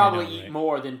 Well, you probably I know, eat right?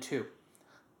 more than two.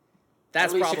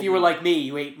 That's At least probably, if you were like me,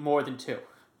 you ate more than two.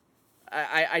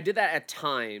 I did that at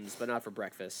times, but not for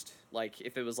breakfast. Like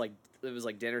if it was like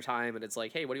dinner time and it's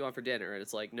like, hey, what do you want for dinner? And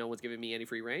it's like, no one's giving me any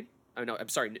free reign. Oh no, I'm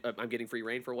sorry, I'm getting free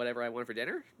reign for whatever I want for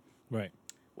dinner. Right.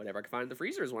 Whatever I can find in the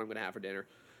freezer is what I'm gonna have for dinner.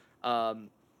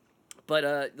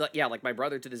 But yeah, like my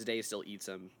brother to this day still eats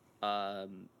them.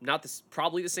 Not this,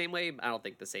 probably the same way. I don't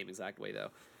think the same exact way though.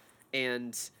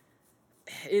 And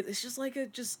it's just like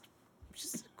just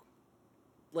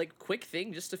like quick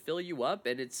thing just to fill you up,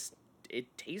 and it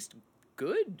tastes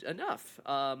good enough.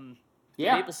 The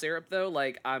Yeah. maple syrup though,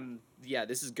 like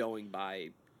this is going by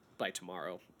by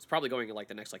tomorrow. It's probably going in like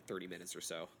the next like 30 minutes or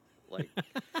so. Like,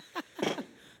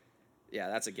 yeah,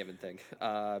 that's a given thing.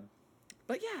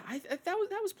 But yeah, that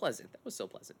was pleasant. That was so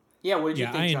pleasant. Yeah, what did you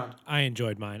think, John? I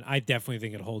enjoyed mine. I definitely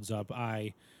think it holds up.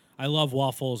 I love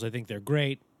waffles. I think they're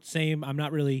great. Same. I'm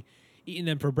not really eating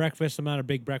them for breakfast. I'm not a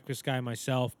big breakfast guy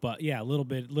myself, but yeah,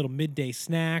 little midday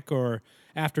snack or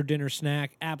after dinner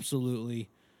snack. Absolutely,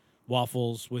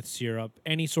 waffles with syrup.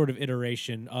 Any sort of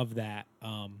iteration of that.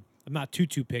 I'm not too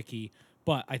picky,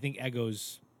 but I think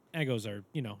Eggos are,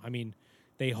 I mean,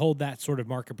 they hold that sort of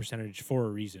market percentage for a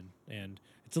reason, and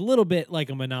it's a little bit like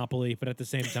a monopoly, but at the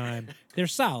same time, they're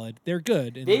solid. They're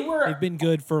good. And they've been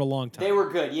good for a long time. They were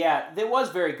good, yeah. It was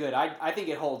very good. I think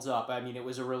it holds up. I mean, it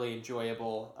was a really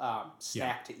enjoyable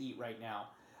snack to eat right now.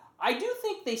 I do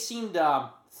think they seemed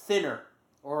thinner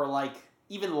or like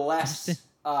even less.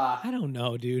 I don't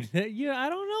know, dude. Yeah, I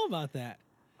don't know about that.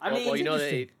 I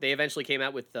mean, they eventually came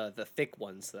out with the thick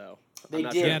ones though. They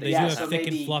did. Yeah, they do have so thick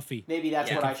and fluffy. Maybe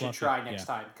that's what I should try next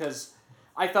time, because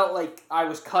I felt like I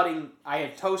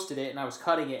had toasted it and I was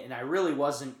cutting it, and I really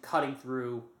wasn't cutting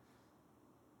through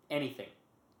anything.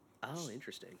 Oh,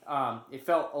 interesting. It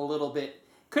felt a little bit.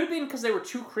 Could have been because they were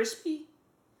too crispy,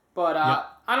 but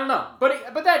I don't know.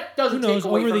 But that doesn't. Who knows?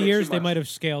 Take away Over from the it years, too they much. might have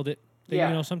scaled it.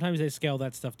 Yeah. Sometimes they scale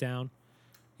that stuff down.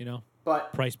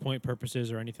 But price point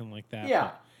purposes or anything like that. Yeah.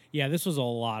 But yeah, this was a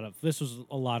lot of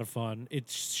fun.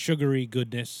 It's sugary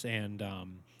goodness, and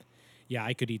yeah,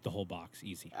 I could eat the whole box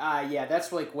easy. Yeah,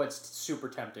 that's like what's super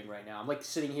tempting right now. I'm like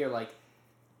sitting here like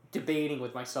debating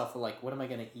with myself, like, what am I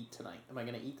going to eat tonight? Am I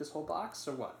going to eat this whole box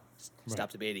or what?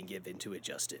 Stop debating, give into it,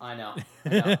 Justin. I know.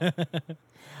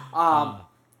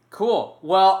 Cool.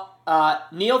 Well,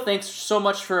 Neil, thanks so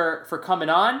much for coming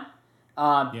on.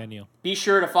 Yeah, Neil. Be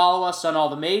sure to follow us on all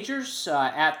the majors,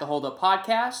 at the Hold Up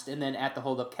Podcast, and then at the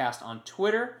Hold Up Cast on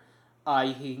Twitter.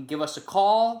 You can give us a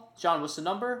call. John, what's the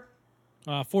number?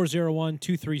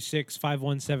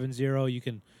 401-236-5170. You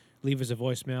can leave us a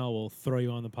voicemail. We'll throw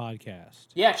you on the podcast.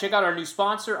 Yeah, check out our new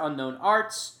sponsor, Unknown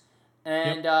Arts.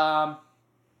 And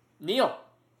Neil,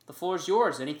 the floor is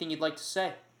yours. Anything you'd like to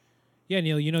say? Yeah,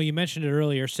 Neil, you mentioned it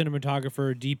earlier,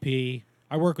 cinematographer, DP.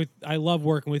 I love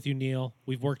working with you, Neil.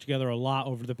 We've worked together a lot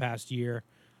over the past year.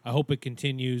 I hope it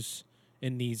continues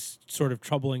in these sort of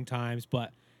troubling times.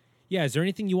 But yeah, is there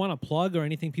anything you want to plug or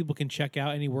anything people can check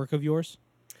out, any work of yours?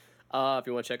 If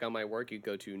you want to check out my work, you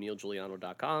go to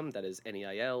neilguliano.com. That is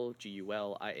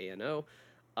NEILGULIANO.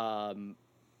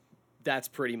 That's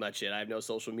pretty much it. I have no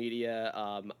social media.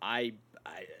 I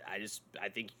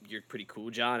think you're pretty cool,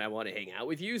 John. I want to hang out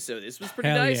with you, so this was pretty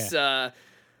nice. Yeah.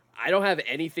 I don't have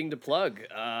anything to plug.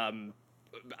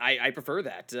 I prefer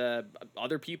that.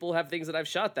 Other people have things that I've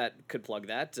shot that could plug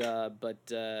that, but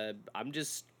I'm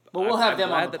just... But we'll have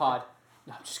them on the pod.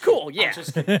 No, I'm just cool, yeah. I'm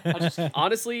just kidding.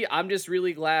 Honestly, I'm just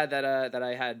really glad that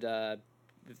I had that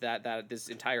this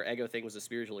entire Eggo thing was a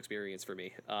spiritual experience for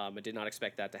me. I did not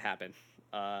expect that to happen.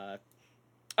 Shout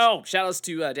outs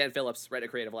to Dan Phillips, right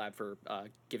at Creative Lab, for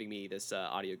giving me this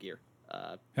audio gear.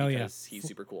 Hell yeah. He's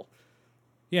super cool.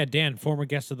 Yeah, Dan, former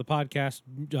guest of the podcast,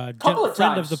 Couple of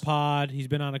friend times. of the pod. He's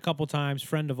been on a couple times,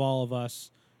 friend of all of us.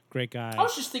 Great guy. I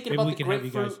was just thinking Maybe about we the can have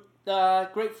you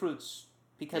grapefruits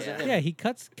because of him. Yeah, he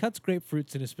cuts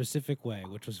grapefruits in a specific way,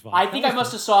 which was fun. I think I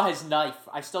must have saw his knife.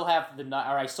 I still have the knife,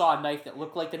 or I saw a knife that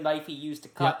looked like the knife he used to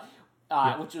cut,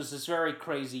 which was this very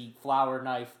crazy flower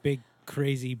knife. Big,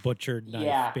 crazy butchered knife.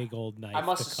 Yeah. Big old knife. I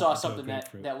must to have cut saw into a something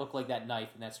grapefruit. that looked like that knife,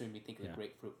 and that's what made me think of the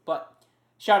grapefruit. But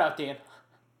shout out, Dan.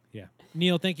 Yeah.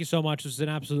 Neil, thank you so much. It was an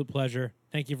absolute pleasure.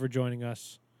 Thank you for joining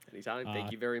us. Anytime.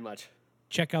 Thank you very much.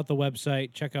 Check out the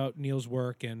website. Check out Neil's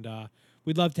work. And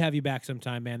we'd love to have you back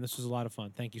sometime, man. This was a lot of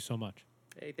fun. Thank you so much.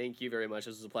 Hey, thank you very much.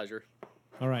 This was a pleasure.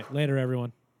 All right. Later,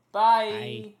 everyone.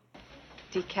 Bye.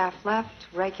 Decaf left,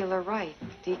 regular right.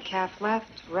 Decaf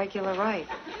left, regular right.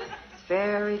 It's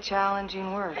very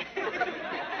challenging work.